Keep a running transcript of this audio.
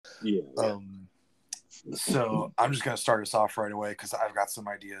Yeah. So I'm just going to start us off right away because I've got some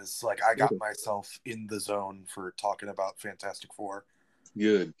ideas. Like, I got Okay. myself in the zone for talking about Fantastic Four.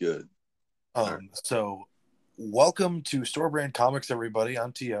 Good. All right. So welcome to Store Brand Comics, everybody.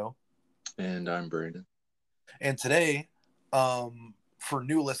 I'm T.O. And I'm Brandon. And today, for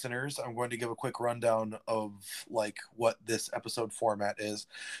new listeners, I'm going to give a quick rundown of like what this episode format is.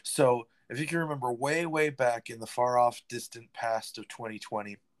 So if you can remember way back in the far off distant past of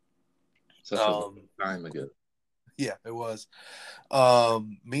 2020, Such a long time ago. yeah, it was.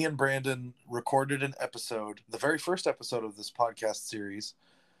 Me and Brandon recorded an episode, the very first episode of this podcast series,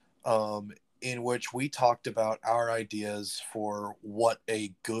 in which we talked about our ideas for what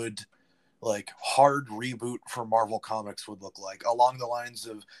a good, like, hard reboot for Marvel Comics would look like, along the lines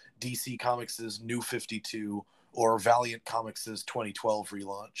of DC Comics' New 52 or Valiant Comics' 2012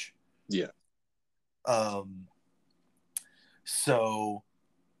 relaunch. Yeah. So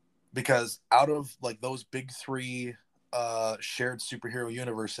because out of like those big three shared superhero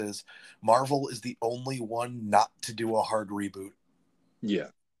universes, Marvel is the only one not to do a hard reboot. Yeah.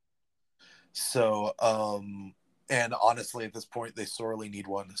 So and honestly at this point they sorely need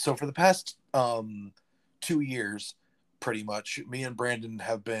one. So for the past 2 years pretty much, me and Brandon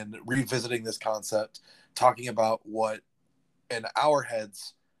have been revisiting this concept, talking about what in our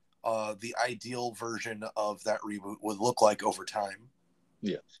heads the ideal version of that reboot would look like over time.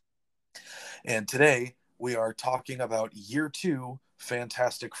 Yeah. And today we are talking about year 2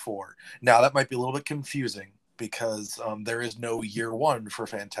 Fantastic Four. Now that might be a little bit confusing because there is no year 1 for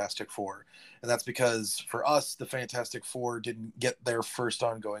Fantastic Four. And that's because for us, the Fantastic Four didn't get their first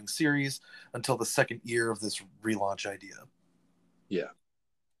ongoing series until the second year of this relaunch idea. Yeah.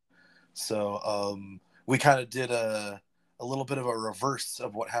 So we kind of did a little bit of a reverse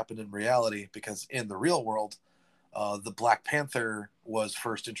of what happened in reality, because in the real world, the Black Panther was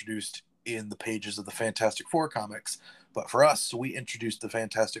first introduced in the pages of the Fantastic Four comics. But for us, we introduced the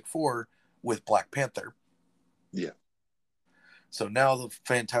Fantastic Four with Black Panther. Yeah. So now the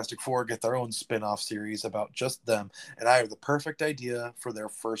Fantastic Four get their own spin-off series about just them. And I have the perfect idea for their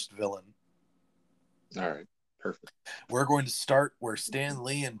first villain. All right. Perfect. We're going to start where Stan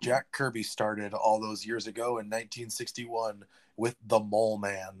Lee and Jack Kirby started all those years ago in 1961 with the Mole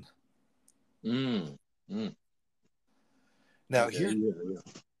Man. Now, Okay.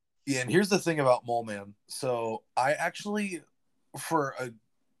 and here's the thing about Mole Man. So I actually, for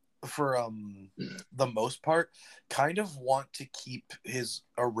the most part, kind of want to keep his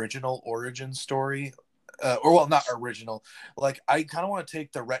original origin story, or well, not original. Like, I kind of want to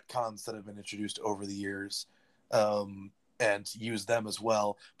take the retcons that have been introduced over the years, and use them as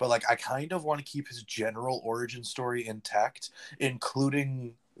well. But like, I kind of want to keep his general origin story intact,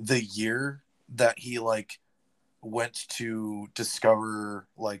 including the year that he like went to discover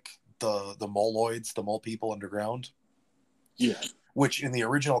like the moloids, the mole people underground. Yeah. Which in the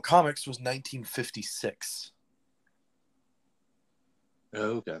original comics was 1956.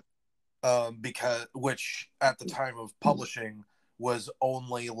 Okay. Because which at the time of publishing was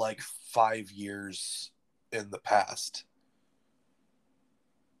only like 5 years in the past.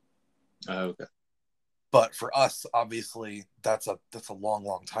 Okay. But for us, obviously, that's a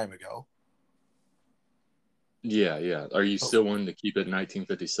long time ago. Yeah. Are you still wanting to keep it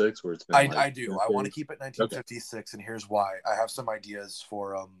 1956, where it's been I like do. I want to decades? keep it Okay. 1956, and here's why. I have some ideas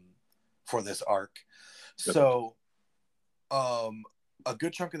for this arc. Okay. So, a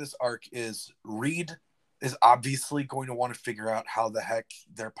good chunk of this arc is Reed is obviously going to want to figure out how the heck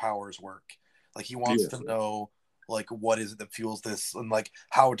their powers work. Like, he wants to know, like, what is it that fuels this, and like,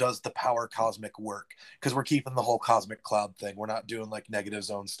 how does the power cosmic work? Because we're keeping the whole cosmic cloud thing. We're not doing like negative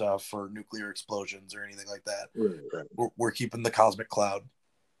zone stuff or nuclear explosions or anything like that. Right. We're keeping the cosmic cloud.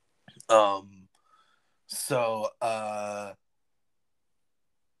 Um, so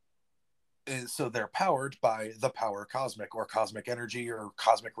so they're powered by the power cosmic, or cosmic energy, or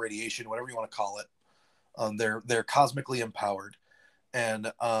cosmic radiation, whatever you want to call it. They're cosmically empowered,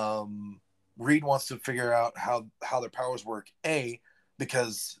 and Reed wants to figure out how their powers work. A,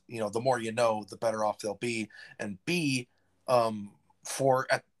 because the more you know, the better off they'll be, and B, for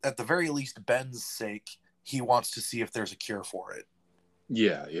at the very least Ben's sake, he wants to see if there's a cure for it.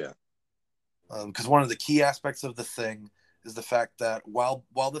 Yeah. Because one of the key aspects of the Thing is the fact that while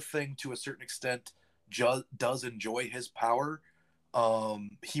the Thing to a certain extent does enjoy his power,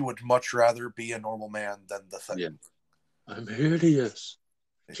 he would much rather be a normal man than the Thing. Yeah. I'm hideous.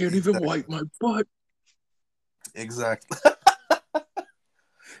 Can't even wipe my butt. Exactly.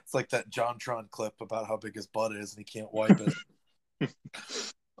 It's like that JonTron clip about how big his butt is and he can't wipe it.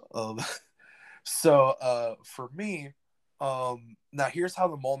 So for me, Now here's how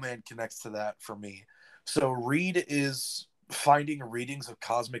the Mole Man connects to that for me. So Reed is finding readings of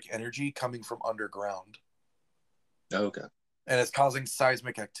cosmic energy coming from underground, Okay. and it's causing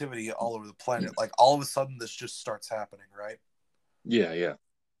seismic activity all over the planet. Like all of a sudden, this just starts happening, right? Yeah, yeah.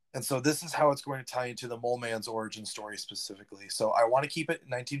 And so this is how it's going to tie into the Mole Man's origin story specifically. So I want to keep it in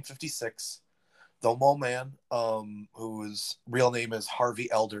 1956. The Mole Man, whose real name is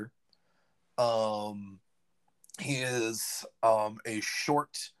Harvey Elder, um, he is a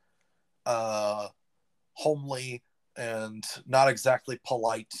short, homely, and not exactly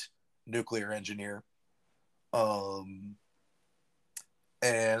polite nuclear engineer. Um,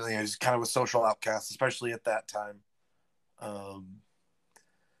 and he's kind of a social outcast, especially at that time. Um,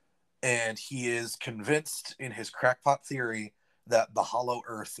 and he is convinced in his crackpot theory that the Hollow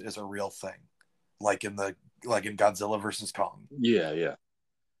Earth is a real thing, like in Godzilla versus Kong. Yeah, yeah.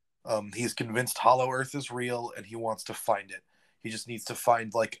 He's convinced Hollow Earth is real, and he wants to find it. He just needs to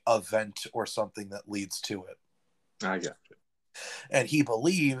find like a vent or something that leads to it. I got you. And he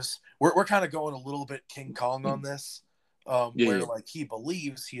believes we're kind of going a little bit King Kong on this, Yeah, where yeah. like he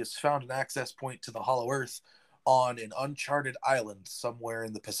believes he has found an access point to the Hollow Earth on an uncharted island somewhere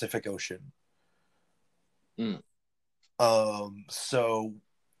in the Pacific Ocean. Mm. So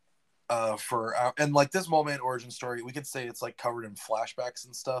for and like this Mole Man origin story, we could say it's like covered in flashbacks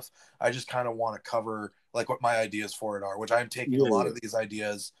and stuff. I just kind of want to cover like what my ideas for it are, which I'm taking a Yeah, lot yeah. of these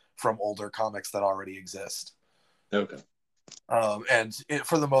ideas from older comics that already exist. Okay.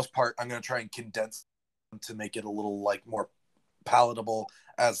 For the most part, I'm going to try and condense to make it a little like more palatable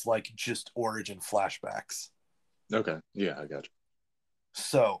as like just origin flashbacks. Okay. Yeah, I got you.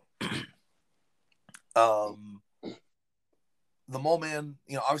 So, um, the Mole Man,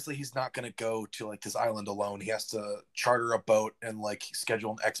 obviously he's not going to go to like this island alone. He has to charter a boat and like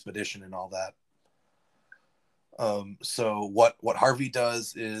schedule an expedition and all that. So what Harvey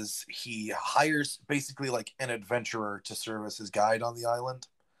does is he hires basically like an adventurer to serve as his guide on the island.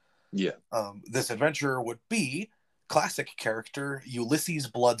 Yeah. This adventurer would be classic character Ulysses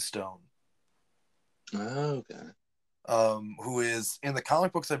Bloodstone. Okay. Who is in the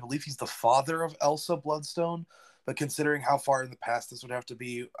comic books, I believe he's the father of Elsa Bloodstone. But considering how far in the past this would have to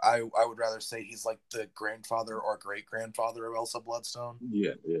be, I would rather say he's like the grandfather or great grandfather of Elsa Bloodstone.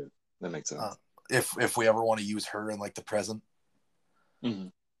 Yeah, yeah. That makes sense. If we ever want to use her in like the present.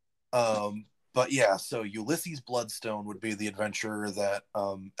 Mm-hmm. But yeah, so Ulysses Bloodstone would be the adventurer that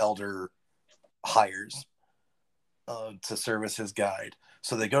Elder hires to serve as his guide.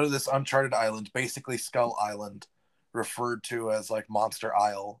 So they go to this uncharted island, basically Skull Island, referred to as like Monster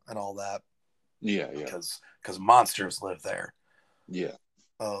Isle and all that. Yeah, yeah. Because monsters live there. Yeah.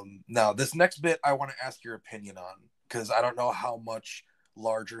 Now, this next bit I want to ask your opinion on, because I don't know how much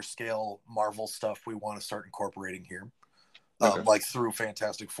larger scale Marvel stuff we want to start incorporating here. Okay. Like through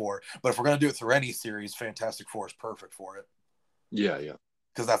Fantastic Four. But if we're going to do it through any series, Fantastic Four is perfect for it. Yeah, yeah.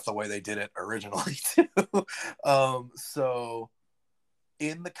 Because that's the way they did it originally, too. So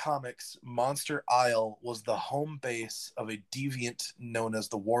in the comics, Monster Isle was the home base of a deviant known as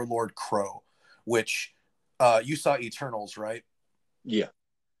the Warlord Crow, which you saw Eternals, right? Yeah.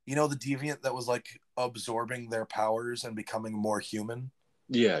 You know the deviant that was like absorbing their powers and becoming more human?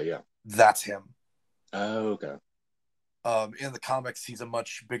 Yeah, yeah. That's him. Okay. In the comics, he's a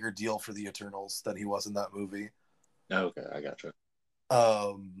much bigger deal for the Eternals than he was in that movie. Okay, I gotcha.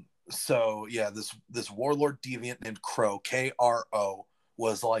 So yeah, this warlord deviant named Crow, Kro,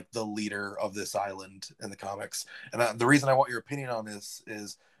 was like the leader of this island in the comics. And the reason I want your opinion on this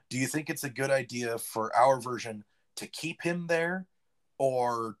is, do you think it's a good idea for our version to keep him there,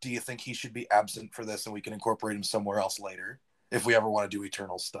 or do you think he should be absent for this and we can incorporate him somewhere else later if we ever want to do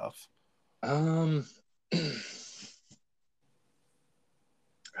Eternal stuff?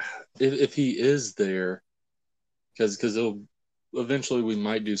 If he is there, because it'll eventually we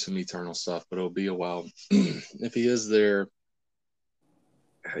might do some Eternal stuff, but it'll be a while. If he is there,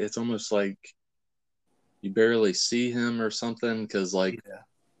 it's almost like you barely see him or something, because like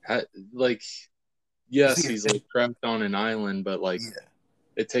like yes, he's like trapped on an island, but like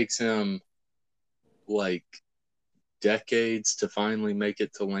it takes him like decades to finally make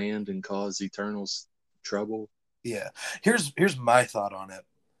it to land and cause Eternals trouble. Yeah. Here's my thought on it.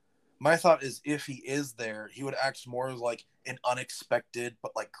 My thought is, if he is there, he would act more like an unexpected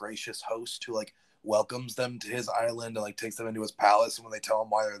but like gracious host who like welcomes them to his island and like takes them into his palace. And when they tell him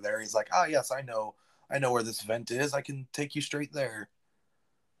why they're there, he's like, "Ah, yes, I know where this vent is. I can take you straight there."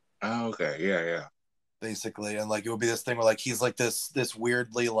 Oh, okay, yeah, yeah. Basically, and like it would be this thing where like he's like this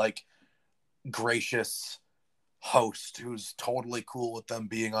weirdly like gracious host who's totally cool with them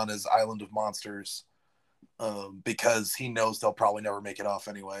being on his island of monsters. because he knows they'll probably never make it off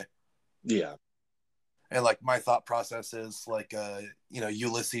anyway. Yeah. And like my thought process is like,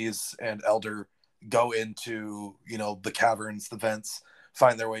 Ulysses and Elder go into, the caverns, the vents,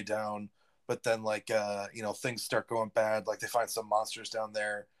 find their way down. But then like, things start going bad. Like they find some monsters down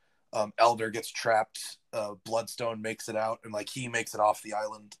there. Elder gets trapped. Bloodstone makes it out, and like he makes it off the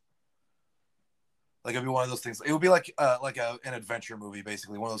island. Like it'd be one of those things. It would be like an adventure movie,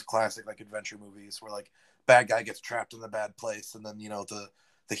 basically one of those classic like adventure movies where like bad guy gets trapped in the bad place, and then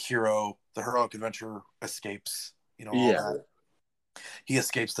the hero, the heroic adventure escapes. All Yeah. that. He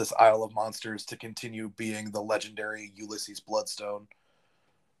escapes this Isle of Monsters to continue being the legendary Ulysses Bloodstone.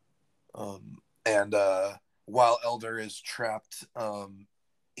 And while Elder is trapped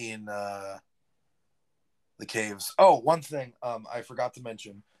in the caves. Oh, one thing I forgot to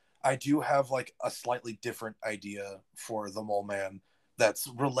mention. I do have like a slightly different idea for the Mole Man that's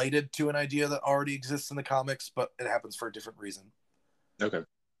related to an idea that already exists in the comics, but it happens for a different reason. Okay.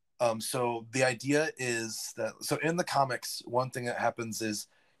 So the idea is that in the comics, one thing that happens is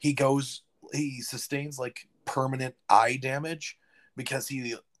he sustains like permanent eye damage because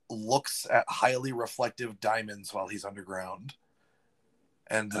he looks at highly reflective diamonds while he's underground.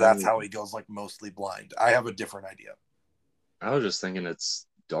 And that's how he goes like mostly blind. I have a different idea. I was just thinking it's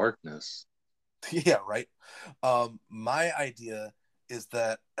darkness. Yeah, right. My idea is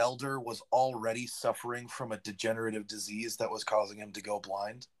that Elder was already suffering from a degenerative disease that was causing him to go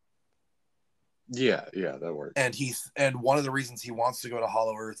blind. Yeah, that works. And one of the reasons he wants to go to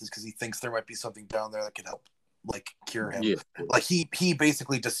Hollow Earth is because he thinks there might be something down there that could help like cure him. Yeah. Like he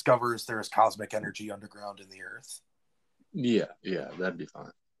basically discovers there is cosmic energy underground in the earth. Yeah, that'd be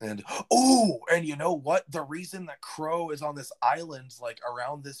fine. And you know what? The reason that Crow is on this island, like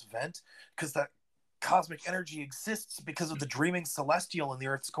around this vent, because that cosmic energy exists because of the dreaming celestial in the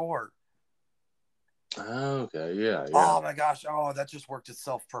Earth's core. Okay, yeah. Oh my gosh! Oh, that just worked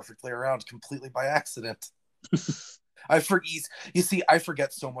itself perfectly around, completely by accident. I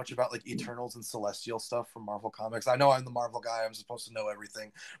forget so much about like Eternals and Celestial stuff from Marvel Comics. I know I'm the Marvel guy; I'm supposed to know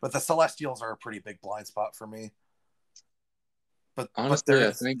everything, but the Celestials are a pretty big blind spot for me. But honestly,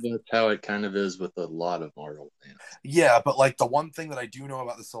 I think that's how it kind of is with a lot of Marvel fans. Yeah, but like the one thing that I do know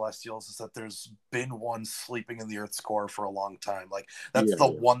about the Celestials is that there's been one sleeping in the Earth's core for a long time. Like that's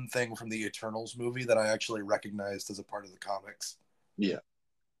one thing from the Eternals movie that I actually recognized as a part of the comics. Yeah.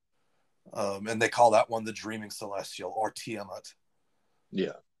 And they call that one the Dreaming Celestial or Tiamat.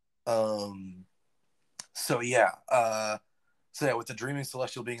 Yeah. So yeah. With the Dreaming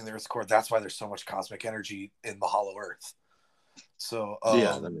Celestial being in the Earth's core, that's why there's so much cosmic energy in the Hollow Earth. So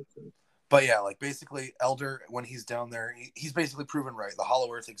yeah, that makes sense. But yeah, like basically Elder, when he's down there, he's basically proven right. The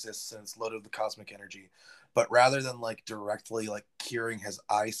Hollow Earth exists and it's loaded with cosmic energy. But rather than like directly like curing his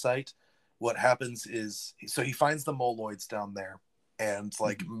eyesight, what happens is he finds the Moloids down there, and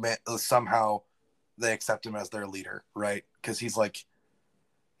like somehow they accept him as their leader, right? Because he's like,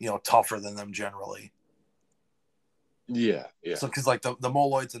 tougher than them generally. Yeah. So because like the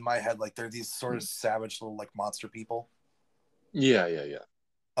Moloids in my head, like they're these sort of savage little like monster people. Yeah.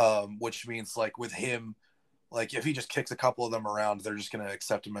 Which means like with him, like if he just kicks a couple of them around, they're just gonna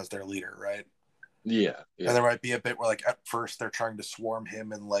accept him as their leader, right? Yeah. And there might be a bit where like at first they're trying to swarm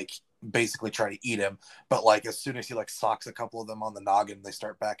him and like basically try to eat him, but like as soon as he like socks a couple of them on the noggin, they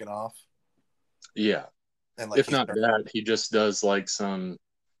start backing off. Yeah. And like if not that, he just does like some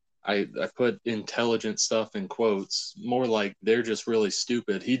I put intelligent stuff in quotes, more like they're just really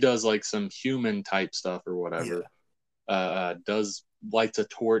stupid. He does like some human type stuff or whatever. Yeah. Does lights a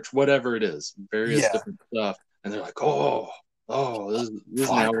torch, whatever it is, various different stuff, and they're like, oh, this is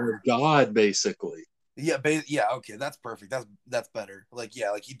now a god, basically. Yeah, okay, that's perfect. That's better. Like,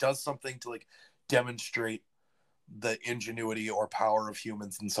 yeah, like he does something to like demonstrate the ingenuity or power of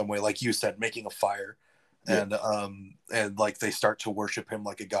humans in some way, like you said, making a fire. And like they start to worship him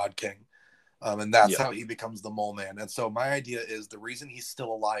like a god king. And that's how he becomes the Mole Man. And so my idea is the reason he's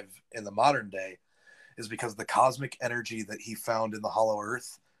still alive in the modern day is because the cosmic energy that he found in the Hollow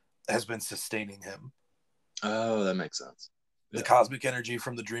Earth has been sustaining him. Oh, that makes sense. The cosmic energy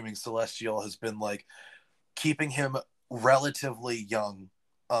from the Dreaming Celestial has been like keeping him relatively young,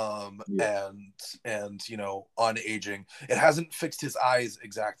 and unaging. It hasn't fixed his eyes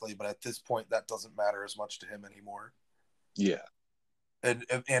exactly, but at this point that doesn't matter as much to him anymore. Yeah. And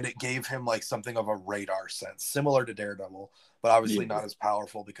it gave him like something of a radar sense, similar to Daredevil, but obviously not as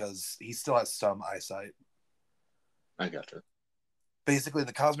powerful because he still has some eyesight. I gotcha. Basically,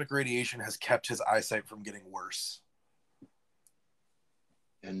 the cosmic radiation has kept his eyesight from getting worse.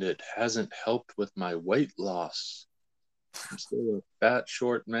 And it hasn't helped with my weight loss. I'm still a fat,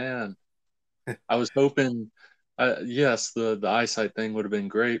 short man. I was hoping, yes, the eyesight thing would have been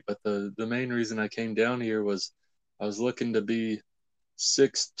great, but the main reason I came down here was I was looking to be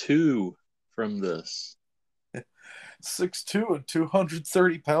 6'2" from this. 6'2" and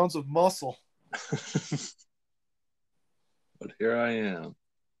 230 pounds of muscle. But here I am,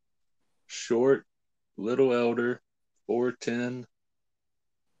 short, little elder, 4'10",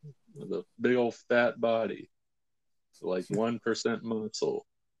 with a big old fat body, like 1% muscle.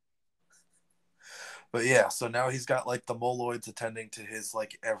 But yeah, so now he's got like the moloids attending to his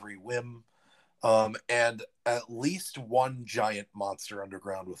like every whim, and at least one giant monster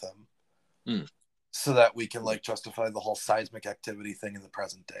underground with him, so that we can like justify the whole seismic activity thing in the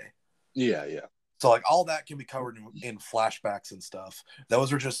present day. Yeah, yeah. So like all that can be covered in flashbacks and stuff.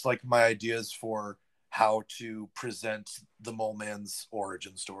 Those are just like my ideas for how to present the Mole Man's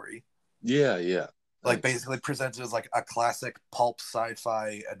origin story. Yeah, yeah. Like basically presented as like a classic pulp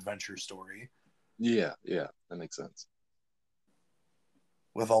sci-fi adventure story. Yeah, yeah, that makes sense.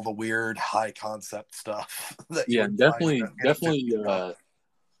 With all the weird high concept stuff that you Yeah, would definitely, find in definitely. 50s.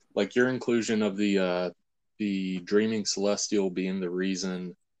 Like your inclusion of the dreaming celestial being the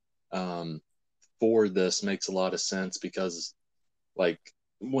reason um, for this makes a lot of sense because, like,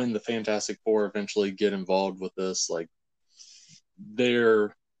 when the Fantastic Four eventually get involved with this, like,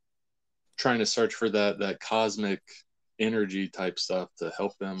 they're trying to search for that cosmic energy type stuff to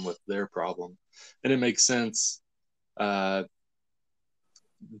help them with their problem, and it makes sense uh,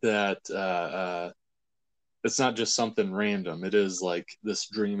 that it's not just something random. It is like this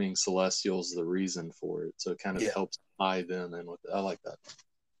dreaming celestial's the reason for it, so it kind of Yeah. helps tie them in with it. I like that.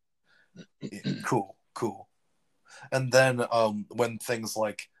 Yeah. Cool. And then when things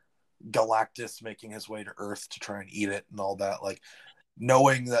like Galactus making his way to Earth to try and eat it and all that, like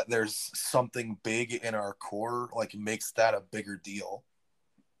knowing that there's something big in our core, like makes that a bigger deal.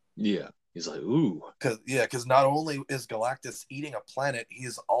 Yeah, he's like, ooh, Because not only is Galactus eating a planet,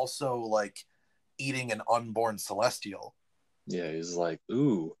 he's also like eating an unborn celestial. yeah, he's like,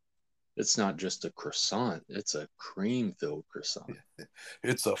 ooh, it's not just a croissant; it's a cream-filled croissant.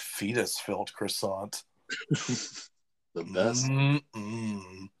 It's a fetus-filled croissant. The best.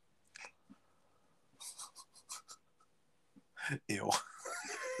 Mm-mm. Ew.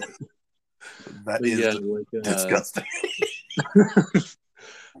 That But is yeah, like, disgusting.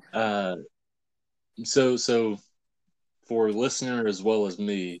 uh, so for listener as well as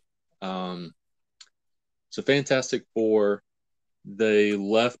me, um, so Fantastic Four, they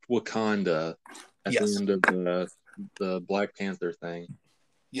left Wakanda at the Yes. end of the Black Panther thing.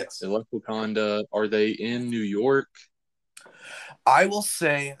 Yes. They left Wakanda. Are they in New York? I will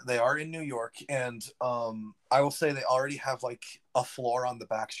say they are in New York, and I will say they already have like a floor on the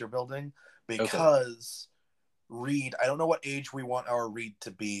Baxter building Okay. because Reed. I don't know what age we want our Reed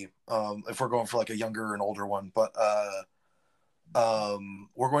to be. If we're going for like a younger or an older one, but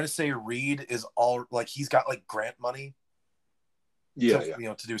we're going to say Reed is all like he's got like grant money Yeah, to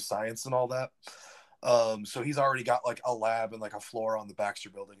yeah. to do science and all that. So he's already got like a lab and like a floor on the Baxter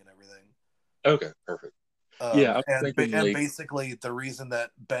building and everything. Okay, perfect. Yeah, I was thinking And like, basically the reason that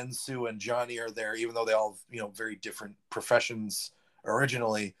Ben, Sue, and Johnny are there, even though they all very different professions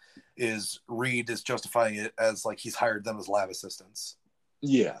originally, is Reed is justifying it as like he's hired them as lab assistants.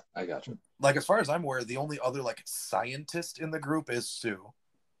 yeah, I got you. Like as far as I'm aware, the only other like scientist in the group is Sue.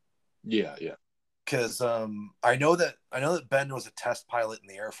 Yeah, yeah. Because I know that Ben was a test pilot in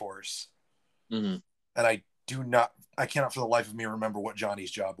the Air Force, Hmm. and I cannot for the life of me remember what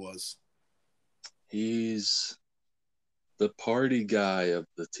Johnny's job was. He's the party guy of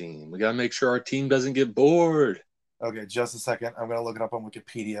the team. We gotta make sure our team doesn't get bored. Okay, just a second. I'm gonna look it up on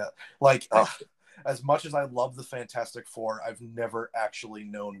Wikipedia. Like, as much as I love the Fantastic Four, I've never actually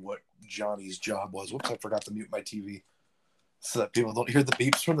known what Johnny's job was. Whoops, I forgot to mute my TV so that people don't hear the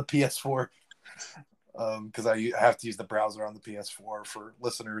beeps from the PS4. Because I have to use the browser on the PS4 for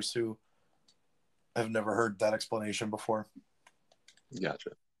listeners who have never heard that explanation before.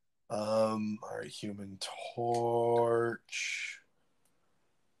 Gotcha. All right, Human Torch.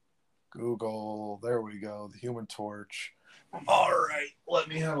 Google. There we go. The Human Torch. All right, let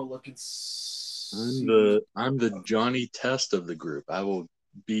me have a look and see. I'm the Johnny Test of the group. I will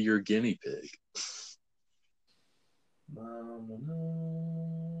be your guinea pig.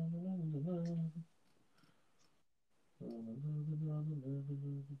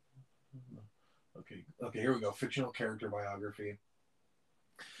 Okay, here we go. Fictional character biography.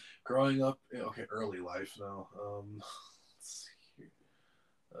 Growing up, okay, early life now. Let's see here.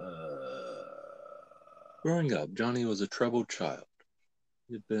 Growing up, Johnny was a troubled child.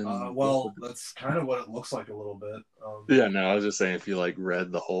 You've been Well, that's kind of what it looks like a little bit. yeah, no, I was just saying if you like read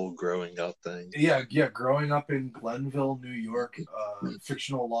the whole growing up thing. Yeah. Growing up in Glenville, New York,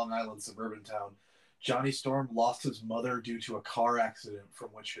 fictional Long Island suburban town, Johnny Storm lost his mother due to a car accident from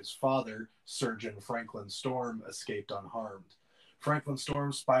which his father, Surgeon Franklin Storm, escaped unharmed. Franklin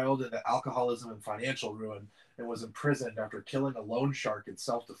Storm spiraled into alcoholism and financial ruin and was imprisoned after killing a loan shark in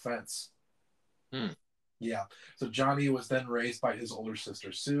self-defense. Hmm. Yeah. So Johnny was then raised by his older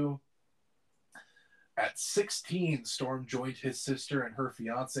sister, Sue. At 16, Storm joined his sister and her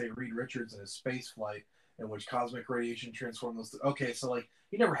fiance, Reed Richards, in a space flight in which cosmic radiation transformed those. Okay, so like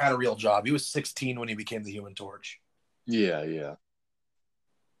he never had a real job. He was 16 when he became the Human Torch. Yeah, yeah.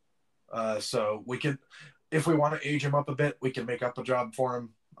 So we can, if we want to age him up a bit, we can make up a job for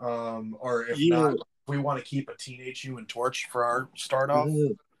him. Or if Yeah. not, if we want to keep a teenage Human Torch for our start off,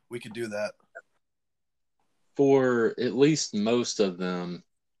 we could do that. For at least most of them,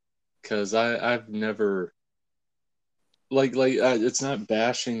 because I've never it's not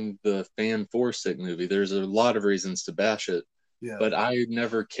bashing the Fan Four Stick movie. There's a lot of reasons to bash it, Yeah. but I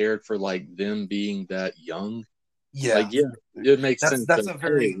never cared for like them being that young. Yeah. Like, yeah, it makes sense. That's a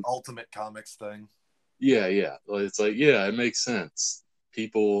very Ultimate Comics thing. Yeah, yeah. It's like, yeah, it makes sense.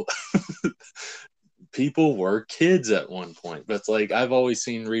 People people were kids at one point, but it's like I've always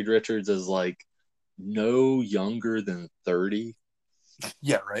seen Reed Richards as like no younger than 30.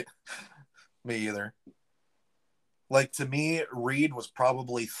 Yeah, right. Me either. Like, to me, Reed was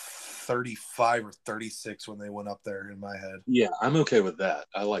probably 35 or 36 when they went up there in my head. Yeah, I'm okay with that.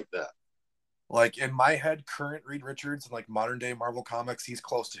 I like that. Like, in my head, current Reed Richards and like modern day Marvel Comics, he's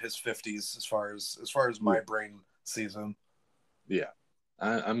close to his 50s as far as my brain sees him. Yeah,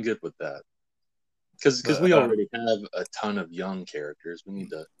 I'm good with that. Because we already have a ton of young characters. We need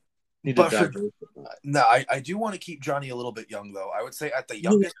to diversify. No, I do want to keep Johnny a little bit young, though. I would say at the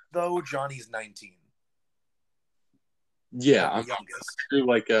youngest, though, Johnny's 19. Yeah, I'm sure,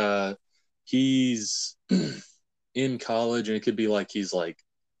 like he's in college, and it could be like he's like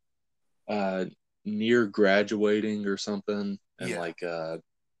near graduating or something, and like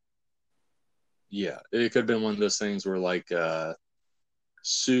yeah, it could have been one of those things where like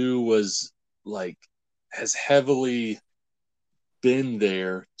Sue was like has heavily been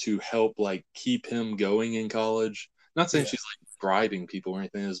there to help like keep him going in college. Not saying she's like bribing people or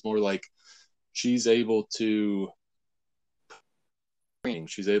anything. It's more like she's able to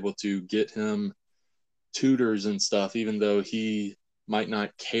get him tutors and stuff, even though he might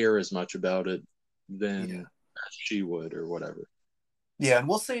not care as much about it than she would or whatever. Yeah, and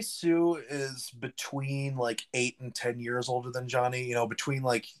we'll say Sue is between like 8 and 10 years older than Johnny, you know, between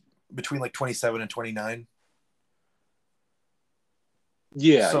like 27 and 29.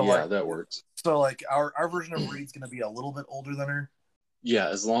 Yeah, so yeah, like, that works. So like our version of Reed's going to be a little bit older than her. Yeah,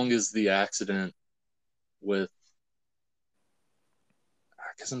 as long as the accident with,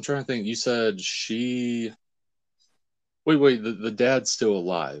 because I'm trying to think, you said she, wait, the dad's still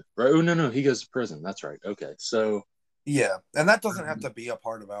alive, right? Oh, no, he goes to prison. That's right. Okay, so. Yeah, and that doesn't have to be a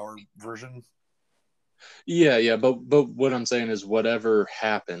part of our version. Yeah, but what I'm saying is whatever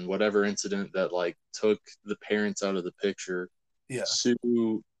happened, whatever incident that like took the parents out of the picture,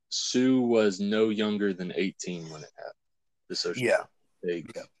 Sue was no younger than 18 when it happened. So she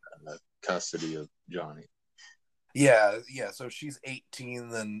take custody of Johnny. Yeah. So she's 18,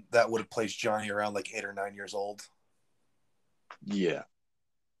 then that would have placed Johnny around like 8 or 9 years old. Yeah,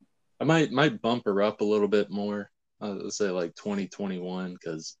 I might bump her up a little bit more. Let's say like 2021,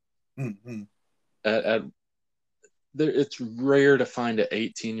 because it's rare to find an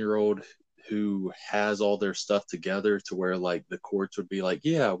 18-year-old who has all their stuff together to where like the courts would be like,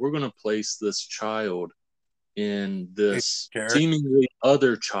 yeah, we're going to place this child in this seemingly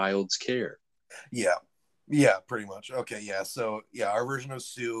other child's care. Yeah, pretty much. Okay, yeah. So yeah, our version of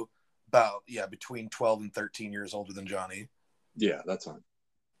Sue about between 12 and 13 years older than Johnny. Yeah, that's fine.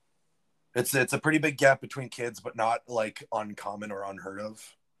 It's a pretty big gap between kids, but not like uncommon or unheard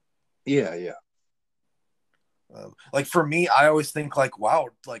of. Yeah. Like for me, I always think like, wow,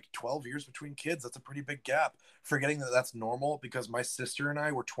 like 12 years between kids, that's a pretty big gap. Forgetting that that's normal because my sister and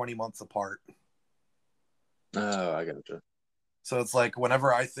I were 20 months apart. Oh, I gotcha. So it's like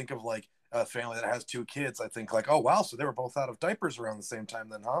whenever I think of like a family that has 2 kids, I think like, oh wow, so they were both out of diapers around the same time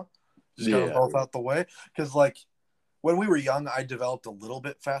then, huh? Just got them both out the way. Because like when we were young, I developed a little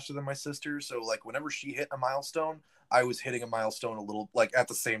bit faster than my sister. So like whenever she hit a milestone, I was hitting a milestone a little like at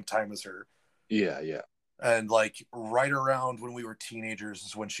the same time as her. Yeah. And like right around when we were teenagers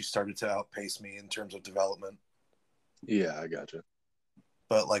is when she started to outpace me in terms of development. Yeah, I gotcha.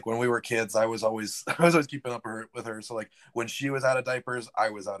 But like when we were kids, I was always I was always keeping up with her. So like when she was out of diapers, I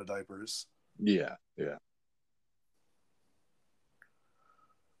was out of diapers. Yeah, yeah.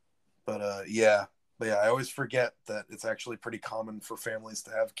 But yeah, but yeah, I always forget that it's actually pretty common for families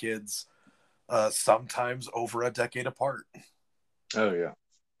to have kids, sometimes over a decade apart. Oh yeah.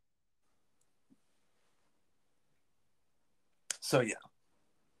 So yeah,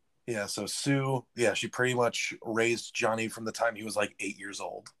 yeah. So Sue, yeah, she pretty much raised Johnny from the time he was like 8 years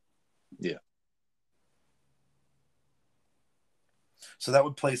old. Yeah. So that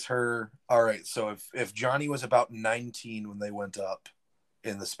would place her. All right. So if Johnny was about 19 when they went up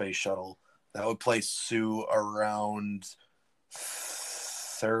in the space shuttle, that would place Sue around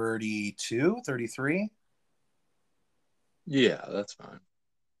 32, 33. Yeah, that's fine.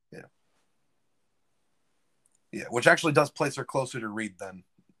 Yeah. Yeah, which actually does place her closer to Reed then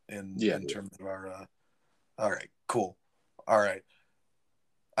Yeah, in yeah. terms of our all right, cool. All right.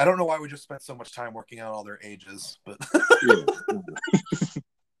 I don't know why we just spent so much time working out all their ages, but Yeah.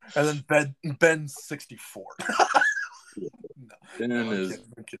 and then Ben's 64. Yeah. No, Ben no, I'm is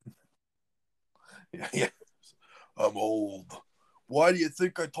kidding. I'm kidding. Yeah, yeah. I'm old. Why do you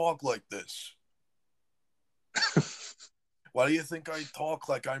think I talk like this? Why do you think I talk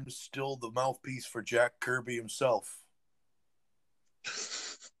like I'm still the mouthpiece for Jack Kirby himself?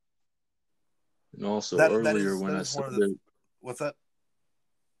 and also That earlier is when that I is said one of the it, what's that?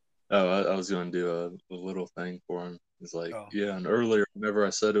 I was going to do a little thing for him. It's like, Oh. yeah, and earlier, whenever I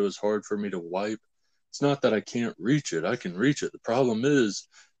said it was hard for me to wipe, it's not that I can't reach it. I can reach it. The problem is,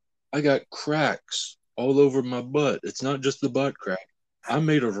 I got cracks all over my butt. It's not just the butt crack. I'm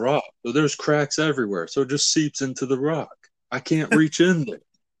made of rock, so there's cracks everywhere. So it just seeps into the rock. I can't reach in there.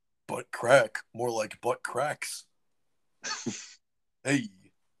 Butt crack. More like butt cracks. Hey.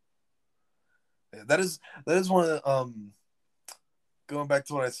 Yeah, that is one of the going back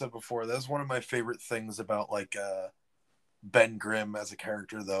to what I said before, that's one of my favorite things about like Ben Grimm as a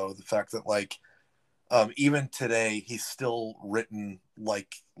character though, the fact that like even today he's still written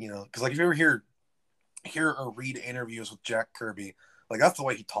like, because like if you ever hear or read interviews with Jack Kirby, like that's the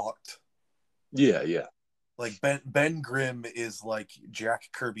way he talked. Yeah, yeah. Like Ben Grimm is like Jack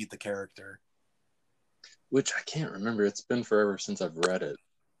Kirby the character. Which I can't remember. It's been forever since I've read it.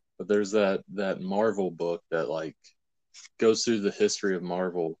 But there's that Marvel book that like goes through the history of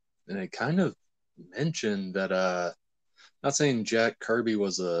Marvel, and it kind of mentioned that not saying Jack Kirby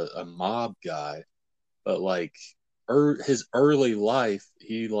was a mob guy, but like his early life,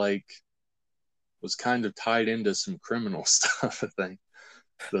 he like was kind of tied into some criminal stuff, I think.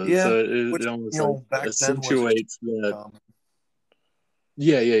 So Yeah, it which almost like back then was accentuates that. common.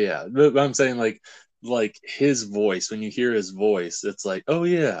 Yeah, yeah, yeah. But I'm saying like his voice, when you hear his voice, it's like, oh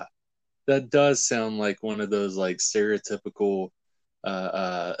yeah, that does sound like one of those like stereotypical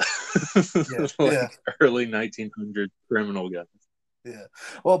Yeah, yeah, like early 1900 criminal guys. yeah.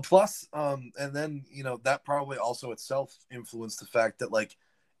 Well, plus, and then that probably also itself influenced the fact that like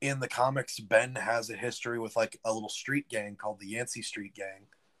in the comics, Ben has a history with like a little street gang called the Yancey Street Gang.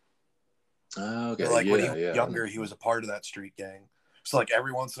 Or Okay, like when he yeah, was yeah, younger, he was a part of that street gang. So like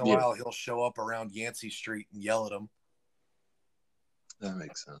every once in a yeah, while, he'll show up around Yancey Street and yell at him. that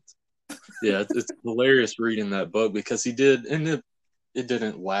makes sense. Yeah, it's hilarious reading that book because he did, and it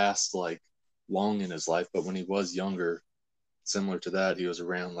didn't last like long in his life, but when he was younger, similar to that, he was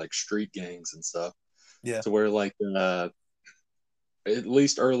around like street gangs and stuff. Yeah, To where like at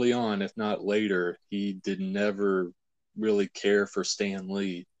least early on, if not later, he did never really care for Stan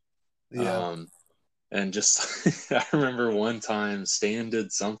Lee. yeah, Um, and just I remember one time Stan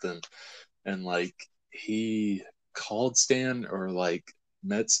did something, and like he called Stan or like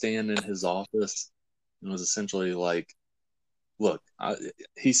met Stan in his office and was essentially like, look,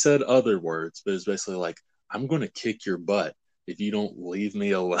 he said other words, but it's basically like, I'm going to kick your butt if you don't leave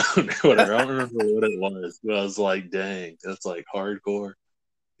me alone or whatever. I don't remember what it was, but I was like, dang, that's like hardcore.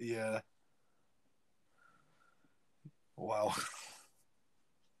 yeah. Wow.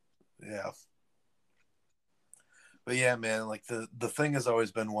 Yeah. But yeah, man, like the thing has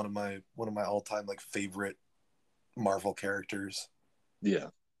always been one of my all time like favorite Marvel characters. Yeah.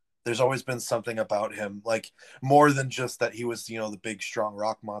 There's always been something about him, like more than just that he was, the big strong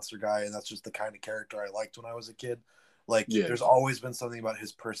rock monster guy, and that's just the kind of character I liked when I was a kid. Like Yeah. there's always been something about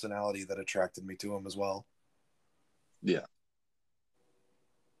his personality that attracted me to him as well. Yeah.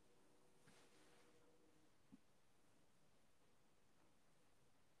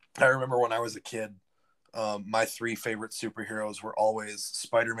 I remember when I was a kid, my three favorite superheroes were always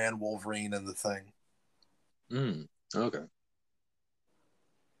Spider-Man, Wolverine, and the Thing. Mm, okay.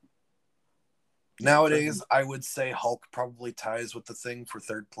 Nowadays, I would say Hulk probably ties with the Thing for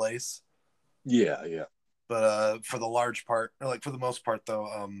third place. Yeah. But for the large part, or like for the most part,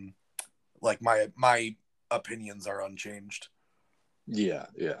 though, like my opinions are unchanged. Yeah.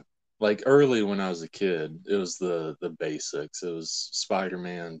 Like early when I was a kid, it was the basics. It was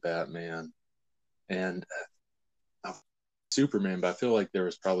Spider-Man, Batman, and Superman. But I feel like there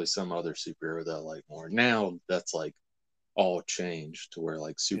was probably some other superhero that I like more. Now that's like all changed to where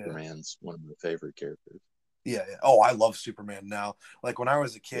like Yeah. Superman's one of my favorite characters. Yeah. Oh, I love Superman now. Like when I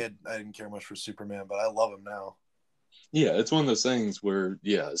was a kid, I didn't care much for Superman, but I love him now. Yeah, it's one of those things where,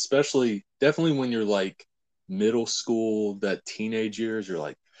 yeah, especially definitely when you're like middle school, that teenage years, you're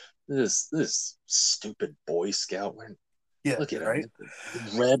like, this stupid Boy Scout went. Yeah, Look at him, right.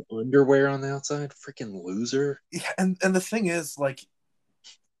 red underwear on the outside, freaking loser. Yeah, and the thing is, like,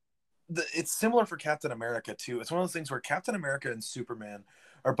 it's similar for Captain America too. It's one of those things where Captain America and Superman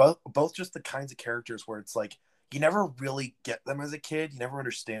are both just the kinds of characters where it's like you never really get them as a kid, you never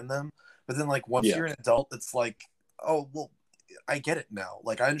understand them, but then like once Yeah, you're an adult, it's like, oh well, I get it now.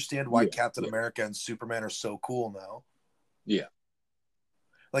 Like I understand why yeah, Captain yeah, America and Superman are so cool now. yeah,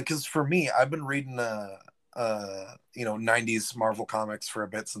 Like, because for me, I've been reading you know, 90s Marvel comics for a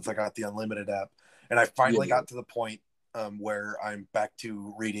bit since I got the Unlimited app, and I finally yeah, got to the point where I'm back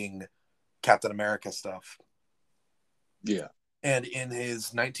to reading Captain America stuff. yeah, And in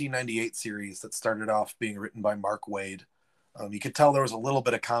his 1998 series that started off being written by Mark Waid, you could tell there was a little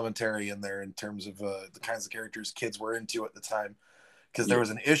bit of commentary in there in terms of the kinds of characters kids were into at the time. Because there yeah, was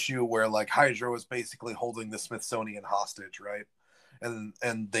an issue where like Hydra was basically holding the Smithsonian hostage, right?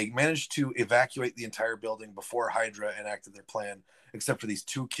 And they managed to evacuate the entire building before Hydra enacted their plan, except for these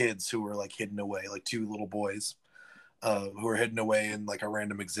two kids who were like hidden away, like two little boys who were hidden away in like a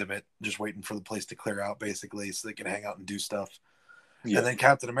random exhibit, just waiting for the place to clear out, basically, so they can hang out and do stuff. And yeah, then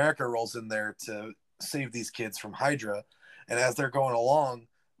Captain America rolls in there to save these kids from Hydra. And as they're going along,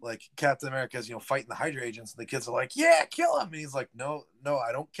 like Captain America is, you know, fighting the Hydra agents, and the kids are like, "Yeah, kill him!" And he's like, "No,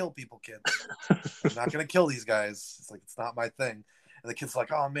 I don't kill people, kids. I'm not gonna kill these guys. It's like it's not my thing." And the kids are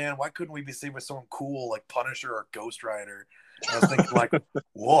like, "Oh man, why couldn't we be saved by someone cool like Punisher or Ghost Rider?" And I was thinking like,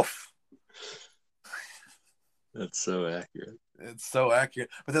 "Woof." That's so accurate. It's so accurate.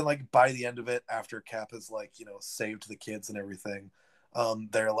 But then, like by the end of it, after Cap has like you know saved the kids and everything,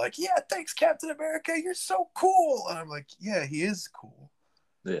 they're like, "Yeah, thanks, Captain America. You're so cool." And I'm like, "Yeah, he is cool.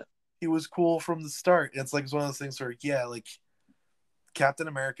 Yeah, He was cool from the start." It's like it's one of those things where, yeah, like Captain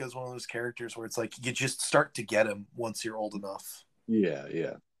America is one of those characters where it's like you just start to get him once you're old enough. yeah.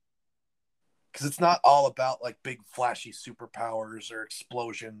 Because it's not all about like big flashy superpowers or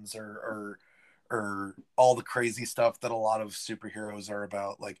explosions or all the crazy stuff that a lot of superheroes are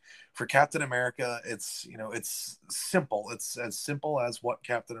about. Like for Captain America, it's you know it's simple. It's as simple as what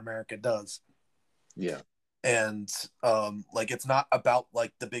Captain America does, Yeah, and like it's not about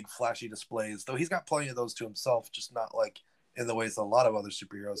like the big flashy displays. Though he's got plenty of those to himself, just not like in the ways that a lot of other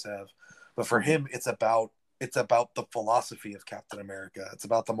superheroes have. But for him, it's about the philosophy of Captain America. It's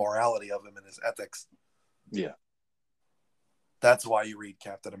about the morality of him and his ethics. yeah. That's why you read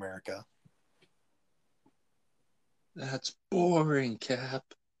Captain America. That's boring, Cap.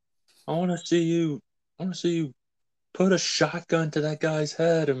 I want to see you. I want to see you put a shotgun to that guy's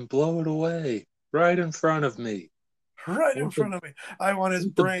head and blow it away right in front of me. Right I in want the, front of me. I want I his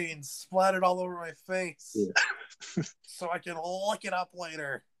want the brains splattered all over my face yeah. so I can lick it up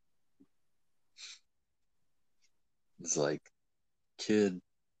later. It's like, kid,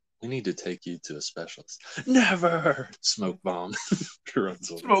 we need to take you to a specialist. Never! Smoke bomb. He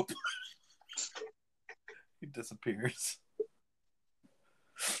runs away. Smoke. He disappears.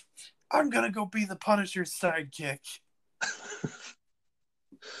 I'm gonna go be the Punisher's sidekick.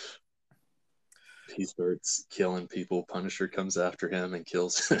 He starts killing people. Punisher comes after him and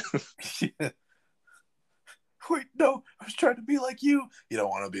kills him. Yeah. Wait, no, I was trying to be like you. You don't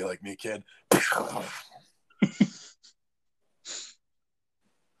want to be like me, kid.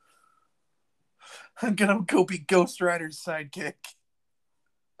 I'm gonna go be Ghost Rider's sidekick.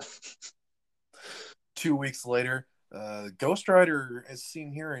 2 weeks later, Ghost Rider is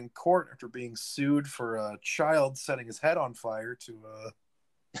seen here in court after being sued for a child setting his head on fire to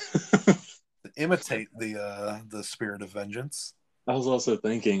imitate the spirit of vengeance. I was also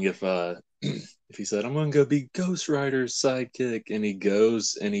thinking if he said, I'm gonna go be Ghost Rider's sidekick, and he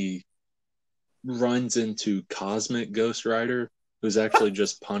goes and he runs into Cosmic Ghost Rider, who's actually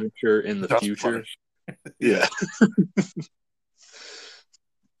just Punisher in the Just future. punish. Yeah.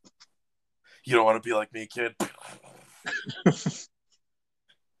 You don't want to be like me, kid.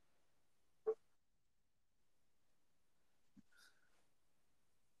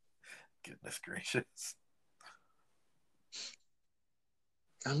 Goodness. Goodness gracious.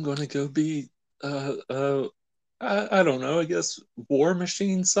 I'm gonna go be I don't know, I guess War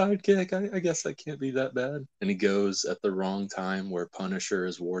Machine sidekick. I guess that can't be that bad. And he goes at the wrong time where Punisher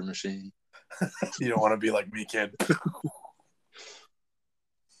is War Machine. You don't want to be like me, kid.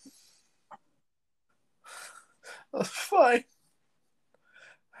 Fine.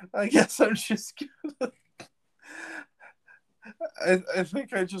 I guess I'm just gonna. I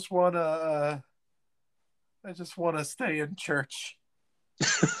think I just wanna. I just want to stay in church.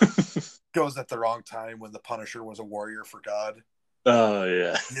 Goes at the wrong time when the Punisher was a warrior for God. Oh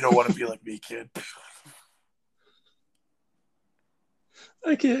yeah. You don't want to be like me, kid.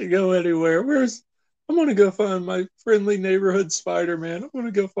 I can't go anywhere. I'm gonna go find my friendly neighborhood Spider-Man. I'm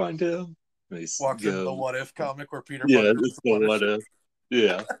gonna go find him. Walks into the What If comic where Peter Yeah, Parker it's was the the What Punisher. If.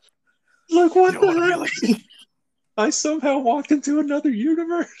 Yeah. Like, what the heck? Like... I somehow walked into another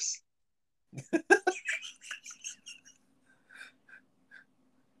universe.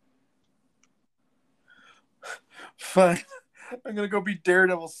 Fine. I'm gonna go be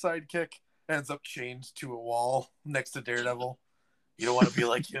Daredevil's sidekick. Ends up chained to a wall next to Daredevil. You don't want to be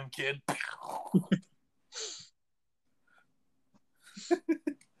like him, kid.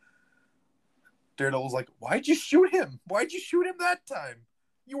 Daredevil's like, why'd you shoot him? Why'd you shoot him that time?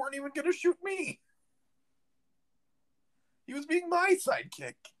 You weren't even gonna shoot me. He was being my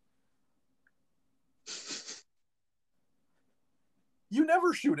sidekick. You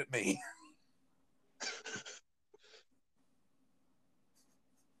never shoot at me.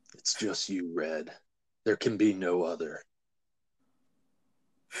 It's just you, Red. There can be no other.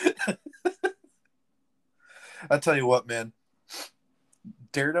 I tell you what, man.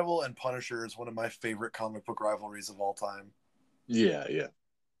 Daredevil and Punisher is one of my favorite comic book rivalries of all time. Yeah, yeah.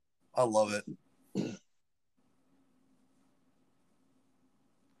 I love it.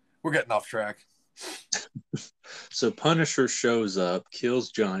 We're getting off track. So Punisher shows up, kills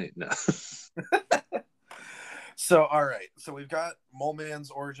Johnny. No. So, all right. So we've got Mole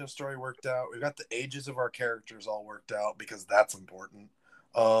Man's origin story worked out. We've got the ages of our characters all worked out because that's important.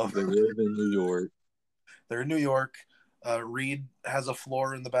 They live in New York. They're in New York. Reed has a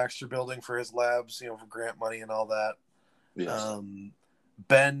floor in the Baxter Building for his labs, for grant money and all that. Yes.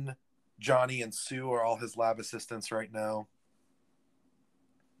 Ben, Johnny, and Sue are all his lab assistants right now.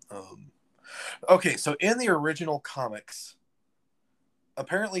 Okay, so in the original comics,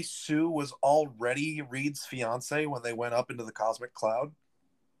 apparently Sue was already Reed's fiance when they went up into the cosmic cloud.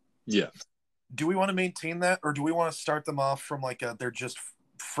 Yeah. Do we want to maintain that, or do we want to start them off from like they're just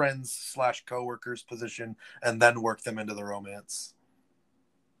friends / co-workers position and then work them into the romance?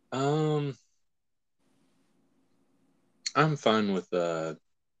 I'm fine with the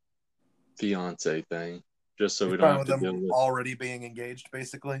fiance thing, just so we don't have to deal with already being engaged,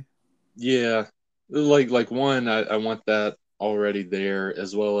 basically. Yeah, like one, I want that already there,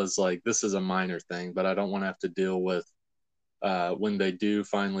 as well as like this is a minor thing, but I don't want to have to deal with when they do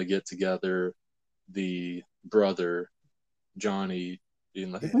finally get together, the brother Johnny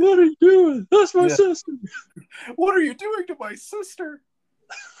being like, "What are you doing? That's my sister." What are you doing to my sister?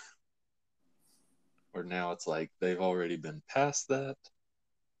 Or now it's like they've already been past that.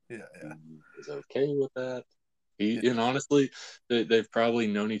 Yeah. He's okay with that. And honestly, they've probably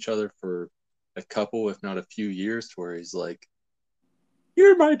known each other for a couple, if not a few years, to where he's like,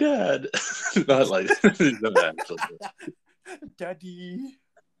 "You're my dad." Not like, not actually. Daddy.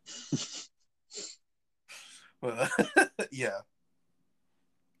 Yeah.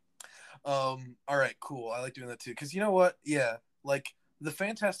 All right, cool. I like doing that too. Because you know what? Yeah, like the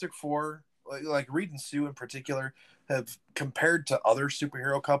Fantastic Four, like Reed and Sue in particular, have, compared to other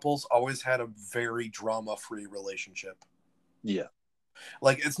superhero couples, always had a very drama-free relationship. Yeah.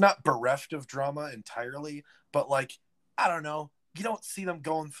 Like, it's not bereft of drama entirely, but like, I don't know, you don't see them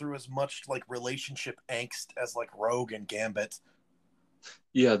going through as much like relationship angst as like Rogue and Gambit.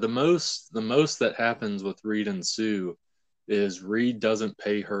 Yeah, the most that happens with Reed and Sue is Reed doesn't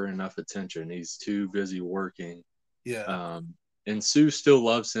pay her enough attention. He's too busy working. Yeah. And Sue still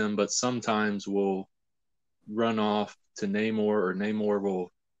loves him, but sometimes will run off to Namor, or Namor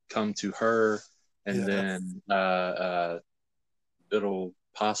will come to her, and then it'll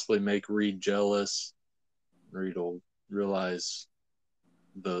possibly make Reed jealous. Reed will realize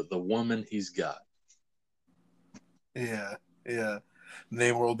the woman he's got. Yeah.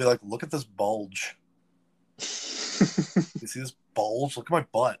 Namor will be like, "Look at this bulge. You see this bulge? Look at my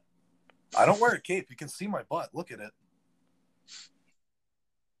butt. I don't wear a cape. You can see my butt. Look at it.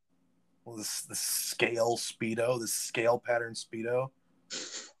 Well, this scale speedo, this scale pattern speedo.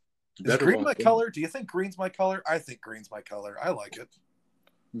 Is green my color? Do you think green's my color? I think green's my color. I like it.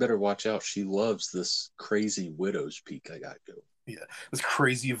 Better watch out. She loves this crazy widow's peak I got going. Yeah, this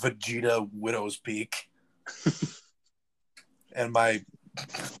crazy Vegeta Widow's Peak, and my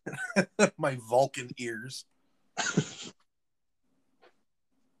my Vulcan ears,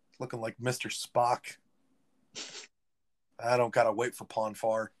 looking like Mr. Spock. I don't gotta wait for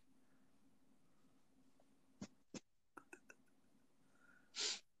Ponfar.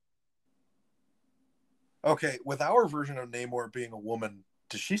 Okay, with our version of Namor being a woman,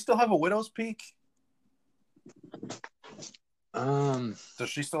 does she still have a widow's peak? Does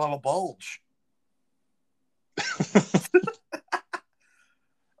she still have a bulge?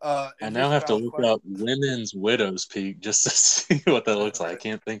 I now have to look up women's widow's peak just to see what that looks like. I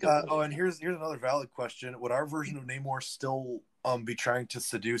can't think of it. And here's another valid question: would our version of Namor still be trying to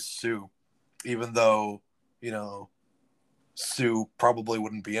seduce Sue, even though Sue probably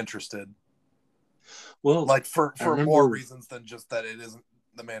wouldn't be interested? Well, like for more reasons than just that it isn't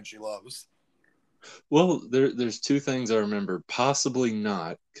the man she loves. Well, there's two things I remember. Possibly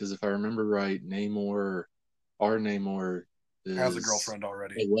not, because if I remember right, our Namor has a girlfriend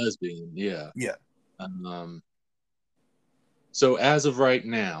already. A lesbian, yeah. Yeah. So as of right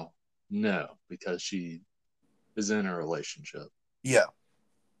now, no, because she is in a relationship. Yeah.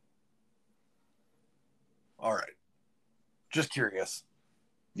 All right. Just curious.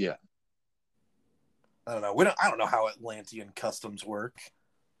 Yeah. I don't know. I don't know how Atlantean customs work.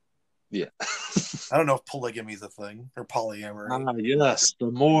 Yeah. I don't know if polygamy is a thing or polyamory. Yes, the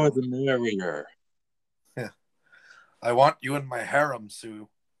more the merrier. Yeah. I want you in my harem, Sue.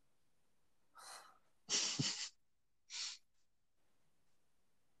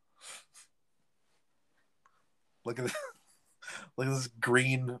 Look at this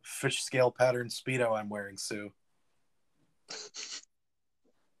green fish scale pattern Speedo I'm wearing, Sue.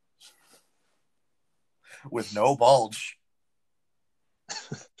 With no bulge.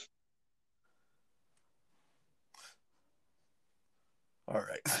 All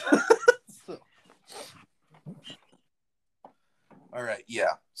right. All right,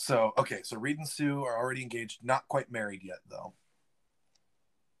 yeah. So, okay, so Reed and Sue are already engaged, not quite married yet, though.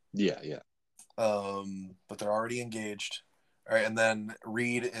 Yeah. But they're already engaged. All right, and then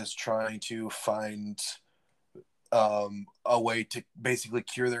Reed is trying to find a way to basically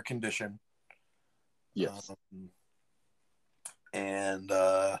cure their condition. Yes. And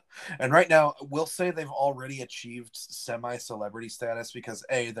right now, we'll say they've already achieved semi-celebrity status because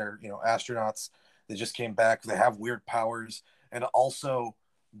they're astronauts. They just came back. They have weird powers, and also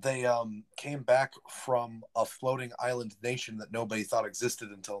they came back from a floating island nation that nobody thought existed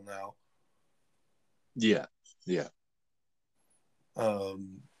until now. Yeah.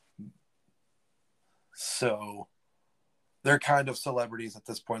 So they're kind of celebrities at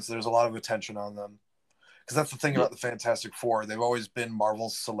this point. So there's a lot of attention on them. Because that's the thing about the Fantastic Four. They've always been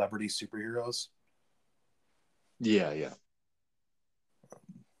Marvel's celebrity superheroes. Yeah.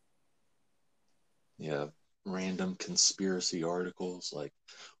 Yeah. Random conspiracy articles. Like,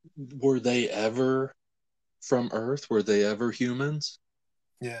 were they ever from Earth? Were they ever humans?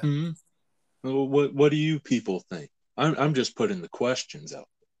 Yeah. What do you people think? I'm just putting the questions out.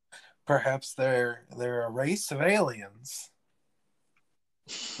 Perhaps they're a race of aliens.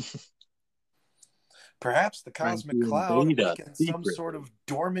 Perhaps the cosmic cloud awakened some sort of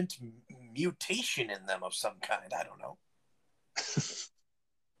dormant mutation in them of some kind. I don't know.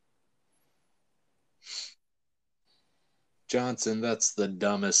 Johnson, that's the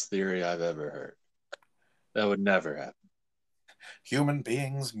dumbest theory I've ever heard. That would never happen. Human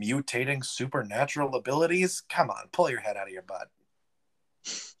beings mutating supernatural abilities? Come on, pull your head out of your butt.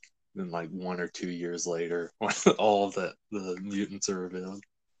 Then, like 1 or 2 years later, all of the mutants are revealed.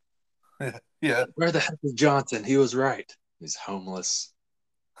 Yeah. Where the heck is Johnson? He was right. He's homeless.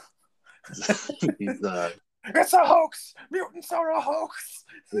 It's a hoax. Mutants are a hoax.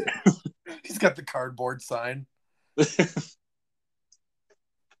 Yeah. He's got the cardboard sign. They're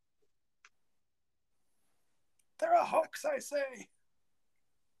a hoax, I say.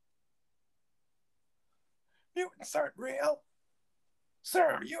 Mutants aren't real. Sir,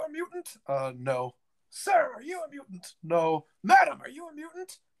 are you a mutant? No. Sir, are you a mutant? No. Madam, are you a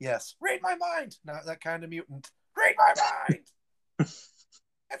mutant? Yes. Read my mind. Not that kind of mutant. Read my mind.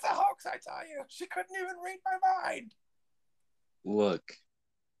 It's a hoax, I tell you. She couldn't even read my mind. Look,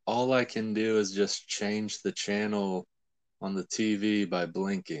 all I can do is just change the channel on the TV by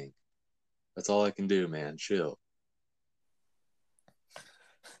blinking. That's all I can do, man. Chill.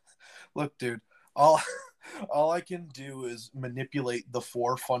 Look, dude, all I can do is manipulate the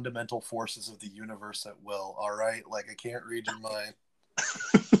 4 fundamental forces of the universe at will, all right? Like, I can't read your mind.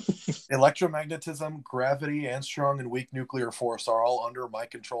 Electromagnetism, gravity, and strong and weak nuclear force are all under my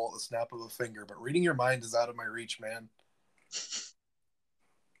control at the snap of a finger, but reading your mind is out of my reach, man.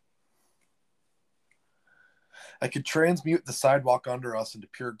 I could transmute the sidewalk under us into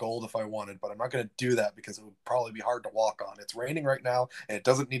pure gold if I wanted, but I'm not going to do that because it would probably be hard to walk on. It's raining right now, and it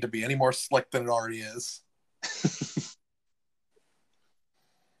doesn't need to be any more slick than it already is.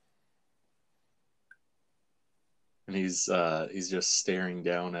 And he's just staring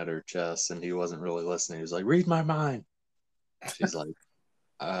down at her chest, and he wasn't really listening. He was like, "Read my mind." She's like,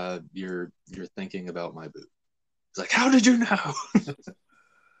 "You're thinking about my boob." He's like, "How did you know?"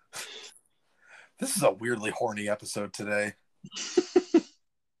 This is a weirdly horny episode today.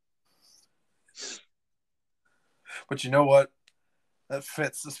 But you know what? That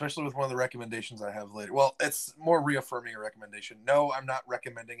fits, especially with one of the recommendations I have later. Well, it's more reaffirming a recommendation. No, I'm not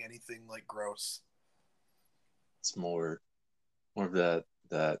recommending anything like gross. It's more of that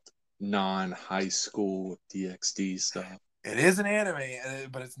non-high school DxD stuff. It is an anime,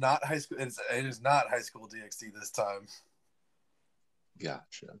 but it's not high school. It is not high school DxD this time.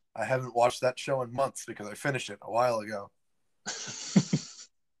 Gotcha. I haven't watched that show in months because I finished it a while ago.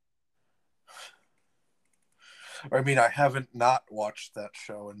 Or I mean, I haven't not watched that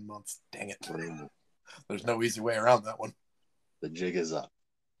show in months. Dang it. There's no easy way around that one. The jig is up.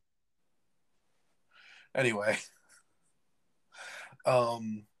 Anyway.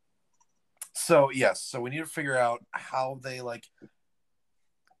 So yes, so we need to figure out how they like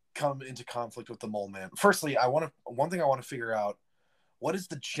come into conflict with the Mole Man. Firstly, one thing I want to figure out, what is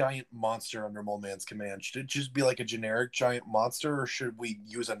the giant monster under Mole Man's command? Should it just be like a generic giant monster, or should we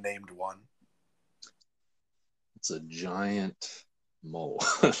use a named one? It's a giant mole.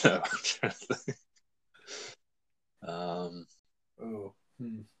 Oh.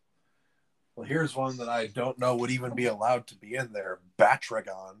 Well, here's one that I don't know would even be allowed to be in there.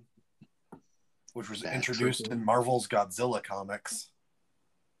 Batragon, which was introduced in Marvel's Godzilla comics.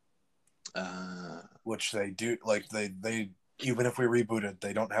 Which they do, like, they even if we reboot it,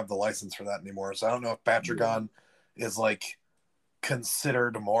 they don't have the license for that anymore. So I don't know if Batragon is, like,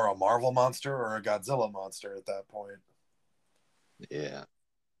 considered more a Marvel monster or a Godzilla monster at that point. Yeah.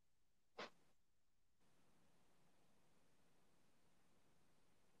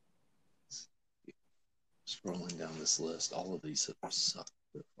 Scrolling down this list, all of these have sucked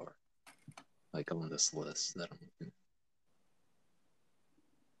so far. Like on this list that I'm looking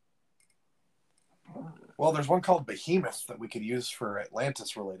at. Well, there's one called Behemoth that we could use for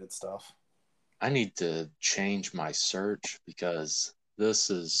Atlantis-related stuff. I need to change my search because this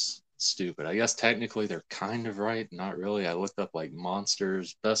is stupid. I guess technically they're kind of right, not really. I looked up like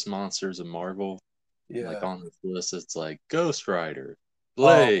monsters, best monsters of Marvel. Yeah. Like on this list, it's like Ghost Rider,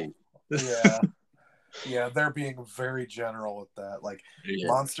 Blade. Oh, yeah. Yeah, they're being very general with that. Like,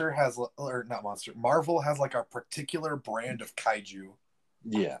 Marvel has like a particular brand of kaiju.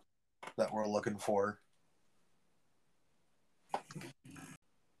 Yeah. That we're looking for.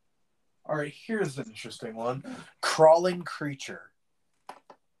 All right, here's an interesting one. Crawling creature.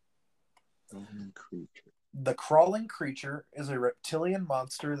 The crawling creature is a reptilian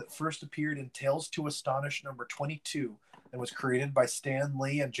monster that first appeared in Tales to Astonish number 22 and was created by Stan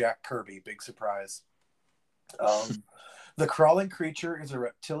Lee and Jack Kirby. Big surprise. The crawling creature is a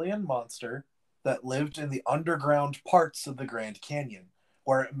reptilian monster that lived in the underground parts of the Grand Canyon,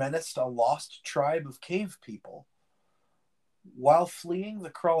 where it menaced a lost tribe of cave people. While fleeing the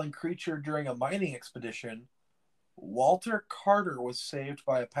crawling creature during a mining expedition, Walter Carter was saved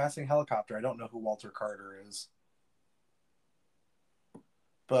by a passing helicopter. I don't know who Walter Carter is.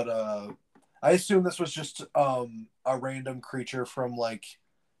 But I assume this was just a random creature from, like,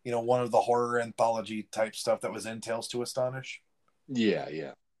 you know, one of the horror anthology type stuff that was in Tales to Astonish. Yeah,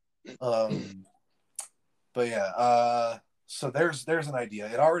 yeah. But yeah, so there's an idea.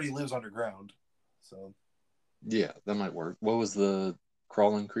 It already lives underground. So yeah, that might work. What was the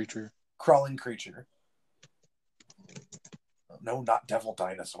crawling creature? Crawling creature. No, not devil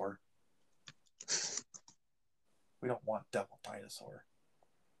dinosaur. We don't want devil dinosaur.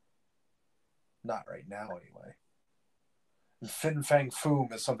 Not right now, anyway. And Fin Fang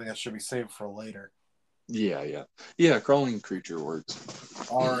Foom is something that should be saved for later. Yeah, yeah. Yeah, crawling creature works.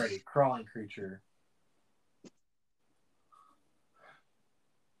 Alrighty, crawling creature.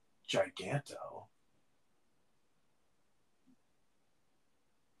 Giganto.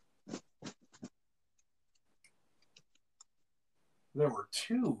 There were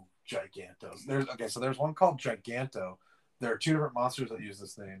two Gigantos. There's one called Giganto. There are two different monsters that use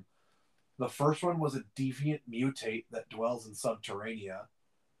this name. The first one was a deviant mutate that dwells in Subterranea.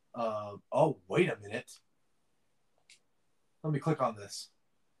 Oh, wait a minute. Let me click on this.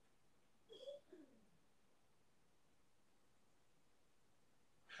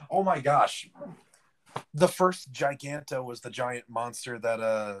 Oh my gosh. The first Giganto was the giant monster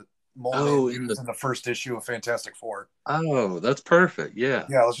that Mole Man Oh, in used the in the first issue of Fantastic Four. oh, that's perfect. Yeah,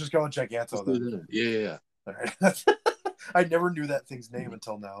 Yeah, let's just go with let's Giganto do then. that. Yeah, yeah, yeah. All right. I never knew that thing's name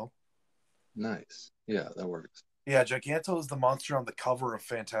until now. Nice. Yeah, that works. Yeah, Giganto is the monster on the cover of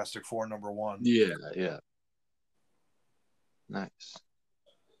Fantastic Four #1. Yeah, yeah. Nice.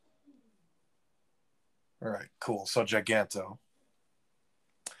 All right, cool. So Giganto.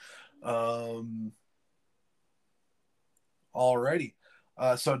 Um, alrighty.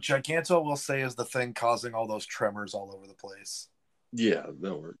 So Giganto, we'll say, is the thing causing all those tremors all over the place Yeah,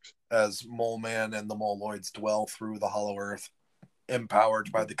 that works. as Mole Man and the Moloids dwell through the Hollow Earth,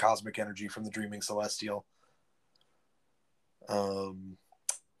 empowered by the cosmic energy from the Dreaming Celestial. Um,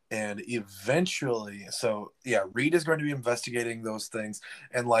 and eventually, so yeah, Reed is going to be investigating those things,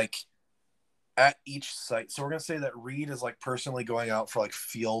 and like at each site. So we're gonna say that Reed is like personally going out for like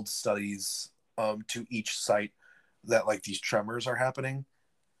field studies to each site that like these tremors are happening,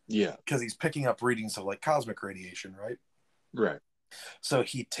 Yeah, because he's picking up readings of like cosmic radiation, right? right. So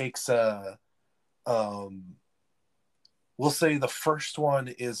he takes a um we'll say the first one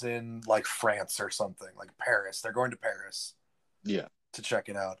is in like France or something, like Paris. They're going to Paris Yeah. to check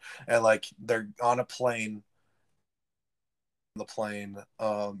it out. And like they're on a plane, the plane,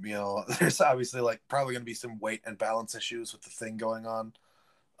 there's obviously like probably going to be some weight and balance issues with the thing going on.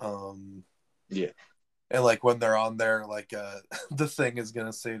 Um, Yeah. and like when they're on there, like the thing is going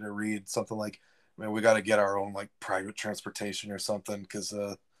to say to Reed something like, "Man, we got to get our own like private transportation or something because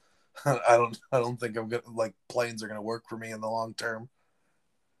I don't think I'm gonna like planes are going to work for me in the long term."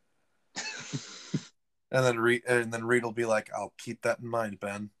 And then Reed will be like, "I'll keep that in mind,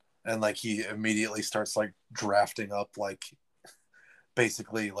 Ben." And like he immediately starts like drafting up like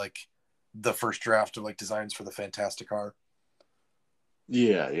basically like the first draft of like designs for the Fantastic Car.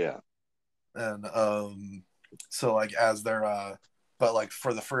 Yeah, yeah. And so like as they're but like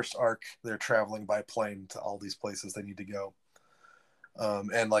for the first arc, they're traveling by plane to all these places they need to go.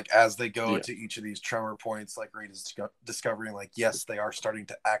 And like as they go Yeah. to each of these tremor points, like Reed is discovering like yes, they are starting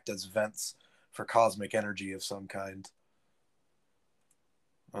to act as vents for cosmic energy of some kind.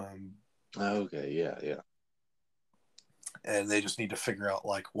 Um, Okay, yeah, yeah. and they just need to figure out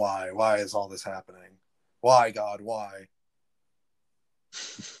like why. Why is all this happening? Why, God? Why?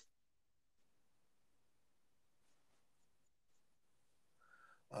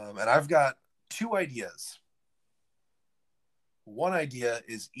 And I've got two ideas. One idea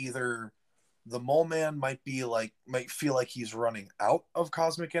is either the mole man might feel like he's running out of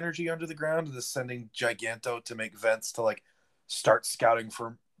cosmic energy under the ground and is sending Giganto to make vents to like start scouting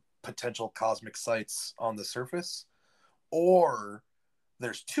for potential cosmic sites on the surface, or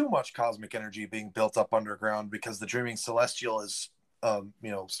there's too much cosmic energy being built up underground because the Dreaming Celestial is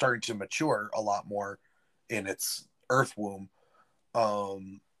starting to mature a lot more in its earth womb,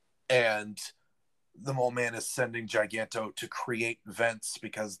 and the mole man is sending Giganto to create vents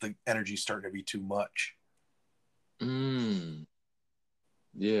because the energy's starting to be too much. Mm,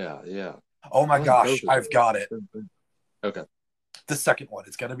 yeah, yeah. Oh I my like gosh, both of I've got it. those. Okay. The second one.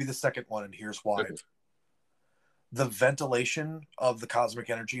 It's going to be the second one, and here's why. Okay. The ventilation of the cosmic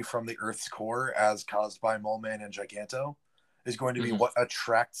energy from the Earth's core, as caused by Mole Man and Giganto, is going to be Hmm. what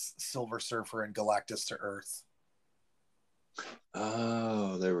attracts Silver Surfer and Galactus to Earth.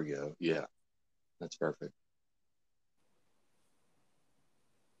 Oh, there we go. Yeah, that's perfect.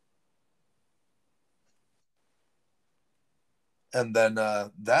 And then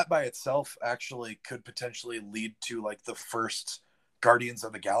that by itself actually could potentially lead to like the first Guardians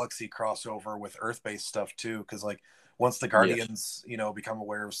of the Galaxy crossover with Earth-based stuff too, because like once the Yeah. Guardians become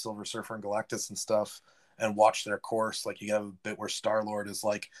aware of Silver Surfer and Galactus and stuff and watch their course, like you have a bit where Star Lord is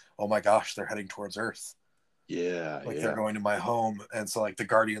like, oh my gosh, they're heading towards Earth, Yeah, like they're yeah. going to my home, and so like the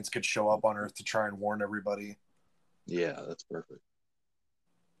Guardians could show up on Earth to try and warn everybody. Yeah, that's perfect.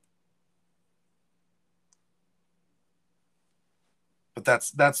 But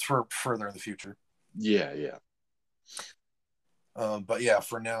that's for further in the future. Yeah, yeah. But yeah,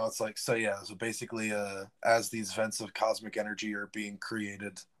 for now it's like so. Yeah, so basically, as these vents of cosmic energy are being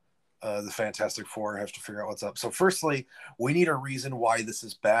created, the Fantastic Four have to figure out what's up. So, firstly, we need a reason why this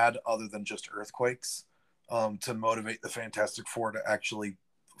is bad, other than just earthquakes, to motivate the Fantastic Four to actually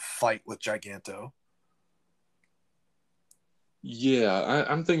fight with Giganto. Yeah,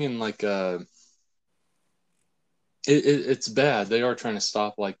 I'm thinking like it's bad. They are trying to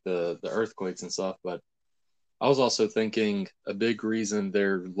stop like the earthquakes and stuff, but I was also thinking a big reason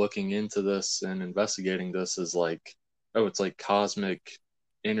they're looking into this and investigating this is like, oh, it's like cosmic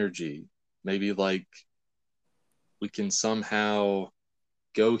energy. Maybe like we can somehow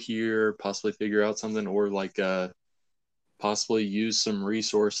go here, possibly figure out something, or like possibly use some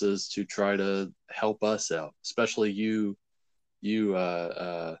resources to try to help us out, especially you,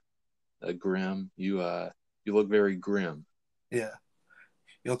 Grim. You look very grim. Yeah,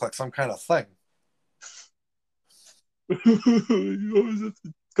 you look like some kind of thing. You always have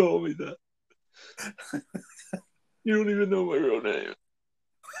to call me that. You don't even know my real name.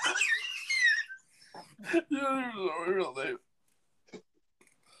 You don't even know my real name.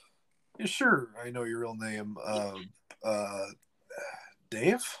 Yeah, sure, I know your real name.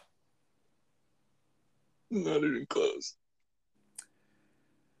 Dave? Not even close.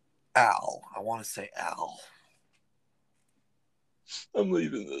 Al. I want to say Al. I'm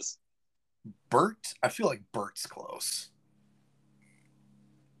leaving this. Bert? I feel like Bert's close.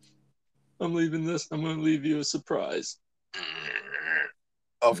 I'm leaving this. I'm going to leave you a surprise.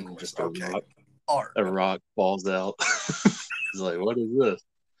 Of And course. just Okay. All a right. rock falls out. He's like, what is this?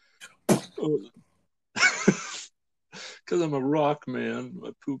 Because I'm a rock man.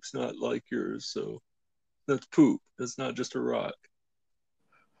 My poop's not like yours, so that's poop. That's not just a rock.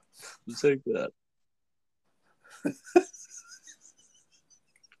 So take that.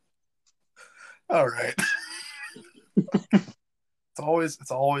 All right.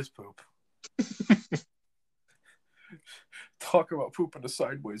 It's always poop. Talk about pooping a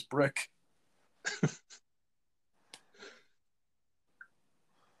sideways brick.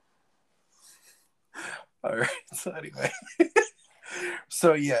 All right. So anyway.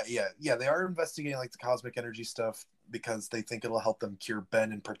 So yeah, they are investigating like the cosmic energy stuff because they think it'll help them cure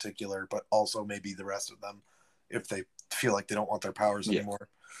Ben in particular, but also maybe the rest of them if they feel like they don't want their powers anymore.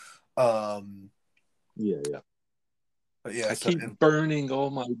 Yeah. But yeah, I keep burning all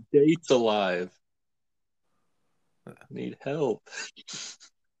my dates alive. I need help.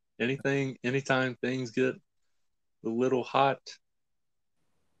 Anytime things get a little hot,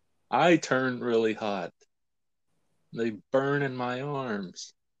 I turn really hot. They burn in my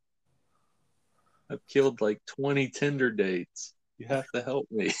arms. I've killed like 20 Tinder dates. You have to help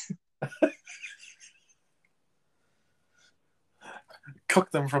me.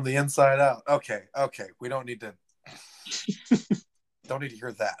 cook them from the inside out. Okay. We don't need to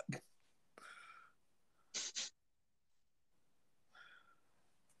hear that.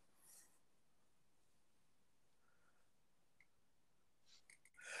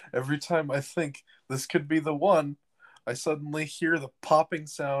 Every time I think this could be the one, I suddenly hear the popping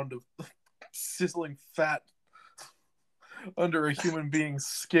sound of sizzling fat under a human being's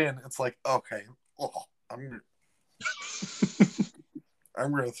skin. It's like, okay, I'm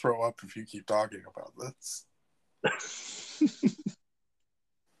gonna throw up if you keep talking about this.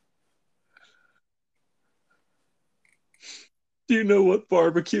 Do you know what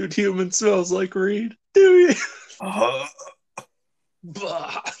barbecued human smells like, Reed? Do you?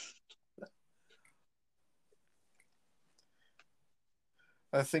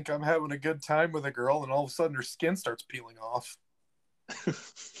 I think I'm having a good time with a girl, and all of a sudden her skin starts peeling off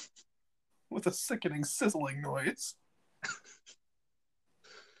with a sickening sizzling noise.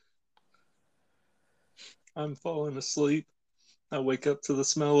 I'm falling asleep. I wake up to the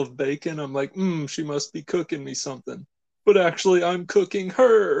smell of bacon. I'm like, she must be cooking me something. But actually, I'm cooking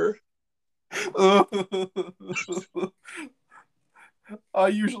her. I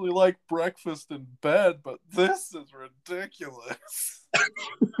usually like breakfast in bed, but this is ridiculous.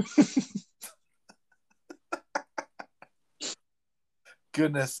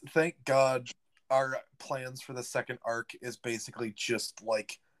 Goodness, thank God our plans for the second arc is basically just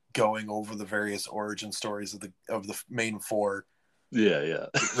like going over the various origin stories of the main four. Yeah.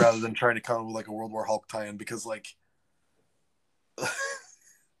 Rather than trying to come up with like a World War Hulk tie-in, because like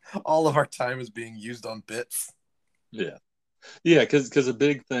all of our time is being used on bits. Yeah, because a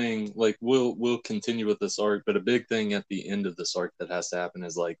big thing, like we'll continue with this arc, but a big thing at the end of this arc that has to happen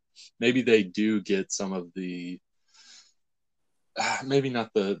is like maybe they do get some of the maybe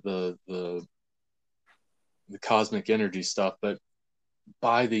not the cosmic energy stuff, but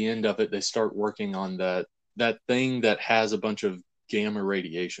by the end of it, they start working on that thing that has a bunch of gamma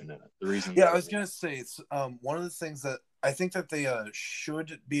radiation in it. The reason, yeah, I was gonna say it's one of the things that I think that they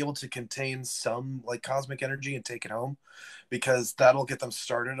should be able to contain some like cosmic energy and take it home, because that'll get them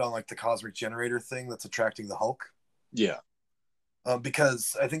started on like the cosmic generator thing that's attracting the Hulk. Yeah.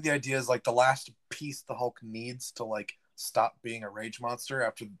 Because I think the idea is like the last piece the Hulk needs to like stop being a rage monster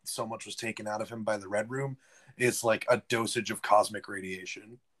after so much was taken out of him by the Red Room is like a dosage of cosmic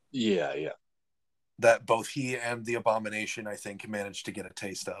radiation. Yeah. That both he and the Abomination, I think, managed to get a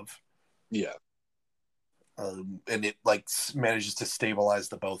taste of. Yeah. And it like manages to stabilize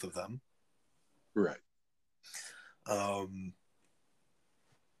the both of them. Right.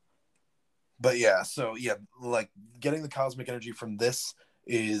 But yeah, so yeah, like getting the cosmic energy from this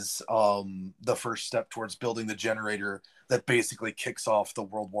is the first step towards building the generator that basically kicks off the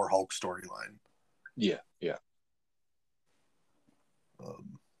World War Hulk storyline. Yeah, yeah.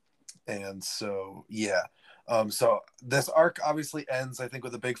 Um, and so yeah, so this arc obviously ends, I think,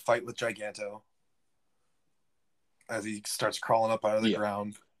 with a big fight with Giganto as he starts crawling up out of the Yeah.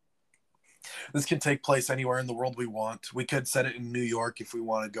 ground. This can take place anywhere in the world we want. We could set it in New York if we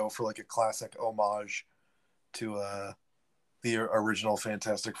want to go for like a classic homage to the original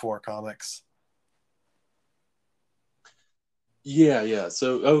Fantastic Four comics. Yeah, yeah.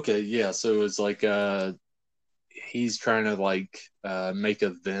 So okay, yeah. So it's like he's trying to like make a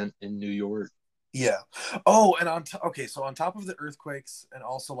vent in New York. Yeah. Oh, and okay, so on top of the earthquakes and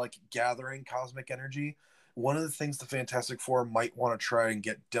also like gathering cosmic energy, one of the things the Fantastic Four might want to try and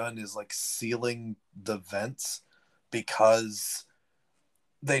get done is like sealing the vents, because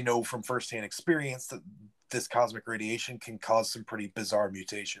they know from firsthand experience that this cosmic radiation can cause some pretty bizarre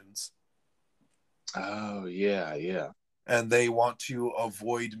mutations. Oh, yeah, yeah. And they want to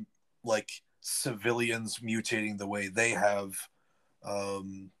avoid like civilians mutating the way they have,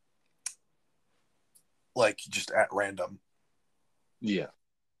 um like just at random. Yeah.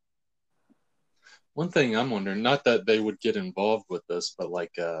 One thing I'm wondering, not that they would get involved with this, but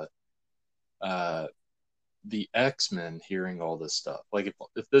like uh the X-Men hearing all this stuff. Like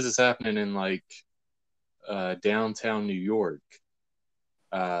if this is happening in like downtown New York,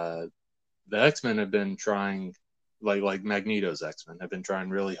 uh the X-Men have been trying, like Magneto's X-Men have been trying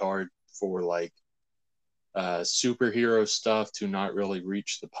really hard for like superhero stuff to not really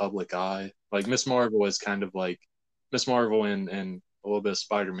reach the public eye. Like Miss Marvel is kind of like Miss Marvel and a little bit of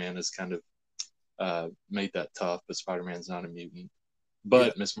Spider-Man has kind of made that tough, but Spider-Man's not a mutant. Yeah.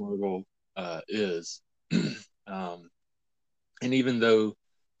 But Miss Marvel is. um, and even though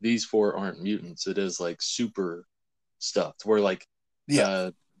these four aren't mutants, it is like super stuff where like Yeah.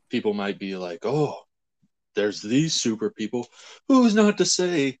 uh, people might be like, oh, there's these super people. Who's not to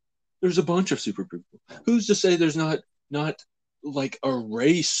say there's a bunch of super people? Who's to say there's not like a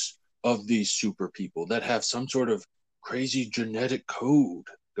race of these super people that have some sort of crazy genetic code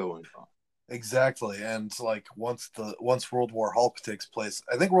going on? Exactly. And like once World War Hulk takes place,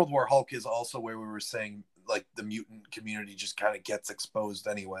 I think World War Hulk is also where we were saying like the mutant community just kind of gets exposed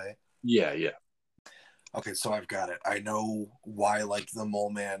anyway. Yeah, yeah. Okay, so I've got it. I know why like the Mole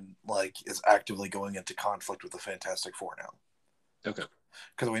Man like is actively going into conflict with the Fantastic Four now. Okay.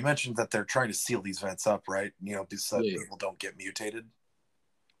 Because we mentioned that they're trying to seal these vents up, right? You know, so that Yeah, people don't get mutated.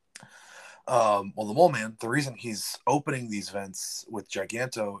 Well, the Mole Man, the reason he's opening these vents with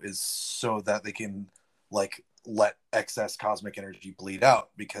Giganto is so that they can like let excess cosmic energy bleed out,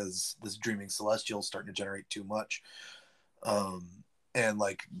 because this dreaming celestial is starting to generate too much. Um, and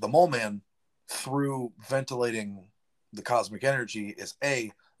like the Mole Man, through ventilating the cosmic energy, is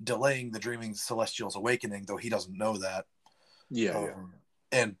a delaying the dreaming celestial's awakening, though he doesn't know that. yeah, yeah. Um,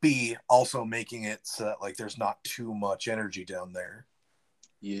 and B, also making it so that like there's not too much energy down there,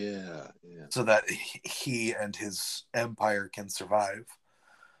 Yeah, yeah. so that he and his empire can survive.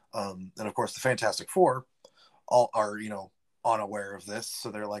 And of course, the Fantastic Four all are, you know, unaware of this,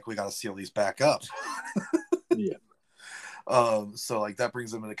 so they're like, we got to seal these back up. Yeah. So like that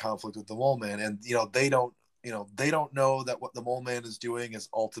brings them into conflict with the Mole Man, and they don't know that what the Mole Man is doing is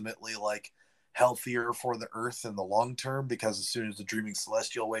ultimately like healthier for the Earth in the long term, because as soon as the Dreaming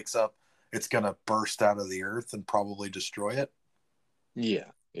Celestial wakes up, it's gonna burst out of the Earth and probably destroy it.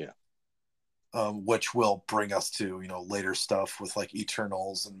 Yeah, yeah. Which will bring us to, you know, later stuff with like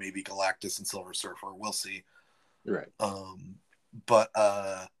Eternals and maybe Galactus and Silver Surfer. We'll see. Right. But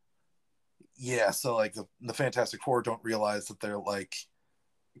yeah, so like the Fantastic Four don't realize that they're like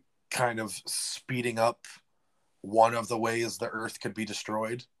kind of speeding up one of the ways the Earth could be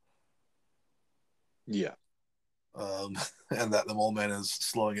destroyed. Yeah. And that the Mole Man is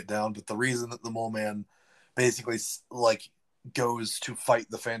slowing it down. But the reason that the Mole Man basically like goes to fight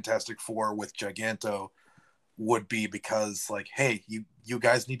the Fantastic Four with Giganto would be because like, hey, you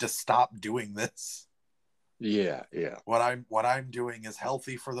guys need to stop doing this. Yeah, yeah. What I'm doing is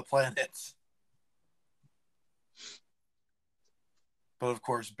healthy for the planet. But of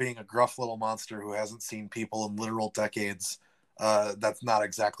course, being a gruff little monster who hasn't seen people in literal decades, that's not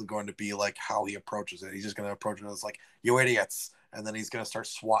exactly going to be like how he approaches it. He's just going to approach it as like, you idiots, and then he's going to start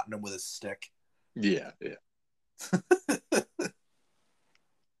swatting them with his stick. Yeah, yeah.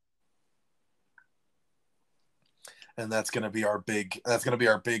 And that's going to be our big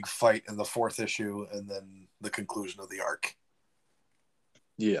fight in the fourth issue, and then the conclusion of the arc.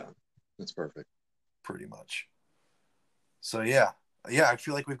 Yeah. That's perfect. Pretty much. So yeah, Yeah, I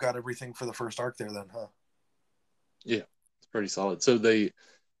feel like we've got everything for the first arc there then, huh? Yeah, it's pretty solid. So they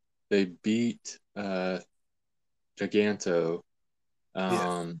beat Giganto.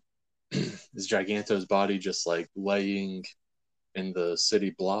 Yeah. Is Giganto's body just like laying in the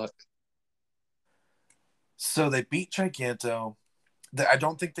city block? So they beat Giganto. I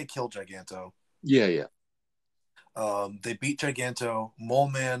don't think they killed Giganto. Yeah, yeah, They beat Giganto. Mole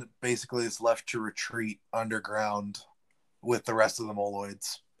Man basically is left to retreat underground with the rest of the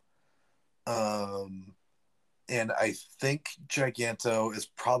Moloids. Um, and I think Giganto is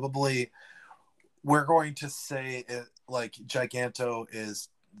probably, we're going to say it, like Giganto is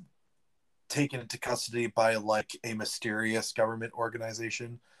taken into custody by like a mysterious government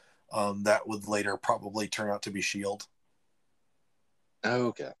organization that would later probably turn out to be Shield, oh,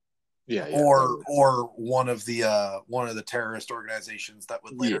 okay, yeah, yeah, that or would, one of the terrorist organizations that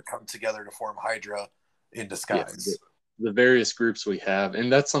would yeah, later come together to form Hydra in yeah. disguise. The various groups we have,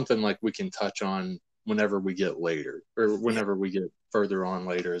 and that's something like we can touch on whenever we get later, or Yeah, whenever we get further on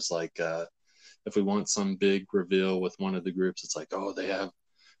later. Is like if we want some big reveal with one of the groups, it's like, oh, they have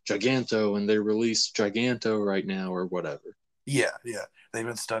Giganto and they release Giganto right now or whatever. yeah, yeah. They've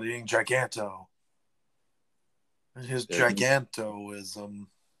been studying Giganto. His They're gigantoism.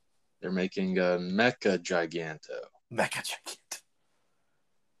 they're making a Mecha Giganto. Mecha Giganto.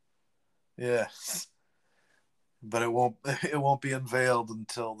 Yes. But it won't be unveiled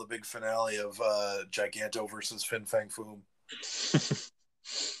until the big finale of Giganto versus Fin Fang Foom.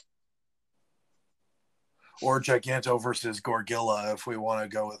 Or Giganto versus Gorgilla if we want to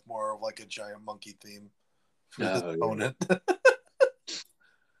go with more of like a giant monkey theme for this Oh yeah, opponent.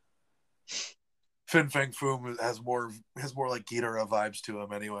 Fin Fang Foom has more like Ghidorah vibes to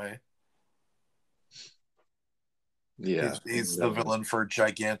him anyway. yeah, He's and, the villain for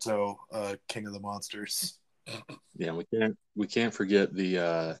Giganto, King of the Monsters. yeah. We can't forget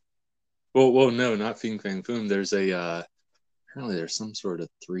the well, no, not Fing Fang Foom. There's a apparently there's some sort of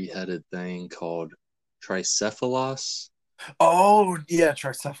three-headed thing called Tricephalos. Oh yeah,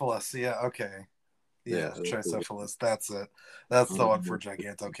 Tricephalus. Yeah, okay. Yeah, Yeah, Tricephalus. That's it. That's the one for um,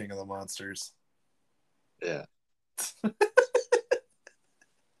 Giganto, King of the Monsters. yeah.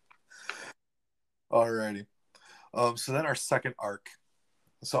 Alrighty. So then our second arc.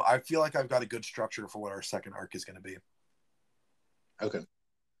 So I feel like I've got a good structure for what our second arc is going to be. Okay.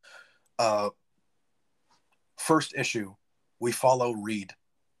 Uh, First issue, we follow Reed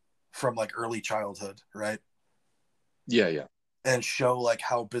from like early childhood, right? Yeah, yeah, And show like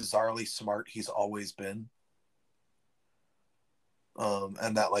how bizarrely smart he's always been.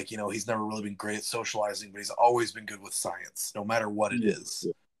 And that like he's never really been great at socializing, but he's always been good with science, no matter what it yeah, is.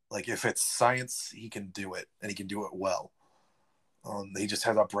 yeah. Like if it's science, he can do it, and he can do it well. He just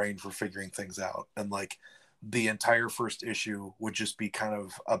has a brain for figuring things out, and like the entire first issue would just be kind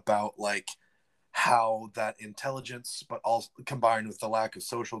of about like how that intelligence, but also combined with the lack of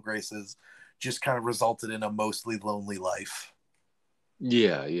social graces, just kind of resulted in a mostly lonely life.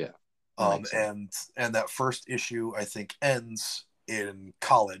 Yeah, yeah. That Um, makes sense. and and that first issue, I think, ends in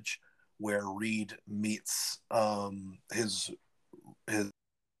college, where Reed meets his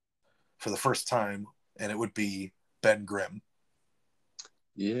for the first time, and it would be Ben Grimm,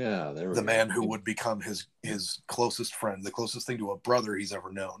 Yeah, there the we go. man who would become his closest friend, the closest thing to a brother he's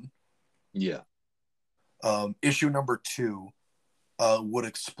ever known. Yeah, Issue number two would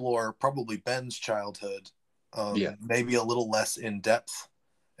explore probably Ben's childhood, yeah, maybe a little less in depth.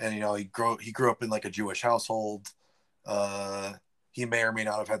 And he grew up in like a Jewish household. Uh, he may or may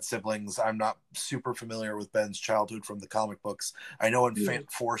not have had siblings. I'm not super familiar with Ben's childhood from the comic books. I know in yeah,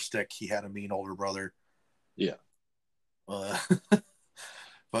 Four Stick he had a mean older brother. yeah, Uh,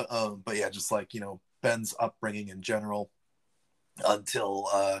 but yeah, just like Ben's upbringing in general until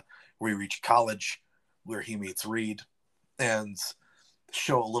we reach college, where he meets Reed, and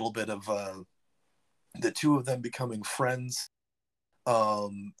show a little bit of the two of them becoming friends.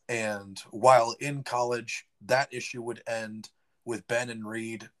 And while in college, that issue would end with Ben and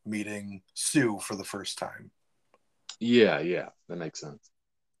Reed meeting Sue for the first time. yeah, yeah. That makes sense.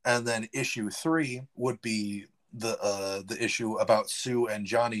 And then issue three would be the issue about Sue and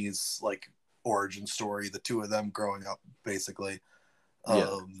Johnny's like origin story, the two of them growing up basically.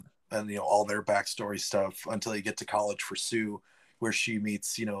 Yeah, And all their backstory stuff until you get to college for Sue, where she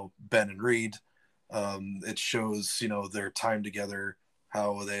meets Ben and Reed. It shows their time together,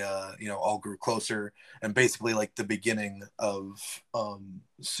 how they all grew closer, and basically like the beginning of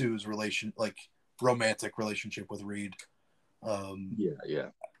Sue's romantic relationship with Reed. Um, yeah, yeah,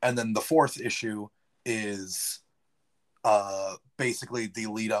 and then the fourth issue is basically the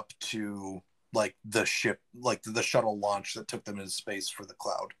lead up to like the ship, like the shuttle launch that took them into space for the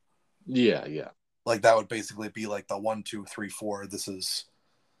Cloud. Yeah, yeah. Like that would basically be like the 1, 2, 3, 4. This is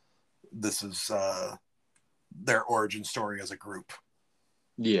their origin story as a group.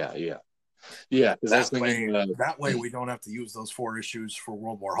 Yeah, yeah. Yeah, because I was thinking that way we don't have to use those 4 issues for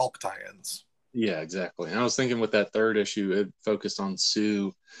World War Hulk tie-ins. yeah, exactly. And I was thinking with that third issue, it focused on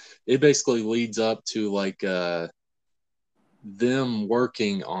Sue. It basically leads up to like them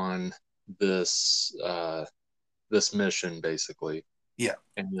working on this this mission basically. Yeah.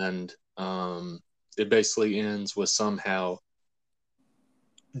 And it basically ends with somehow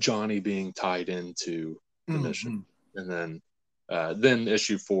Johnny being tied into the mission. And then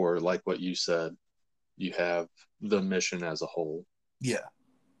issue 4, like what you said, you have the mission as a whole. Yeah.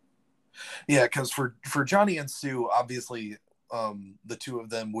 Yeah, because for Johnny and Sue, obviously, the two of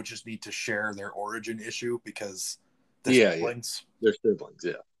them would just need to share their origin issue because they're siblings. They're siblings,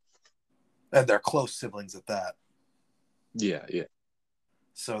 yeah. And they're close siblings at that. Yeah, yeah.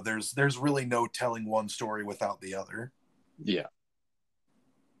 So there's really no telling one story without the other. Yeah.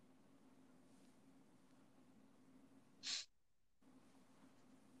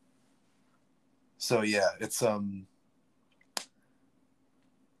 So yeah, it's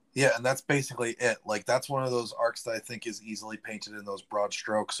yeah, and that's basically it. Like that's one of those arcs that I think is easily painted in those broad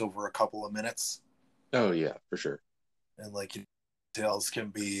strokes over a couple of minutes. Oh yeah, for sure. And like details can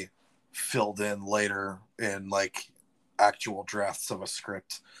be filled in later in like actual drafts of a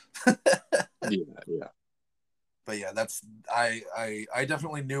script. Yeah. But yeah, that's I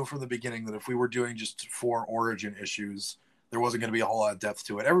definitely knew from the beginning that if we were doing just 4 origin issues, there wasn't going to be a whole lot of depth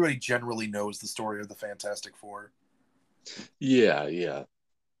to it. Everybody generally knows the story of the Fantastic Four. Yeah, yeah.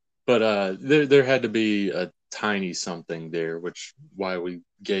 But there had to be a tiny something there, which why we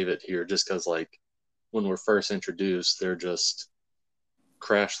gave it here, just because like when we're first introduced, they're just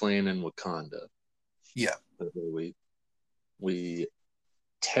crash land in Wakanda. Yeah. We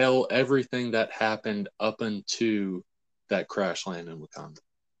tell everything that happened up into that crash land in Wakanda.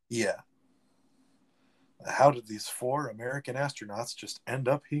 Yeah. How did these 4 American astronauts just end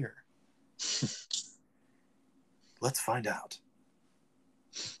up here? Let's find out.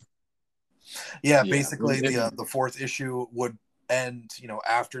 Yeah, basically the 4th issue would end,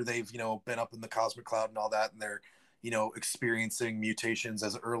 after they've, been up in the cosmic cloud and all that, and they're, experiencing mutations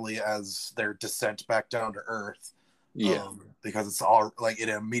as early as their descent back down to Earth. Yeah. Because it's all like it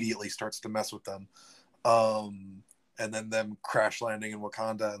immediately starts to mess with them. And then them crash landing in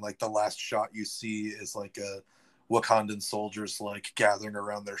Wakanda, and like the last shot you see is like a Wakandan soldiers like gathering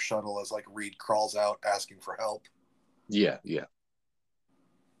around their shuttle as like Reed crawls out asking for help. Yeah.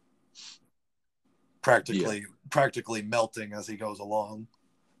 Practically melting as he goes along.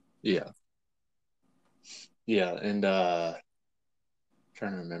 Yeah, and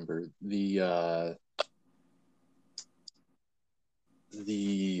trying to remember the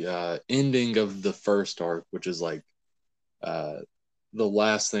ending of the first arc, which is like the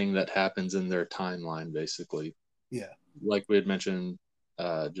last thing that happens in their timeline, basically. Yeah, like we had mentioned,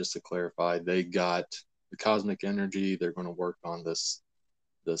 just to clarify, they got the cosmic energy. They're going to work on this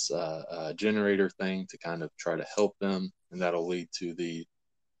generator thing to kind of try to help them, and that'll lead to the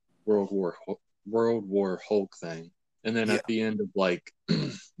World War Hulk thing. And then at the end of like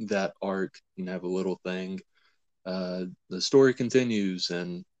that arc, you have a little thing. The story continues,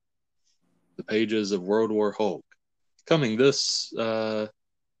 and the pages of World War Hulk coming this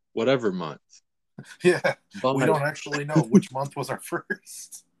whatever month. Yeah, we don't actually know which month was our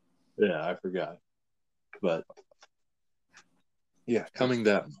first. Yeah, I forgot, but yeah, coming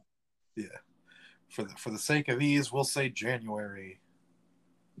that month. Yeah, for the sake of ease, we'll say January.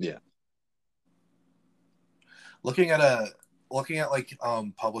 Yeah. Looking at like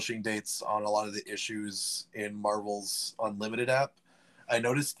publishing dates on a lot of the issues in Marvel's Unlimited app, I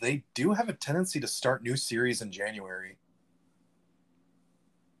noticed they do have a tendency to start new series in January.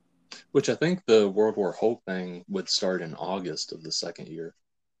 Which I think the World War Hulk thing would start in August of the second year.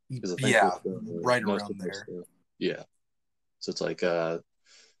 Yeah, right around there. Yeah. So it's like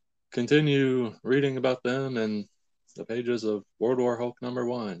continue reading about them in the pages of World War Hulk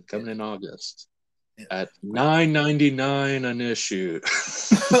 #1 coming in August at $9.99 an issue.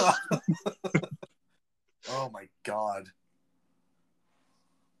 Oh my god!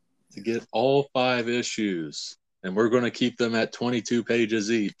 To get all 5 issues, and we're going to keep them at 22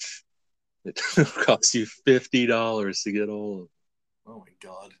 pages each. It costs you $50 to get all of them. Oh my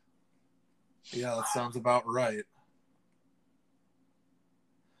god! Yeah, that sounds about right.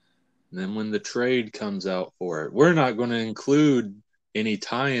 And then when the trade comes out for it, we're not going to include any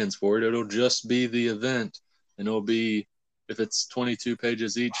tie-ins for it. It'll just be the event, and it'll be, if it's 22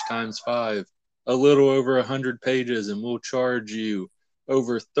 pages each times 5, a little over 100 pages, and we'll charge you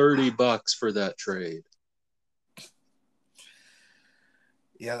over $30 for that trade.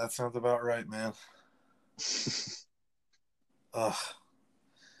 Yeah, that sounds about right, man. Ugh.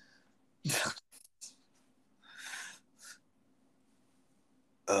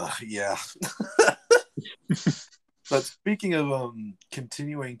 Yeah. But speaking of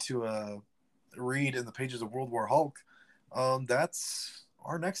continuing to read in the pages of World War Hulk, that's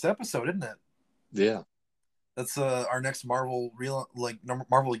our next episode, isn't it? Yeah. That's our next Marvel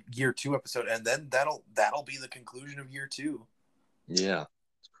Marvel Year 2 episode, and then that'll be the conclusion of Year 2. Yeah,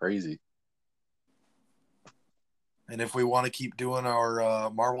 it's crazy. And if we want to keep doing our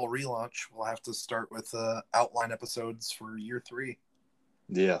Marvel relaunch, we'll have to start with outline episodes for Year 3.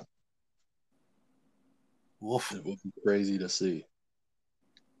 Yeah. Woof. It will be crazy to see.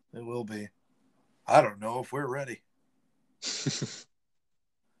 It will be. I don't know if we're ready.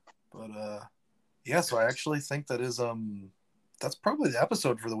 But yeah, so I actually think that's probably the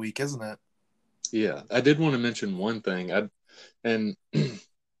episode for the week, isn't it? Yeah, I did want to mention one thing. And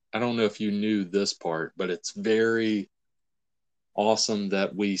I don't know if you knew this part, but it's very awesome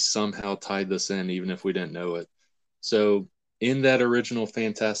that we somehow tied this in, even if we didn't know it. So, in that original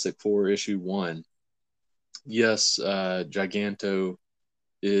Fantastic Four issue 1, yes, Giganto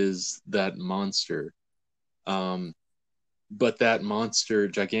is that monster. But that monster,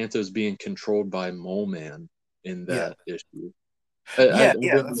 Giganto, is being controlled by Mole Man in that issue. Yeah,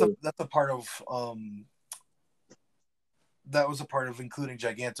 that's a part of that was a part of including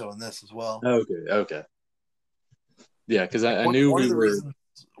Giganto in this as well. Okay. Yeah, because I knew one of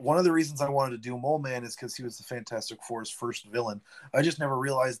the reasons I wanted to do Mole Man is because he was the Fantastic Four's first villain. I just never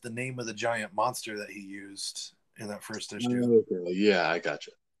realized the name of the giant monster that he used in that first issue. Okay. Yeah, I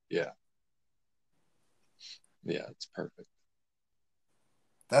gotcha. Yeah, it's perfect.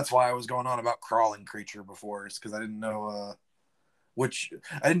 That's why I was going on about crawling creature before, is because I didn't know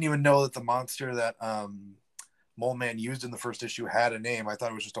I didn't even know that the monster that Mole Man used in the first issue had a name. I thought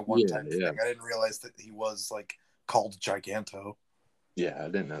it was just a one-time thing. I didn't realize that he was like called Giganto. Yeah, I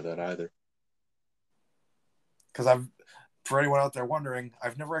didn't know that either. Because for anyone out there wondering,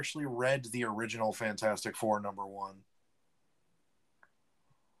 I've never actually read the original Fantastic Four #1.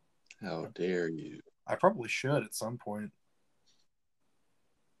 How dare you? I probably should at some point.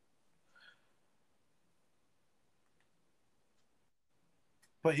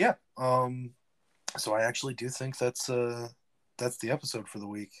 But yeah, so I actually do think that's the episode for the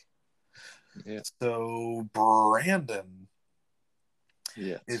week. Yeah. So Brandon,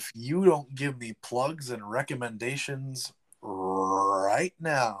 yes, if you don't give me plugs and recommendations right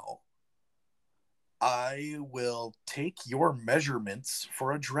now, I will take your measurements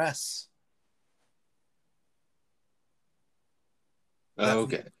for a dress.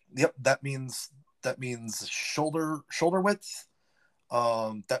 Okay. Yep, that means shoulder width.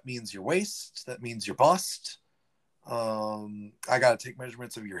 That means your waist. That means your bust. I got to take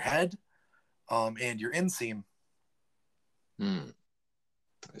measurements of your head, and your inseam. I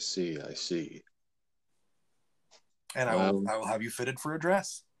see. And I will have you fitted for a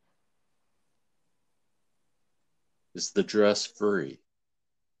dress. Is the dress free?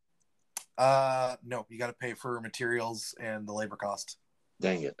 No, you got to pay for materials and the labor cost.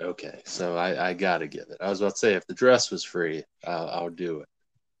 Dang it. Okay, so I gotta give it. I was about to say if the dress was free, I'll do it,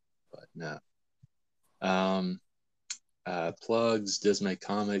 but no. Plugs Dismay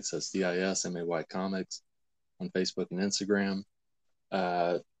Comics. That's DISMAY Comics on Facebook and Instagram.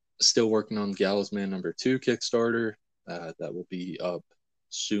 Still working on Gallows Man #2 Kickstarter. That will be up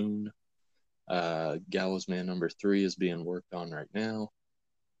soon. Gallows Man #3 is being worked on right now.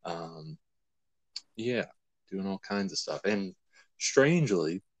 Yeah, doing all kinds of stuff. And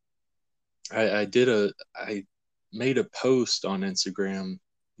strangely, I made a post on Instagram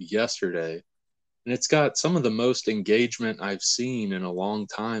yesterday, and it's got some of the most engagement I've seen in a long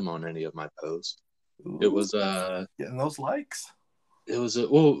time on any of my posts. Ooh, it was getting those likes. It was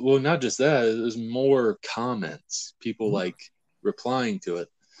well, not just that. It was more comments, people like replying to it.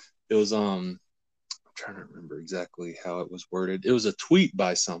 It was I'm trying to remember exactly how it was worded. It was a tweet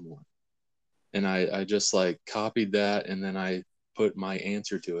by someone, and I just like copied that, and then I put my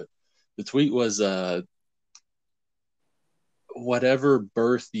answer to it. The tweet was whatever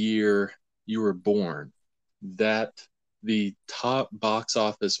birth year you were born, that the top box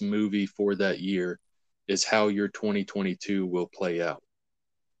office movie for that year is how your 2022 will play out.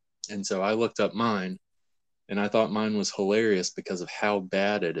 And so I looked up mine, and I thought mine was hilarious because of how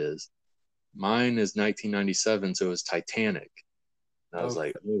bad it is. Mine is 1997, so it was Titanic. And I was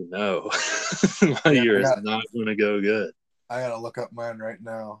like, oh no, my year is not going to go good. I gotta look up mine right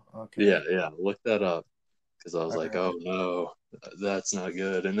now. Okay. Yeah, look that up because I was All like, right. oh no, that's not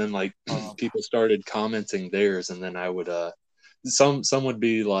good. And then like Um, people started commenting theirs, and then I would some would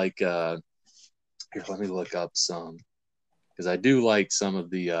be like here, let me look up some because I do like some of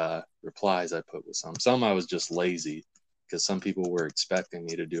the replies I put with some. Some I was just lazy because some people were expecting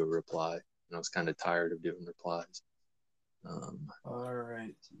me to do a reply, and I was kind of tired of doing replies. all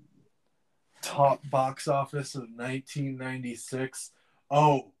right. Top box office of 1996.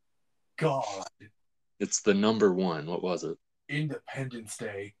 Oh God, It's the number one. What was it? Independence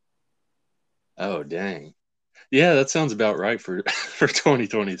Day. Oh dang. Yeah, that sounds about right for for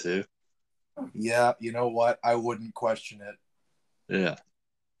 2022. Yeah, you know what? I wouldn't question it. Yeah.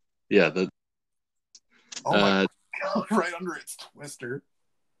 Yeah, the Oh my uh God, right under its twister.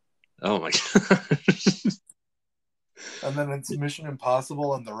 oh my god. And then it's Mission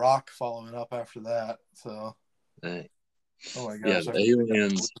Impossible and The Rock following up after that. So, Dang. oh my Yeah, gosh, I got to look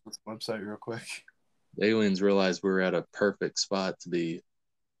aliens at this website real quick. aliens realized we're at a perfect spot to be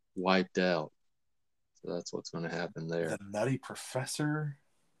wiped out. So that's what's going to happen The there. Nutty Professor.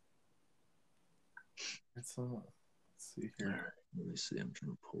 Let's see All here. right, let me see. I'm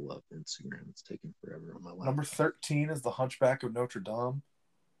trying to pull up Instagram. It's taking forever on my Number laptop. 13 is The Hunchback of Notre Dame.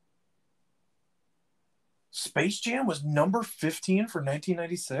 Space Jam was number 15 for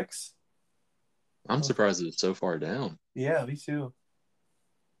 1996. I'm surprised it's so far down. Yeah, me too.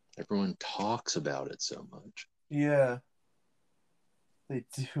 Everyone talks about it so much. Yeah, they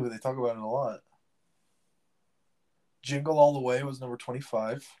do. They talk about it a lot. Jingle All the Way was number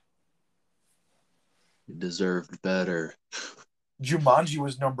 25. It deserved better. Jumanji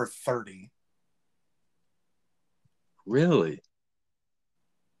was number 30. Really?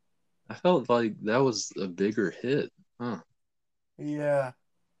 I felt like that was a bigger hit. Huh. Yeah.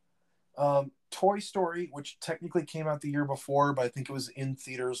 Toy Story, which technically came out the year before, but I think it was in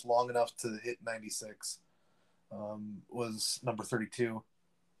theaters long enough to hit 96, was number 32.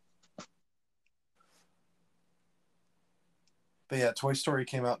 But yeah, Toy Story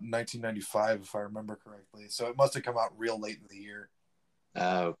came out in 1995, if I remember correctly. So it must have come out real late in the year.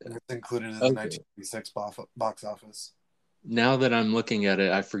 Okay. And it's included in the Okay. 1996 box office. Now that I'm looking at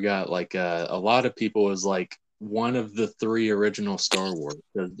it, I forgot like a lot of people was like one of the three original Star Wars.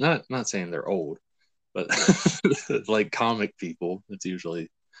 Not saying they're old, but like comic people, it's usually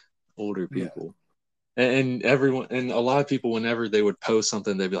older Yeah. people. And everyone and a lot of people whenever they would post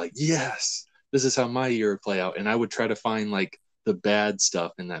something, they'd be like, "Yes, this is how my year would play out." And I would try to find like the bad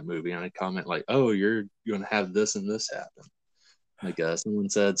stuff in that movie, and I'd comment like, "Oh, you're going to have this and this happen." Like someone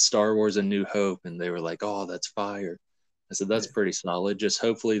said Star Wars: A New Hope, and they were like, "Oh, that's fire." I said, "That's Yeah. pretty solid. Just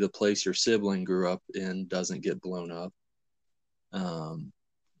hopefully the place your sibling grew up in doesn't get blown up." Um,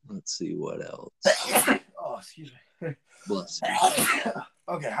 let's see what else. Oh, excuse me. Bless you.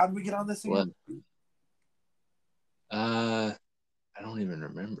 Okay, how did we get on this Bless. again? I don't even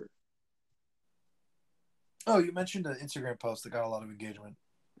remember. Oh, you mentioned an Instagram post that got a lot of engagement.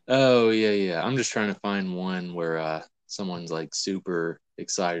 Oh yeah. I'm just trying to find one where someone's like super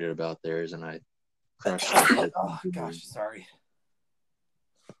excited about theirs, and I crushed it. Oh gosh, sorry.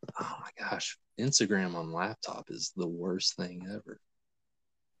 Oh my gosh, Instagram on laptop is the worst thing ever.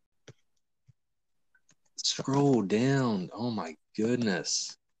 Scroll down. Oh my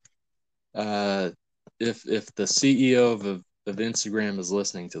goodness. Uh, if the CEO of Instagram is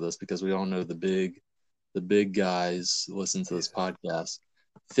listening to this, because we all know the big guys listen to Yeah. this podcast,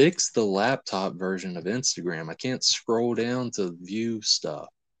 fix the laptop version of Instagram. I can't scroll down to view stuff.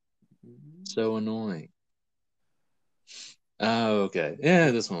 So annoying. Oh, okay.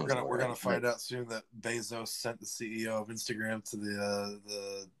 Yeah, this one was all We're gonna right. find out soon that Bezos sent the CEO of Instagram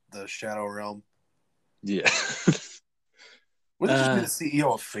to the Shadow Realm. Yeah. Would it just be the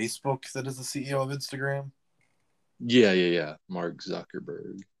CEO of Facebook that is the CEO of Instagram? Yeah. Mark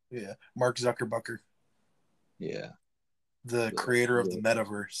Zuckerberg. Yeah, Mark Zuckerbucker, Yeah. the The- creator of the the-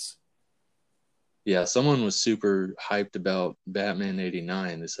 metaverse. yeah, someone was super hyped about Batman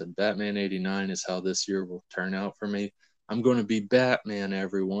 89. They said Batman 89 is how this year will turn out for me. I'm going to be Batman,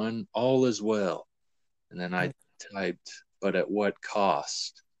 everyone. All is well. And then I typed, but at what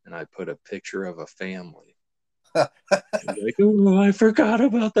cost? And I put a picture of a family. Like, oh, I forgot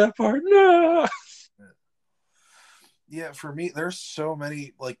about that part. No. Yeah, for me, there's so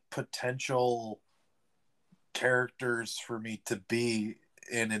many like potential characters for me to be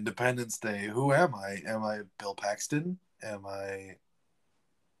in Independence Day. Who am I? Am I Bill Paxton? Am I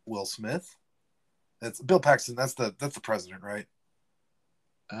Will Smith? That's Bill Paxton. That's the president, right?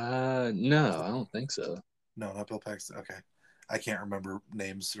 No, I don't think so. No, not Bill Paxton. Okay, I can't remember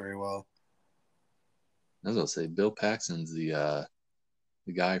names very well. I was gonna say Bill Paxton's the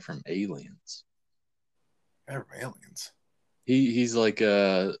guy from Aliens. Aliens. He's like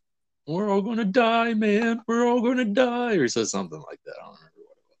we're all gonna die, man. We're all gonna die, or he says something like that. I don't remember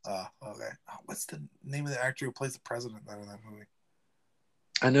what it was. Okay. What's the name of the actor who plays the president in that movie?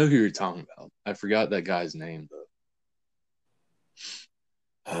 I know who you're talking about. I forgot that guy's name though.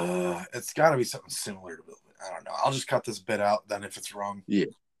 It's got to be something similar to Bill. I don't know. I'll just cut this bit out. Then if it's wrong, Yeah,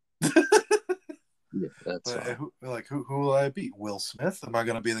 yeah, that's but fine. who will I be? Will Smith? Am I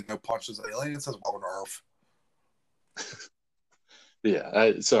going to be the guy who punches aliens and says "Welcome to Earth"?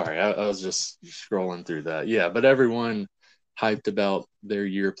 Yeah, sorry, I was just scrolling through that. Yeah, but everyone hyped about their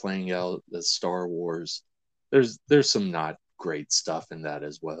year playing out as Star Wars. There's some not great stuff in that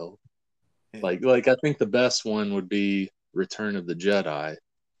as well. Yeah. Like I think the best one would be Return of the Jedi.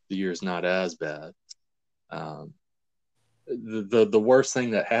 The year's not as bad. Um, the worst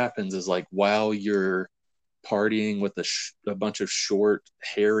thing that happens is like while you're partying with a bunch of short,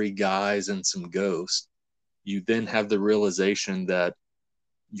 hairy guys and some ghosts, you then have the realization that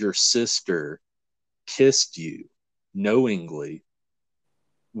your sister kissed you knowingly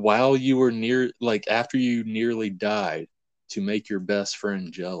while you were near, like after you nearly died, to make your best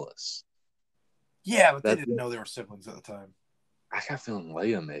friend jealous. Yeah, but they That didn't know they were siblings at the time. I got a feeling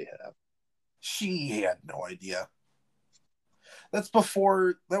Leia may have. She had no idea. That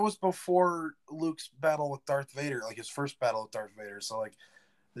was before Luke's battle with Darth Vader, like his first battle with Darth Vader. So like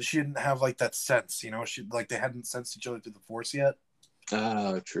she didn't have like that sense, you know, she like they hadn't sensed each other through the Force yet.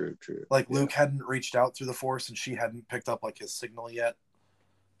 Oh, true. Like Yeah. Luke hadn't reached out through the Force and she hadn't picked up like his signal yet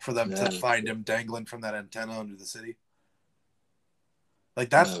for them to find him dangling from that antenna under the city. Like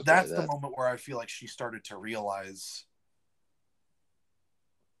that's the moment where I feel like she started to realize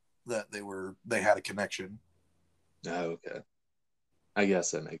that they had a connection. Oh, okay. I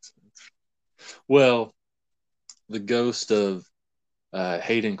guess that makes sense. Well, the ghost of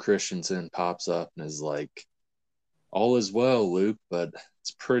Hayden Christensen pops up and is like, all is well, Luke, but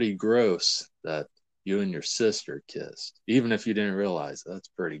it's pretty gross that you and your sister kissed. Even if you didn't realize it, that's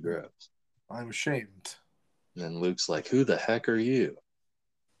pretty gross. I'm ashamed. And then Luke's like, who the heck are you?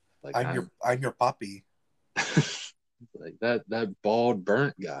 Like I'm your puppy. Like that bald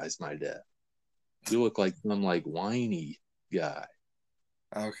burnt guy's my dad. You look like some like whiny guy.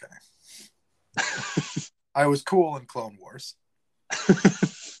 Okay. I was cool in Clone Wars.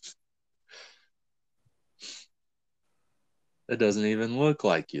 That doesn't even look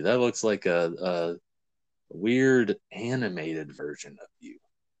like you. That looks like a weird animated version of you.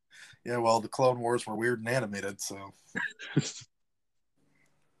 Yeah, well, the Clone Wars were weird and animated, so.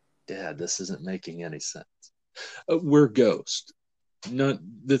 Dad, this isn't making any sense. We're Ghost. No,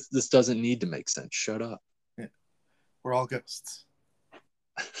 this doesn't need to make sense. Shut up. Yeah. We're all ghosts.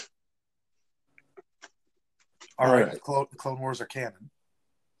 All right. The Clone Wars are canon.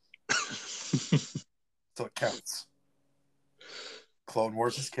 So it counts. Clone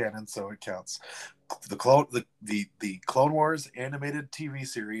Wars is canon, so it counts. The Clone Wars animated TV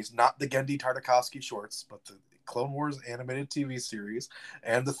series, not the Genndy Tartakovsky shorts, but the Clone Wars animated TV series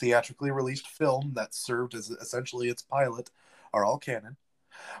and the theatrically released film that served as essentially its pilot are all canon,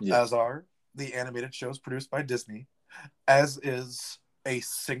 as are the animated shows produced by Disney, as is a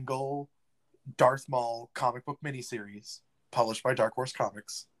single Darth Maul comic book miniseries published by Dark Horse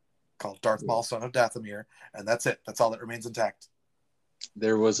Comics called Darth Maul, Son of Dathomir, and that's it. That's all that remains intact.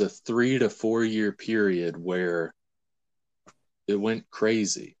 There was a 3 to 4 year period where it went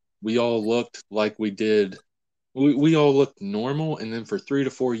crazy. We all looked like we did. We all looked normal, and then for 3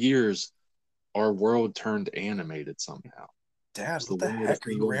 to 4 years, our world turned animated somehow. Dad, what the heck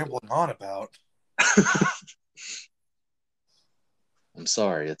are you rambling on about? I'm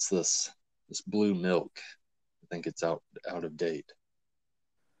sorry, it's this blue milk. I think it's out of date.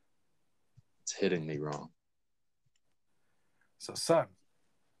 It's hitting me wrong. So, son,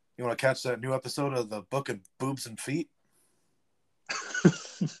 you want to catch that new episode of the Book of Boobs and Feet?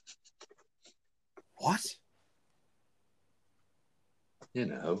 What? You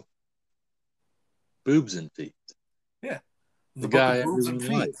know, boobs and feet. Yeah. The guy Boobs and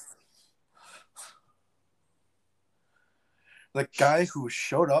Feet. The guy who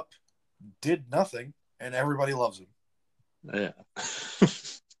showed up, did nothing, and everybody loves him. Yeah.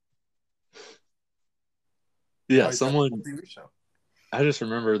 Yeah, someone. I just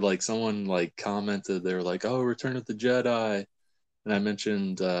remember like someone like commented, they were like, "Oh, Return of the Jedi," and I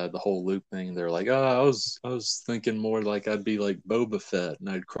mentioned the whole Luke thing. They're like, "Oh, I was thinking more like I'd be like Boba Fett and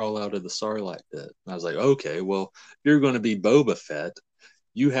I'd crawl out of the Sarlacc pit." And I was like, "Okay, well, if you're going to be Boba Fett,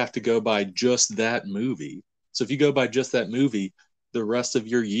 you have to go by just that movie. So if you go by just that movie, the rest of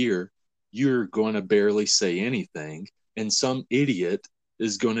your year you're going to barely say anything, and some idiot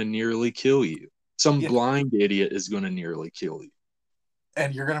is going to nearly kill you. Some Yeah. blind idiot is going to nearly kill you.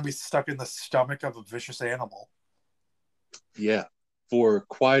 And you're going to be stuck in the stomach of a vicious animal. Yeah, for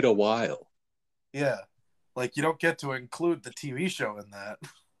quite a while. Yeah. Like, you don't get to include the TV show in that.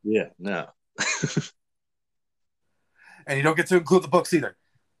 Yeah, no. And you don't get to include the books either.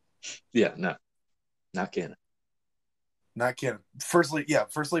 Yeah, no. Not canon. Not canon. Firstly,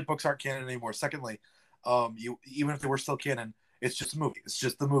 books aren't canon anymore. Secondly, even if they were still canon, it's just a movie. It's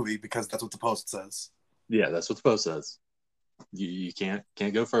just the movie because that's what the post says. Yeah, that's what the post says. You can't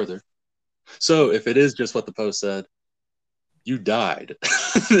go further. So if it is just what the post said, you died.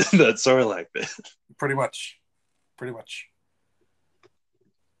 That's sort of like that. Pretty much.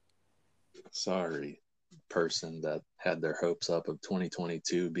 Sorry, person that had their hopes up of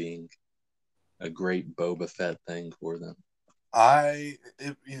 2022 being a great Boba Fett thing for them.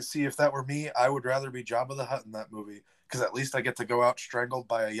 If that were me, I would rather be Jabba the Hutt in that movie because at least I get to go out strangled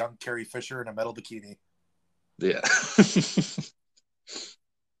by a young Carrie Fisher in a metal bikini. Yeah.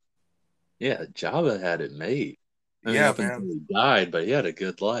 Yeah, Jabba had it made. I mean, up until he died, but he had a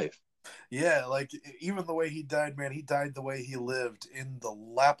good life. Yeah, like even the way he died, man, he died the way he lived in the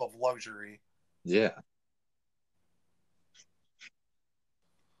lap of luxury. Yeah.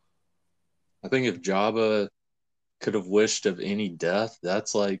 I think if Jabba could have wished of any death,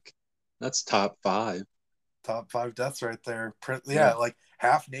 that's top 5. Top 5 deaths right there. Yeah, like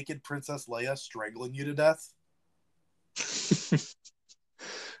half naked Princess Leia strangling you to death.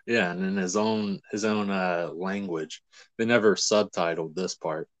 Yeah, and in his own language, they never subtitled this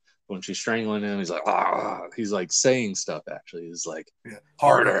part. When she's strangling him, he's like, ah, he's like saying stuff. Actually, he's like,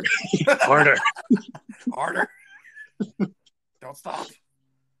 harder, harder, harder. Don't stop.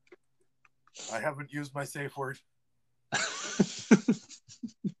 I haven't used my safe word.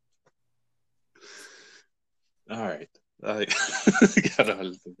 All right, I got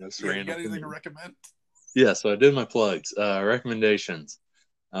anything to recommend? Yeah, so I did my plugs, recommendations.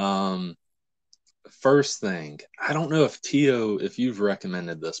 First thing, I don't know if Tio, if you've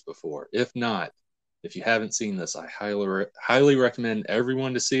recommended this before. If not, if you haven't seen this, I highly recommend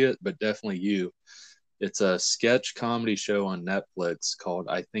everyone to see it, but definitely you. It's a sketch comedy show on Netflix called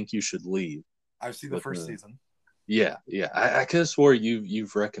I Think You Should Leave. I've seen the first season. Yeah. I could have swore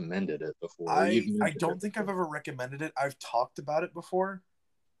you've recommended it before. I don't think I've ever recommended it. I've talked about it before.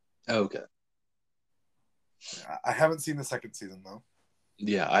 Okay. I haven't seen the second season though.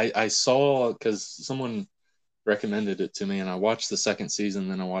 Yeah, I saw because someone recommended it to me, and I watched the second season,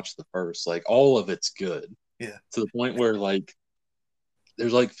 then I watched the first. Like all of it's good. Yeah. To the point where like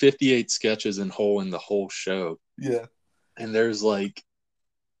there's like 58 sketches in the whole show. Yeah. And there's like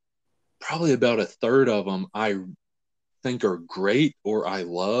probably about a third of them I think are great or I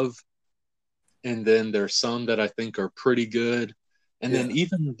love. And then there's some that I think are pretty good. And then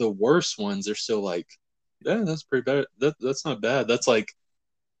even the worst ones are still like, yeah, that's pretty bad. That's not bad. That's like,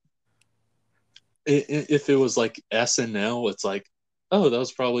 if it was like SNL, it's like, oh, that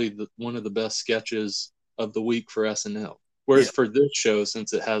was probably one of the best sketches of the week for SNL. Whereas for this show,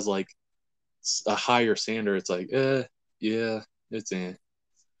 since it has like a higher standard, it's like, yeah, it's in.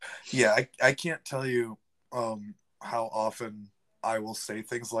 Yeah, I can't tell you how often I will say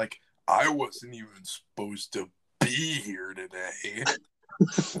things like, I wasn't even supposed to be here today.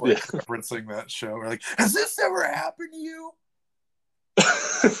 Like referencing that show. Or like, has this ever happened to you?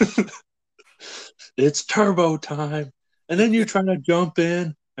 It's turbo time. And then you try to jump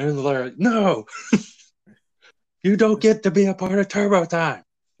in, and they're like, no, you don't get to be a part of turbo time.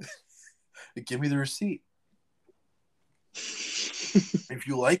 Give me the receipt. If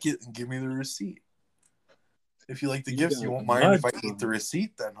you like it, then give me the receipt. If you like the gifts, you won't mind if I eat the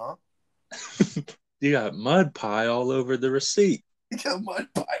receipt then, huh? You got mud pie all over the receipt. You got mud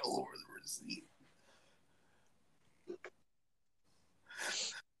pie all over the receipt.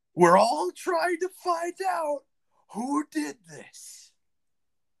 We're all trying to find out who did this.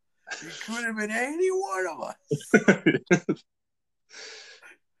 It could have been any one of us.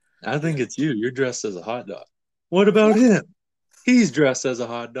 I think it's you. You're dressed as a hot dog. What about him? He's dressed as a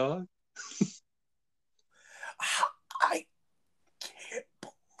hot dog. I can't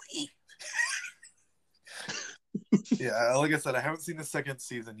believe. Yeah, like I said, I haven't seen the second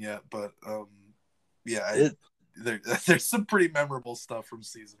season yet, but there's some pretty memorable stuff from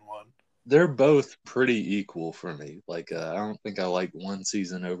season 1. They're both pretty equal for me. Like I don't think I like one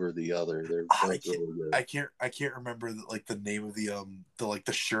season over the other. They're both really good. I can't remember the name of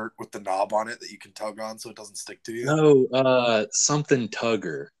the shirt with the knob on it that you can tug on so it doesn't stick to you. No, something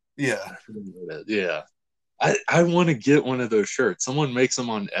Tugger. Yeah. I want to get one of those shirts. Someone makes them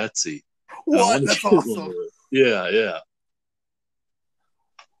on Etsy. What? That's awesome. Yeah, yeah.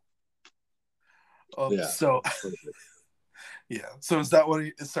 Yeah. So yeah. So is that what?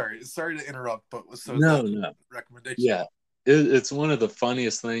 Sorry to interrupt, but so is No, that no. recommendation? Yeah. It's one of the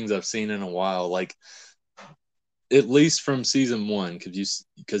funniest things I've seen in a while. Like, at least from season one,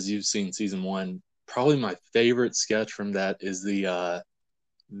 because you've seen season one. Probably my favorite sketch from that is the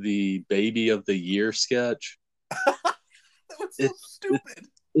baby of the year sketch. That was so stupid.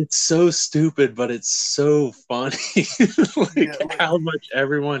 It's so stupid, but it's so funny. Like, Yeah, like, how much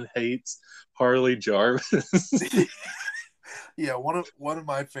everyone hates Harley Jarvis. yeah, one of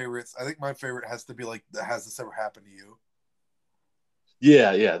my favorites. I think my favorite has to be like, has this ever happened to you?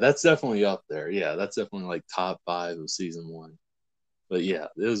 Yeah, yeah, that's definitely up there. Yeah, that's definitely like top 5 of season one. But yeah,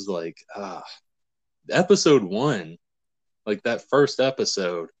 it was like episode one, like that first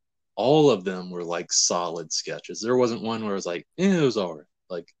episode, all of them were like solid sketches. There wasn't one where it was like, it was all right.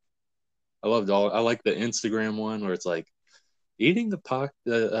 Like, I loved all. I like the Instagram one where it's like eating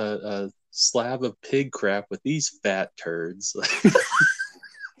a slab of pig crap with these fat turds.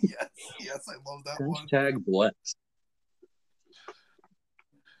 Yes, I love that one. Hashtag blessed.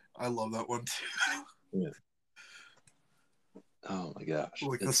 I love that one too. Yeah. Oh my gosh!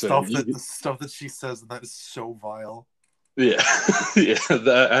 Like the stuff that she says, and that is so vile. Yeah, yeah.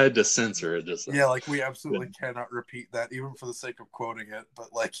 I had to censor it just. Yeah, like we absolutely cannot repeat that, even for the sake of quoting it. But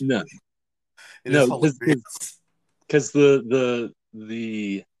like, no, it is hilarious. Because the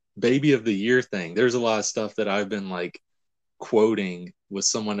baby of the year thing. There's a lot of stuff that I've been like quoting with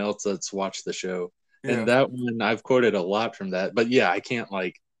someone else that's watched the show, and that one I've quoted a lot from that. But yeah, I can't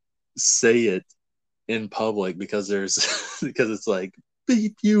like say it in public because there's because it's like,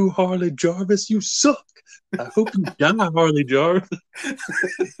 beep you, Harley Jarvis, you suck. I hope you die, Harley Jarvis.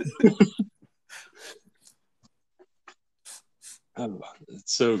 Oh,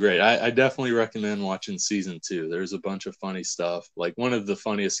 it's so great. I definitely recommend watching season 2. There's a bunch of funny stuff. Like, one of the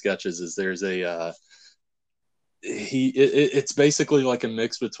funniest sketches is there's a it's basically like a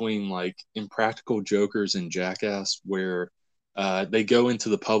mix between like Impractical Jokers and Jackass, where they go into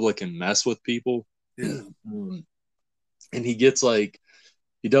the public and mess with people. Yeah. And he gets like,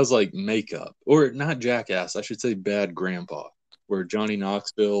 he does like makeup, or not Jackass, I should say Bad Grandpa, where Johnny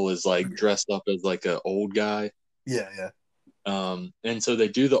Knoxville is like dressed up as like an old guy. Yeah, yeah. And so they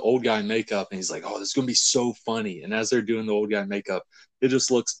do the old guy makeup, and he's like, "Oh, this is gonna be so funny." And as they're doing the old guy makeup, it just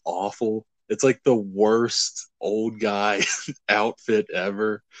looks awful. It's like the worst old guy outfit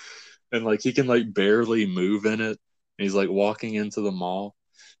ever, and like he can like barely move in it. And he's like walking into the mall.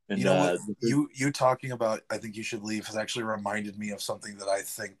 And you know what? You talking about I think you should leave has actually reminded me of something that I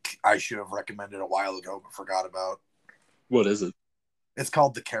think I should have recommended a while ago but forgot about. What is it? It's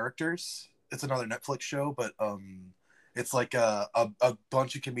called The Characters. It's another Netflix show, but it's like a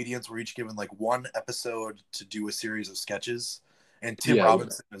bunch of comedians were each given like one episode to do a series of sketches, and Tim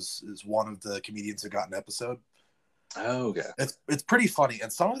Robinson is one of the comedians who got an episode. Oh, okay. It's pretty funny,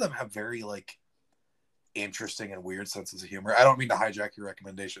 and some of them have very like interesting and weird senses of humor. I don't mean to hijack your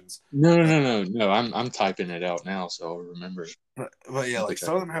recommendations. No. I'm typing it out now, so I'll remember. But yeah, like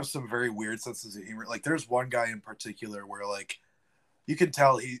some of them have some very weird senses of humor. Like there's one guy in particular where like you can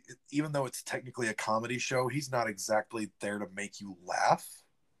tell he, even though it's technically a comedy show, he's not exactly there to make you laugh.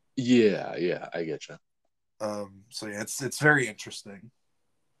 Yeah, I get you. So yeah, it's very interesting.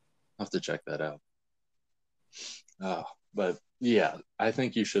 I'll have to check that out. But yeah, I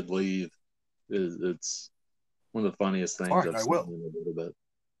think you should leave. It's one of the funniest things I've seen in a little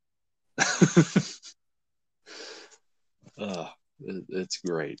bit. It's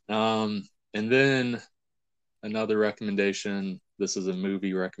great. And then another recommendation. This is a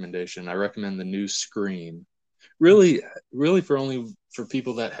movie recommendation. I recommend the new Scream. Really for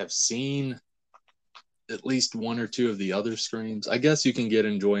people that have seen at least one or two of the other Screams. I guess you can get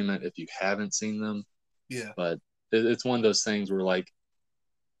enjoyment if you haven't seen them. Yeah. But it's one of those things where like,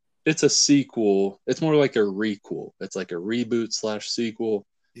 it's a sequel. It's more like a requel. It's like a reboot / sequel.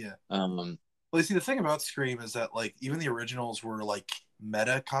 Yeah. Well, you see, the thing about Scream is that like even the originals were like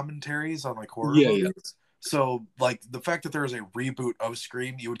meta commentaries on like horror movies. Yeah. So like the fact that there is a reboot of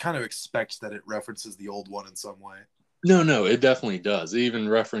Scream, you would kind of expect that it references the old one in some way. No, it definitely does. It even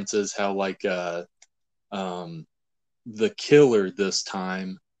references how like the killer this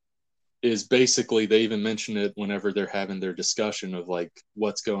time is basically, they even mention it whenever they're having their discussion of like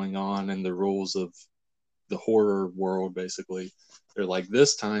what's going on and the rules of the horror world. Basically, they're like,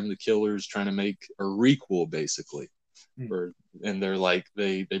 this time the killer's trying to make a requel, basically. And they're like,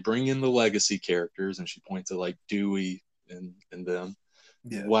 they bring in the legacy characters, and she points at like Dewey and them,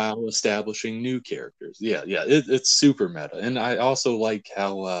 while establishing new characters. It's super meta. And I also like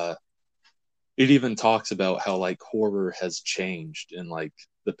how it even talks about how like horror has changed in like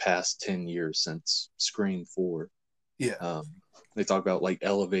the past 10 years since Scream 4. Yeah. Um, they talk about like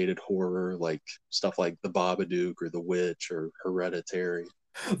elevated horror, like stuff like The Babadook or The Witch or Hereditary.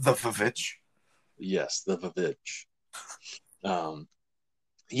 The Vivitch. Yes, The Vivitch. Um,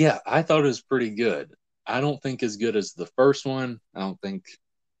 yeah, I thought it was pretty good. I don't think as good as the first one. I don't think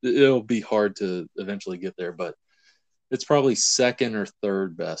it'll be hard to eventually get there, but it's probably second or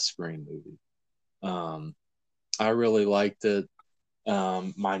third best Scream movie. Um, I really liked it.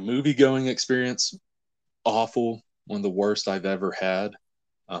 My movie going experience, awful, one of the worst I've ever had.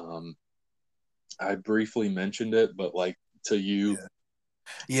 Um, I briefly mentioned it, but like to you, Yeah.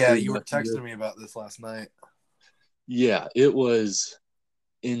 Yeah, through you were Messenger, texting me about this last night. yeah, it was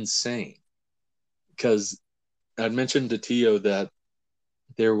insane because I'd mentioned to Tio that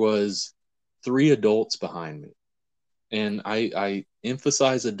there was three adults behind me, and I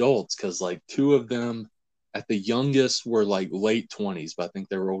emphasize adults because like two of them at the youngest were like late 20s, but I think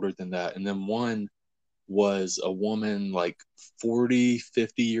they were older than that, and then one was a woman like 40,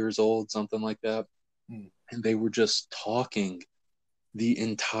 50 years old, something like that. Hmm. And they were just talking the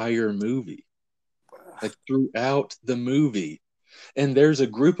entire movie, like throughout the movie. And there's a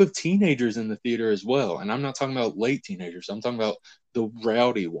group of teenagers in the theater as well. And I'm not talking about late teenagers, I'm talking about the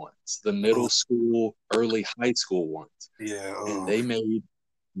rowdy ones, the Oh, middle school, early high school ones. yeah. And Oh, they made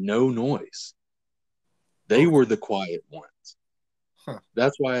no noise. They oh. were the quiet ones. Huh.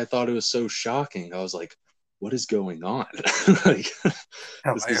 That's why I thought it was so shocking. I was like, what is going on? Like,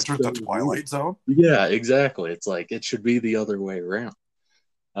 Have this I is entered so the weird. Twilight Zone? Yeah, exactly. It's like it should be the other way around.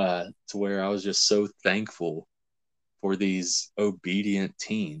 To where I was just so thankful for these obedient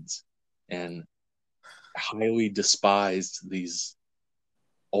teens and highly despised these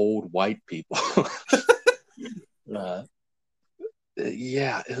old white people. uh,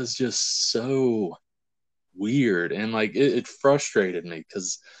 yeah, it was just so weird. And like it frustrated me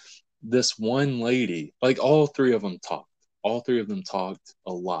because this one lady, like all three of them talked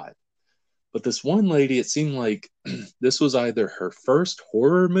a lot. But this one lady, it seemed like this was either her first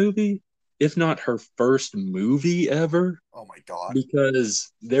horror movie, if not her first movie ever, Oh my god.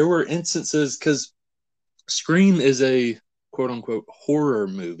 because there were instances, because Scream is a quote unquote horror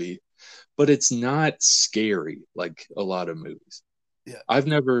movie, but it's not scary like a lot of movies. Yeah. I've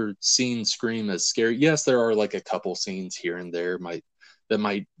never seen Scream as scary. Yes, there are like a couple scenes here and there that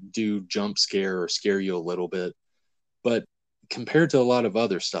might do jump scare or scare you a little bit, but compared to a lot of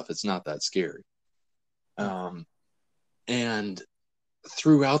other stuff, it's not that scary. Um, and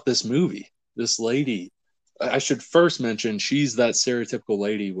throughout this movie, this lady, I should first mention she's that stereotypical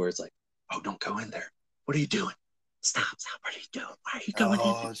lady where it's like, oh, don't go in there. What are you doing? Stop, stop. What are you doing? Why are you going in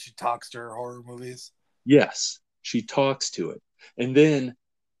there? Oh, she talks to her horror movies. Yes, she talks to it. And then,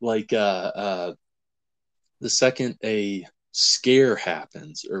 like, the second a scare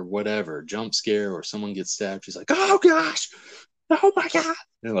happens or whatever, jump scare or someone gets stabbed, she's like, oh gosh, oh my God.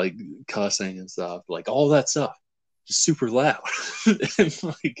 And like cussing and stuff, like all that stuff, just super loud. And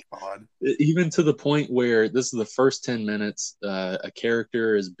like, God. even to the point where this is the first 10 minutes, a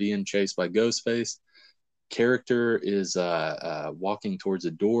character is being chased by Ghostface. Character is walking towards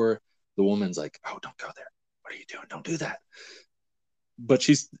a door. The woman's like, oh, don't go there. What are you doing? Don't do that. But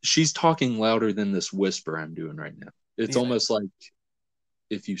she's talking louder than this whisper I'm doing right now. It's Yeah. almost like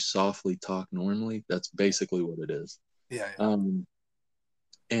if you softly talk normally, that's basically what it is. Yeah. Yeah. Um,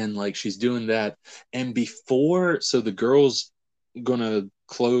 and like she's doing that, and before, so the girl's gonna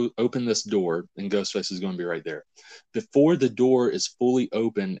open this door, and Ghostface is gonna be right there. Before the door is fully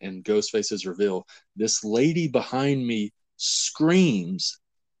open and Ghostface is revealed, this lady behind me screams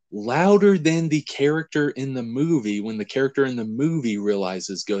louder than the character in the movie when the character in the movie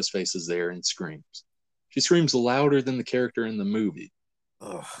realizes Ghostface is there and screams. She screams louder than the character in the movie.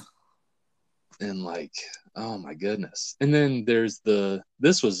 Ugh. And like, oh my goodness. And then there's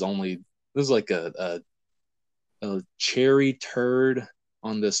this was like a cherry turd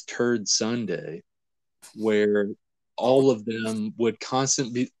on this turd Sunday where Oh. all of them would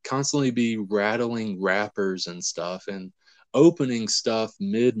constantly be rattling wrappers and stuff and opening stuff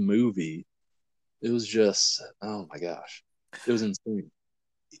mid movie. It was just, oh my gosh, it was insane.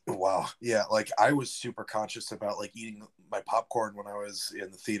 Wow. Yeah. Like I was super conscious about like eating my popcorn when I was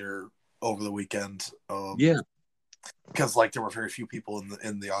in the theater over the weekend. Yeah, Because like there were very few people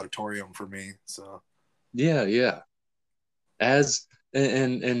in the auditorium for me. So yeah, yeah. As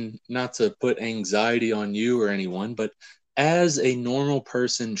and not to put anxiety on you or anyone, but as a normal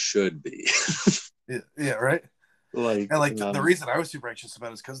person should be. yeah, yeah, right. Like, And like the reason I was super anxious about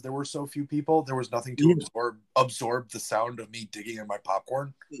it is because there were so few people. There was nothing to yeah, absorb the sound of me digging in my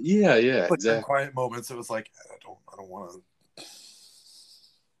popcorn. yeah, yeah, Like in exactly. quiet moments, it was like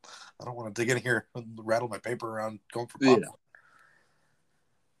I don't want to dig in here and rattle my paper around going for Yeah. popcorn.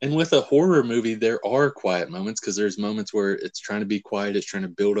 And with a horror movie, there are quiet moments because there's moments where it's trying to be quiet, it's trying to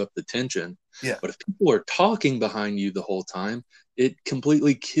build up the tension. Yeah, But if people are talking behind you the whole time, it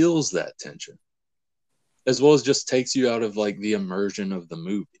completely kills that tension, as well as just takes you out of like the immersion of the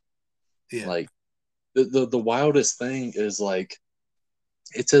movie. yeah, Like the wildest thing is like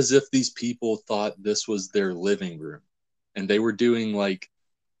it's as if these people thought this was their living room and they were doing like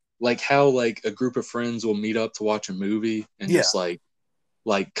how like a group of friends will meet up to watch a movie and yeah, just like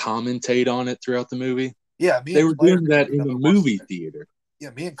commentate on it throughout the movie. yeah. Me They and were Clay are doing gonna that meet in up a and watch. movie theater.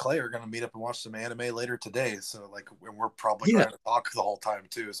 Yeah, me and Clay are gonna meet up and watch some anime later today. So like, and we're probably Yeah. going to talk the whole time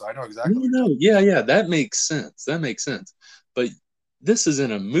too. So I know exactly No, what you're no, talking. yeah, yeah, that makes sense. That makes sense. But this is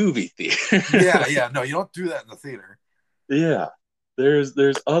in a movie theater. Yeah, Like, yeah. No, you don't do that in the theater. yeah. There's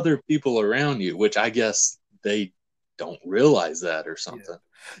other people around you, which I guess they don't realize that or Yeah. something.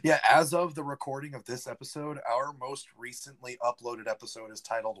 Yeah, as of the recording of this episode, our most recently uploaded episode is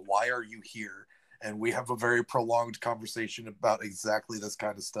titled Why Are You Here? And we have a very prolonged conversation about exactly this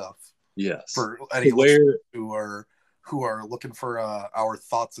kind of stuff Yes. for To any listeners where who are looking for our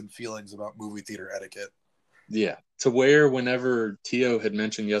thoughts and feelings about movie theater etiquette. yeah, to where whenever Tio had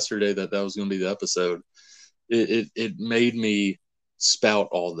mentioned yesterday that that was going to be the episode, it made me spout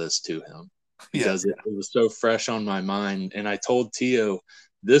all this to him Yeah. because it was so fresh on my mind. And I told Tio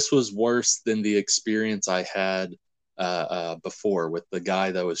this was worse than the experience I had before with the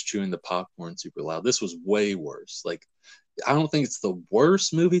guy that was chewing the popcorn super loud. This was way worse. Like, I don't think it's the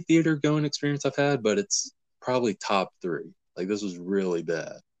worst movie theater going experience I've had, but it's probably top three. Like, this was really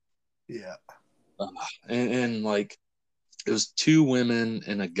bad. Yeah. Uh, and like, it was two women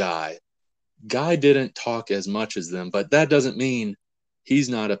and a guy. Guy didn't talk as much as them, but that doesn't mean he's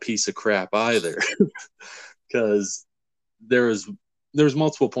not a piece of crap either. Because there was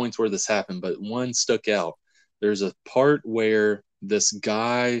multiple points where this happened, but one stuck out. There's a part where this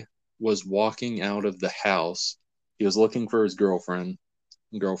guy was walking out of the house. He was looking for his girlfriend.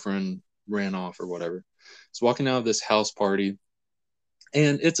 Girlfriend ran off or whatever. He's walking out of this house party,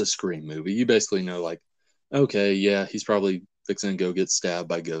 and it's a Scream movie. You basically know, like, okay, yeah, he's probably fixing to go get stabbed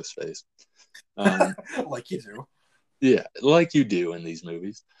by Ghostface. Um, Like you do. yeah, like you do in these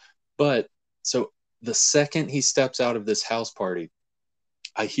movies. But so the second he steps out of this house party,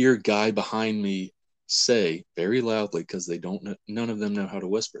 I hear a guy behind me say very loudly because they don't know, none of them know how to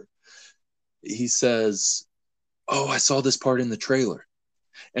whisper. He says, "Oh, I saw this part in the trailer."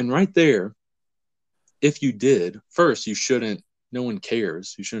 And right there, if you did, first you shouldn't. No one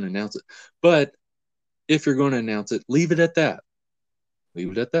cares. You shouldn't announce it. But if you're going to announce it, leave it at that.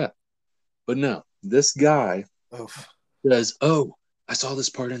 Leave it at that. But no, this guy Oof. says, "Oh, I saw this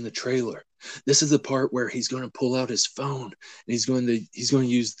part in the trailer. This is the part where he's going to pull out his phone and he's going to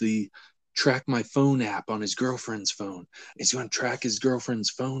use the track my phone app on his girlfriend's phone. He's going to track his girlfriend's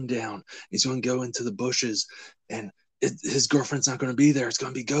phone down. He's going to go into the bushes and his girlfriend's not going to be there. It's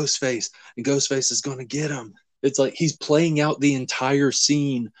going to be Ghostface, and Ghostface is going to get him." It's like he's playing out the entire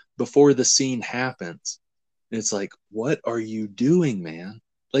scene before the scene happens. And it's like, what are you doing, man?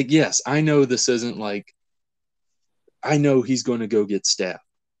 Like, yes, I know this isn't like I know he's going to go get stabbed,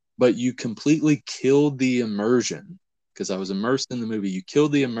 but you completely killed the immersion because I was immersed in the movie. You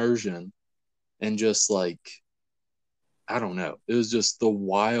killed the immersion and just like, I don't know. It was just the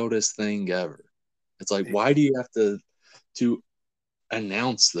wildest thing ever. It's like, why do you have to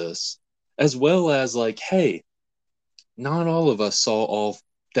announce this as well as like, hey, not all of us saw all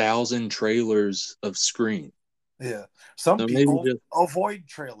thousand trailers of Scream. Yeah. Some So maybe people just avoid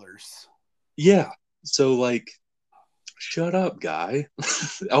trailers. yeah. So like, shut up, guy.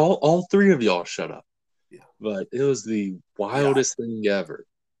 all three of y'all shut up. Yeah. But it was the Yeah. wildest thing ever.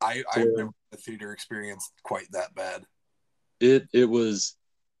 I've never had a theater experience quite that bad. It was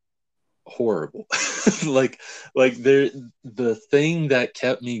horrible. like there the thing that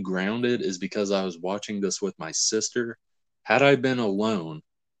kept me grounded is because I was watching this with my sister. Had I been alone,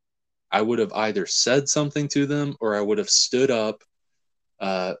 I would have either said something to them or I would have stood up,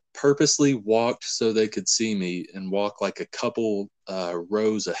 purposely walked so they could see me and walk like a couple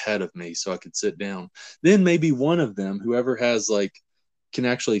rows ahead of me so I could sit down. Then maybe one of them, whoever has like can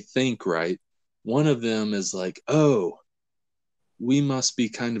actually think right, one of them is like, "Oh, we must be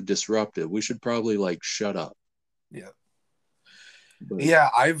kind of disruptive. We should probably like shut up." Yeah. But Yeah,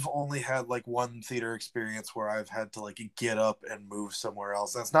 I've only had like one theater experience where I've had to like get up and move somewhere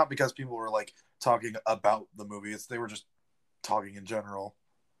else. That's not because people were like talking about the movie. They were just talking in general.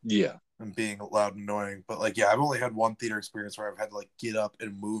 Yeah. And being loud and annoying. But like, yeah, I've only had one theater experience where I've had to like get up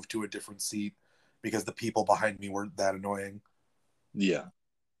and move to a different seat because the people behind me were that annoying. Yeah.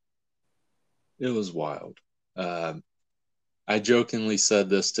 It was wild. I jokingly said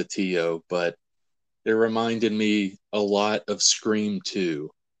this to Tio, but it reminded me a lot of Scream 2,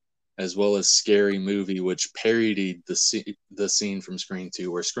 as well as Scary Movie, which parodied the scene from Scream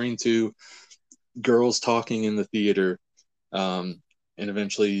 2, where Scream 2, girls talking in the theater, and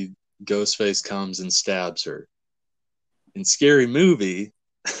eventually Ghostface comes and stabs her. In Scary Movie,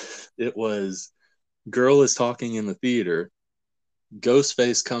 it was girl is talking in the theater,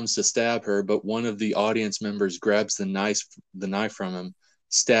 Ghostface comes to stab her, but one of the audience members grabs the knife from him,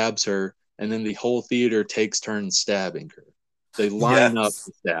 stabs her, and then the whole theater takes turns stabbing her. They line up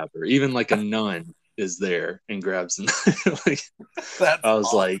to stab her. Even like a nun is there and grabs the knife. Like, That's I was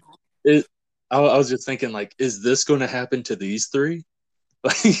awesome. like, I was just thinking, like, is this going to happen to these three?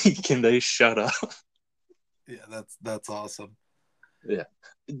 Like, can they shut up? Yeah, that's awesome. Yeah.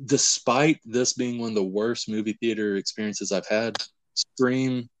 Despite this being one of the worst movie theater experiences I've had,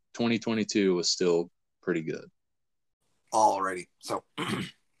 Scream 2022 was still pretty good. Alrighty. So,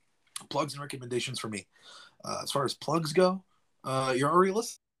 plugs and recommendations for me. As far as plugs go, you're already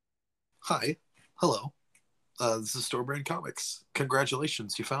listening. Hi. Hello. This is Store Brand Comics.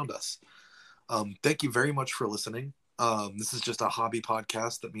 Congratulations, you found us. Thank you very much for listening. This is just a hobby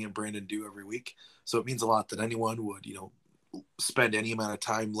podcast that me and Brandon do every week. So it means a lot that anyone would, spend any amount of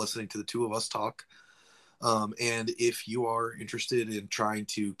time listening to the two of us talk. And if you are interested in trying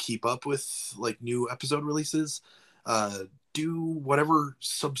to keep up with like new episode releases, do whatever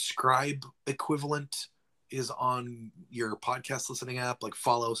subscribe equivalent is on your podcast listening app, like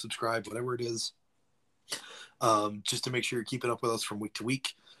follow, subscribe, whatever it is, just to make sure you're keeping up with us from week to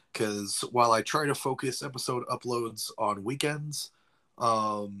week. Because while I try to focus episode uploads on weekends,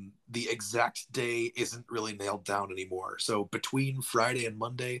 the exact day isn't really nailed down anymore. So between Friday and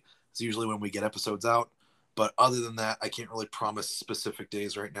Monday is usually when we get episodes out. But other than that, I can't really promise specific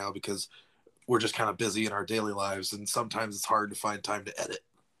days right now because we're just kind of busy in our daily lives, and sometimes it's hard to find time to edit.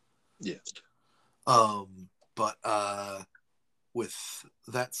 Yes. But with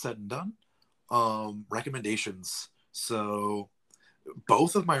that said and done, recommendations. So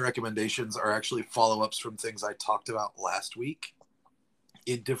both of my recommendations are actually follow-ups from things I talked about last week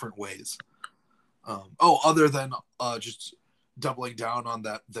in different ways. Other than just doubling down on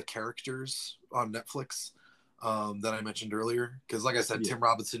the characters on Netflix that I mentioned earlier. Because like I said, Tim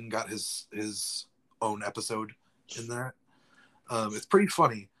Robinson got his own episode in that. It's pretty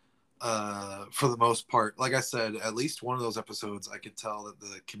funny for the most part. Like I said, at least one of those episodes, I could tell that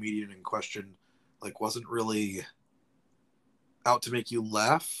the comedian in question wasn't really out to make you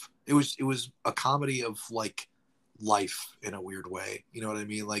laugh. It was a comedy of life in a weird way. You know what I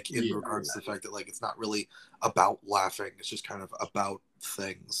mean? In regards to the fact that it's not really about laughing. It's just kind of about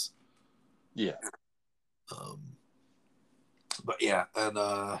things. Yeah. But yeah, and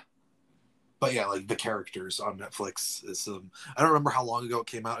the characters on Netflix is I don't remember how long ago it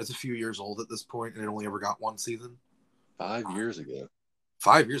came out. It's a few years old at this point, and it only ever got one season. 5 years ago.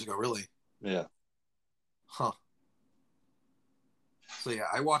 5 years ago, really? Yeah. Huh. So yeah,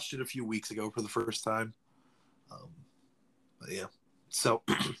 I watched it a few weeks ago for the first time. But yeah. So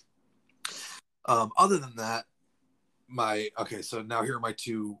other than that, so now here are my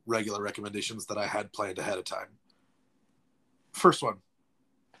two regular recommendations that I had planned ahead of time. First one,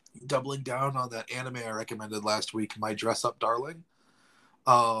 doubling down on that anime I recommended last week, My Dress Up Darling.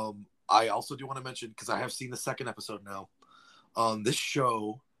 I also do want to mention, because I have seen the second episode now, this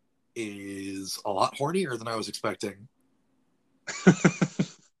show is a lot hornier than I was expecting.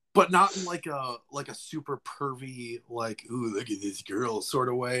 But not in like a super pervy, ooh, look at this girl sort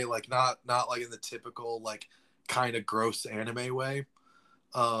of way. Not like in the typical kind of gross anime way.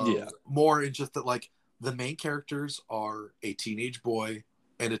 More in just that the main characters are a teenage boy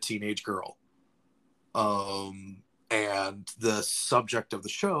and a teenage girl. And the subject of the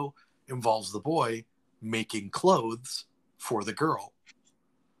show involves the boy making clothes for the girl.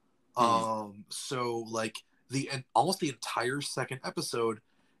 So almost the entire second episode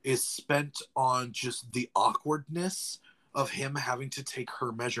is spent on just the awkwardness of him having to take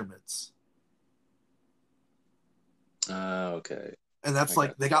her measurements. Okay. And that's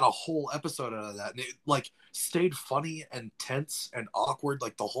they got a whole episode out of that. And it stayed funny and tense and awkward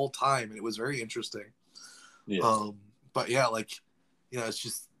the whole time. And it was very interesting. Yeah. But yeah, it's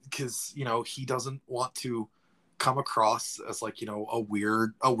just because, he doesn't want to come across as a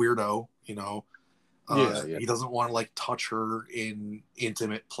weirdo, Yeah. He doesn't want to like touch her in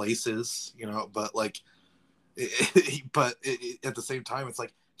intimate places, you know, but like, at the same time, it's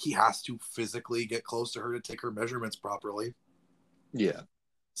like he has to physically get close to her to take her measurements properly. Yeah.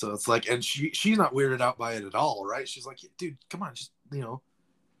 So it's like, and she's not weirded out by it at all, right? She's like, dude, come on, just you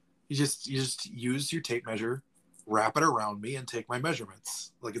just use your tape measure, wrap it around me, and take my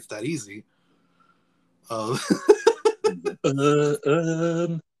measurements. Like it's that easy. Uh,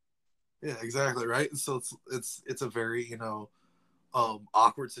 yeah, exactly, right. So it's a very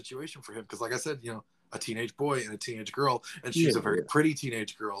awkward situation for him because, like I said, a teenage boy and a teenage girl, and she's a very pretty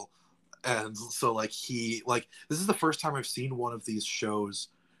teenage girl, and so like this is the first time I've seen one of these shows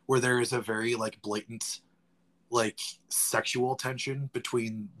where there is a very like blatant like sexual tension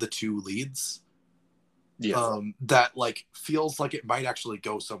between the two leads. Yeah. That like feels like it might actually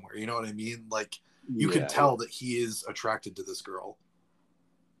go somewhere. You know what I mean? Like you can tell that he is attracted to this girl.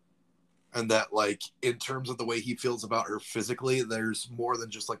 And that like in terms of the way he feels about her physically, there's more than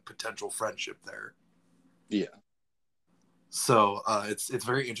just like potential friendship there. Yeah. So it's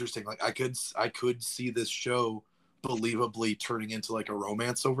very interesting. Like I could see this show believably turning into like a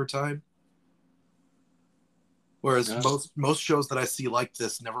romance over time. Whereas most shows that I see like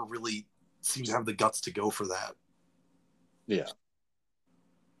this never really seem to have the guts to go for that. Yeah.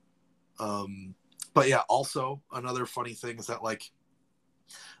 But yeah, also another funny thing is that like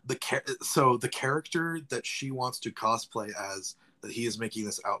the character that she wants to cosplay as, that he is making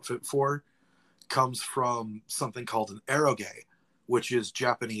this outfit for, comes from something called an eroge, which is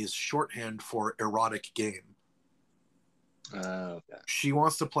Japanese shorthand for erotic game. Okay. She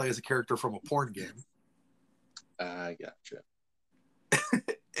wants to play as a character from a porn game. I gotcha.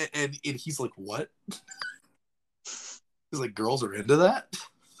 and he's like, what? He's like, girls are into that?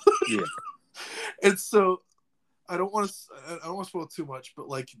 Yeah. And so I don't want to spoil too much, but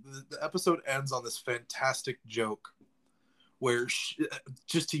like the episode ends on this fantastic joke where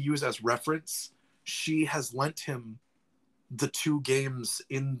just to use as reference, she has lent him the two games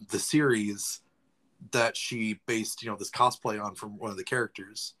in the series that she based, this cosplay on from one of the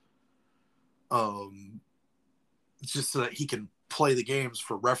characters. Just so that he can play the games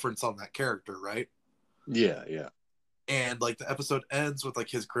for reference on that character, right? Yeah, yeah. And like the episode ends with like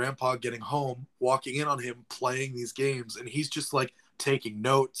his grandpa getting home, walking in on him playing these games, and he's just like taking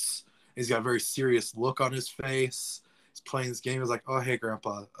notes. He's got a very serious look on his face. He's playing this game. He's like, "Oh, hey,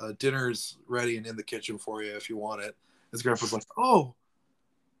 Grandpa, dinner's ready and in the kitchen for you if you want it." His grandpa's like, "Oh,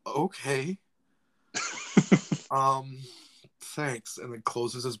 okay, thanks," and then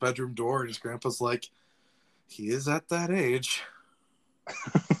closes his bedroom door. And his grandpa's like, "He is at that age."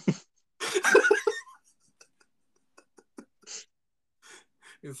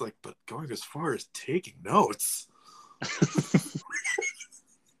 He's like, but going as far as taking notes.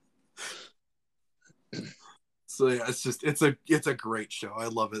 So yeah, it's a great show. I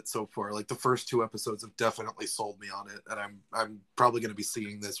love it so far. Like the first two episodes have definitely sold me on it, and I'm probably going to be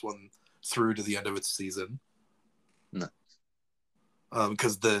seeing this one through to the end of its season. No.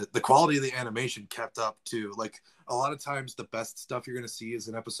 Because the quality of the animation kept up too. Like a lot of times, the best stuff you're going to see is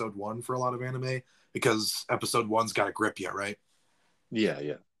in episode 1 for a lot of anime, because episode 1's got to grip you, right? Yeah,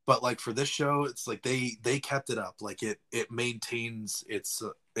 yeah. But like for this show, it's like they kept it up. Like it maintains its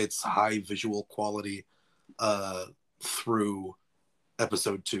high visual quality through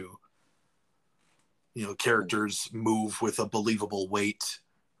episode 2. Characters move with a believable weight,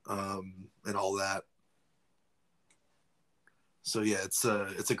 and all that. So yeah, it's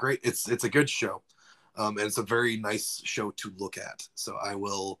a good show, and it's a very nice show to look at. So I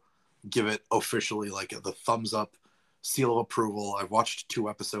will give it officially like the thumbs up, seal of approval. I've watched 2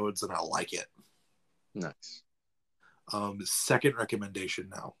 episodes and I like it. Nice. Second recommendation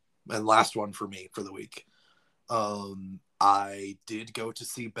now, and last one for me for the week. I did go to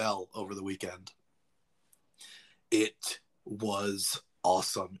see Belle over the weekend. It was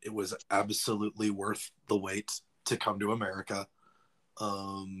awesome. It was absolutely worth the wait to come to America.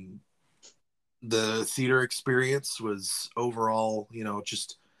 The theater experience was overall,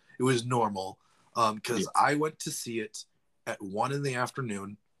 just it was normal. Because I went to see it at 1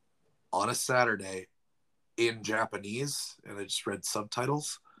 p.m. on a Saturday in Japanese, and I just read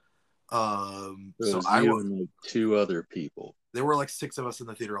subtitles. So I was and like 2 other people. There were like 6 of us in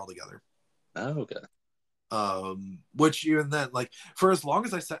the theater altogether. Oh, okay. Which even then, like for as long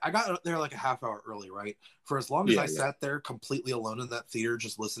as I got there like a half hour early, right? For as long as I sat there completely alone in that theater,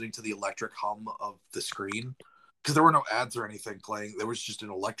 just listening to the electric hum of the screen, because there were no ads or anything playing. There was just an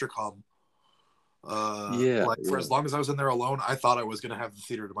electric hum. For as long as I was in there alone, I thought I was going to have the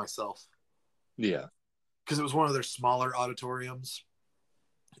theater to myself. Yeah. Because it was one of their smaller auditoriums.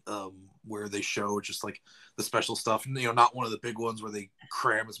 where they show just like the special stuff, and not one of the big ones where they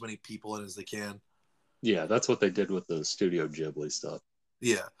cram as many people in as they can. Yeah, that's what they did with the Studio Ghibli stuff.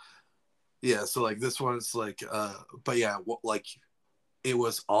 Yeah, yeah. So like this one is like, but yeah, like it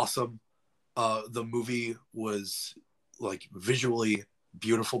was awesome. The movie was like visually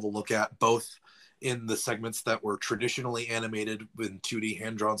beautiful to look at, both in the segments that were traditionally animated with 2D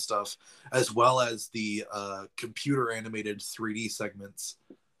hand drawn stuff, as well as the computer animated 3D segments.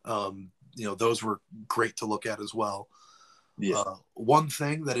 Those were great to look at as well. Yeah. One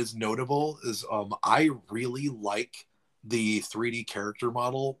thing that is notable is I really like the 3D character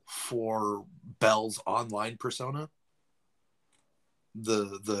model for Belle's online persona.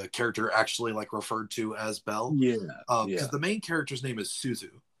 The character actually like referred to as Belle. Yeah. Because the main character's name is Suzu,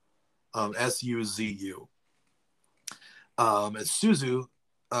 Suzu. And Suzu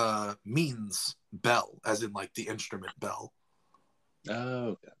means bell, as in like the instrument bell. Oh,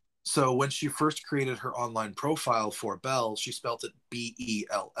 okay. So when she first created her online profile for Belle, she spelled it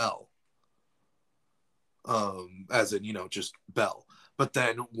Bell, as in just Belle. But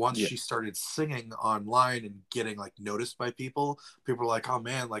then once she started singing online and getting like noticed by people were like, oh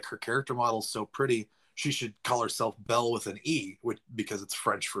man, like her character model's so pretty. She should call herself Belle with an E, because it's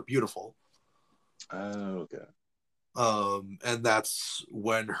French for beautiful. Oh, okay. And that's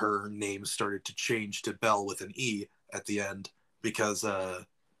when her name started to change to Belle with an E at the end, because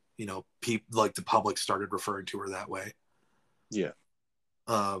people like the public started referring to her that way. Yeah.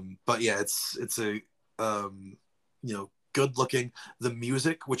 But yeah, it's a good looking. The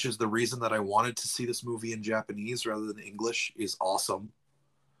music, which is the reason that I wanted to see this movie in Japanese rather than English, is awesome.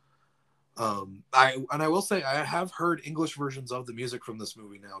 I will say I have heard English versions of the music from this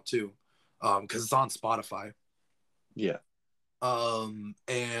movie now too, because it's on Spotify. Yeah. And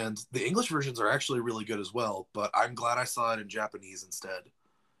the English versions are actually really good as well, but I'm glad I saw it in Japanese instead.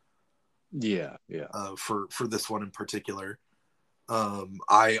 Yeah. Yeah. For this one in particular.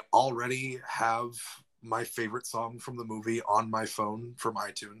 I already have my favorite song from the movie on my phone from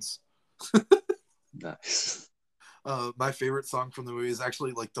iTunes. Nice. My favorite song from the movie is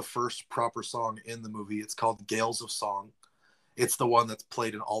actually like the first proper song in the movie. It's called Gales of Song. It's the one that's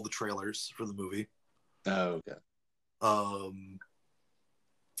played in all the trailers for the movie. Oh, okay.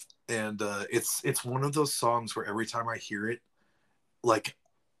 And it's one of those songs where every time I hear it, like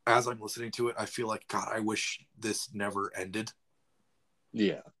as I'm listening to it, I feel like, God, I wish this never ended.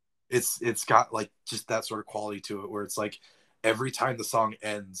 Yeah. It's got like just that sort of quality to it, where it's like every time the song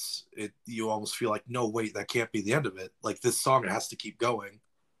ends, you almost feel like, no, wait, that can't be the end of it. Like this song has to keep going.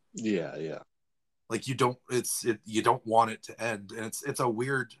 Yeah. Yeah. Like you don't want it to end, and it's a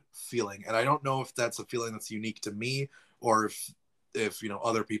weird feeling, and I don't know if that's a feeling that's unique to me, or if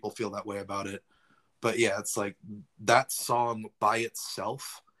other people feel that way about it. But yeah, it's like that song by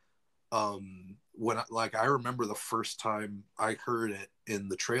itself. When I remember the first time I heard it in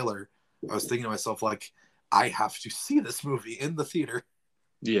the trailer, I was thinking to myself, like, I have to see this movie in the theater.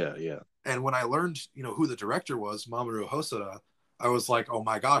 Yeah. Yeah. And when I learned who the director was, Mamoru Hosoda, I was like, oh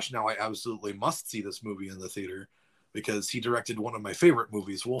my gosh, now I absolutely must see this movie in the theater, because he directed one of my favorite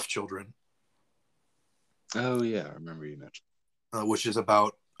movies, Wolf Children. Oh, yeah. I remember you mentioned. Which is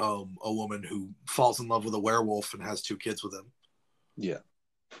about a woman who falls in love with a werewolf and has 2 kids with him. Yeah.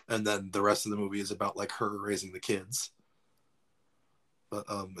 And then the rest of the movie is about like her raising the kids. But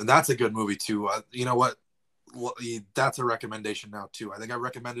and that's a good movie too. You know what? Well, that's a recommendation now too. I think I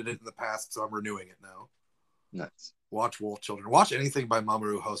recommended it in the past, so I'm renewing it now. Nice. Watch Wolf Children. Watch anything by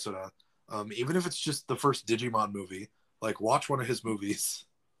Mamoru Hosoda. Even if it's just the first Digimon movie, like watch one of his movies.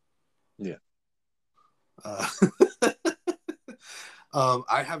 Yeah.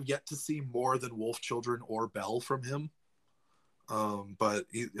 I have yet to see more than Wolf Children or Belle from him. But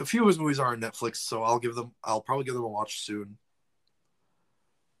a few of his movies are on Netflix, so I'll probably give them a watch soon.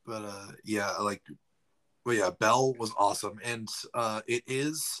 But Belle was awesome, and it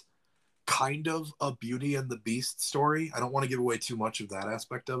is kind of a Beauty and the Beast story. I don't want to give away too much of that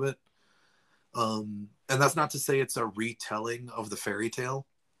aspect of it. And that's not to say it's a retelling of the fairy tale.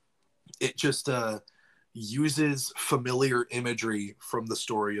 It just uses familiar imagery from the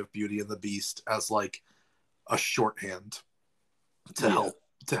story of Beauty and the Beast as like a shorthand to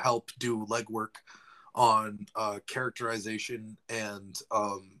help do legwork on characterization and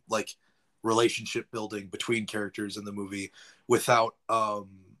like relationship building between characters in the movie without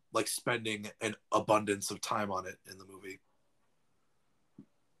like spending an abundance of time on it in the movie,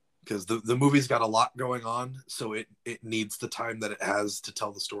 because the movie's got a lot going on, so it needs the time that it has to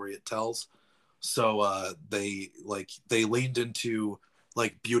tell the story it tells. So they leaned into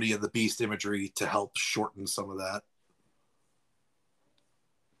like Beauty and the Beast imagery to help shorten some of that.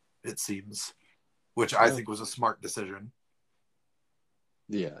 it seems, which I Oh, think was a smart decision.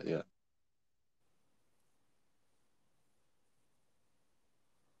 yeah, yeah.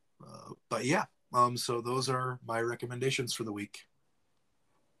 But yeah, so those are my recommendations for the week.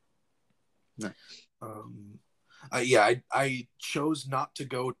 Nice. Um, I chose not to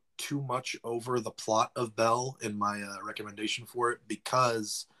go too much over the plot of Belle in my recommendation for it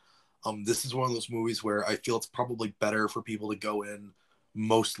because this is one of those movies where I feel it's probably better for people to go in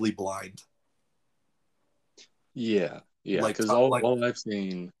mostly blind. Yeah, yeah. Like, Because all I've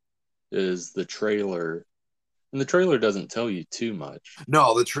seen is the trailer, and the trailer doesn't tell you too much.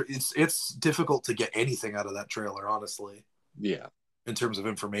 no, it's difficult to get anything out of that trailer, honestly, Yeah, in terms of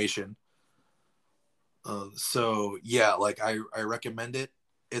information. So yeah, like I recommend it.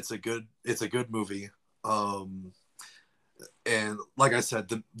 It's a good movie. Um, and like I said,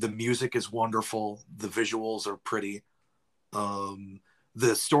 the music is wonderful. The visuals are pretty. Um,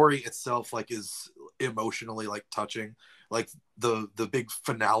 the story itself like is emotionally like touching. Like the big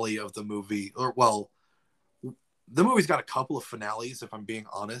finale of the movie, or well, the movie's got a couple of finales if I'm being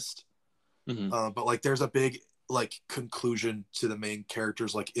honest. hmm, But like there's a big like conclusion to the main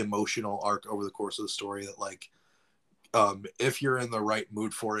character's like emotional arc over the course of the story that like if you're in the right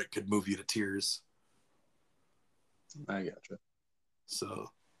mood for it could move you to tears. I gotcha. So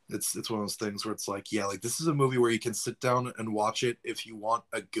it's one of those things where it's like, yeah, like this is a movie where you can sit down and watch it if you want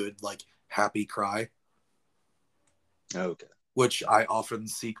a good like happy cry, Okay. which I often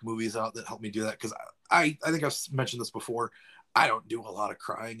seek movies out that help me do that because I think I've mentioned this before. I don't do a lot of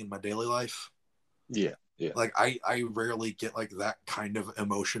crying in my daily life. Yeah, yeah, Like I rarely get like that kind of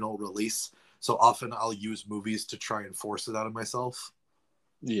emotional release. So often I'll use movies to try and force it out of myself.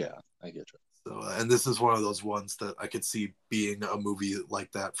 yeah. I get you. So and this is one of those ones that I could see being a movie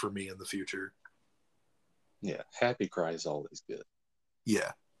like that for me in the future. Yeah, happy cry is always good.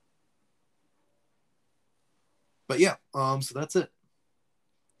 Yeah. But yeah, so that's it.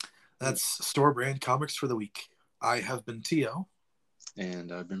 Yeah. That's store brand comics for the week. I have been Tio,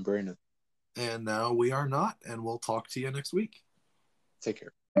 And I've been Brandon. and now we are not, and we'll talk to you next week. Take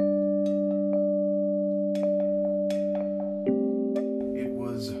care. It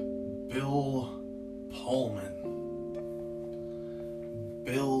was Bill Pullman.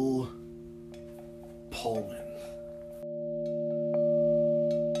 Bill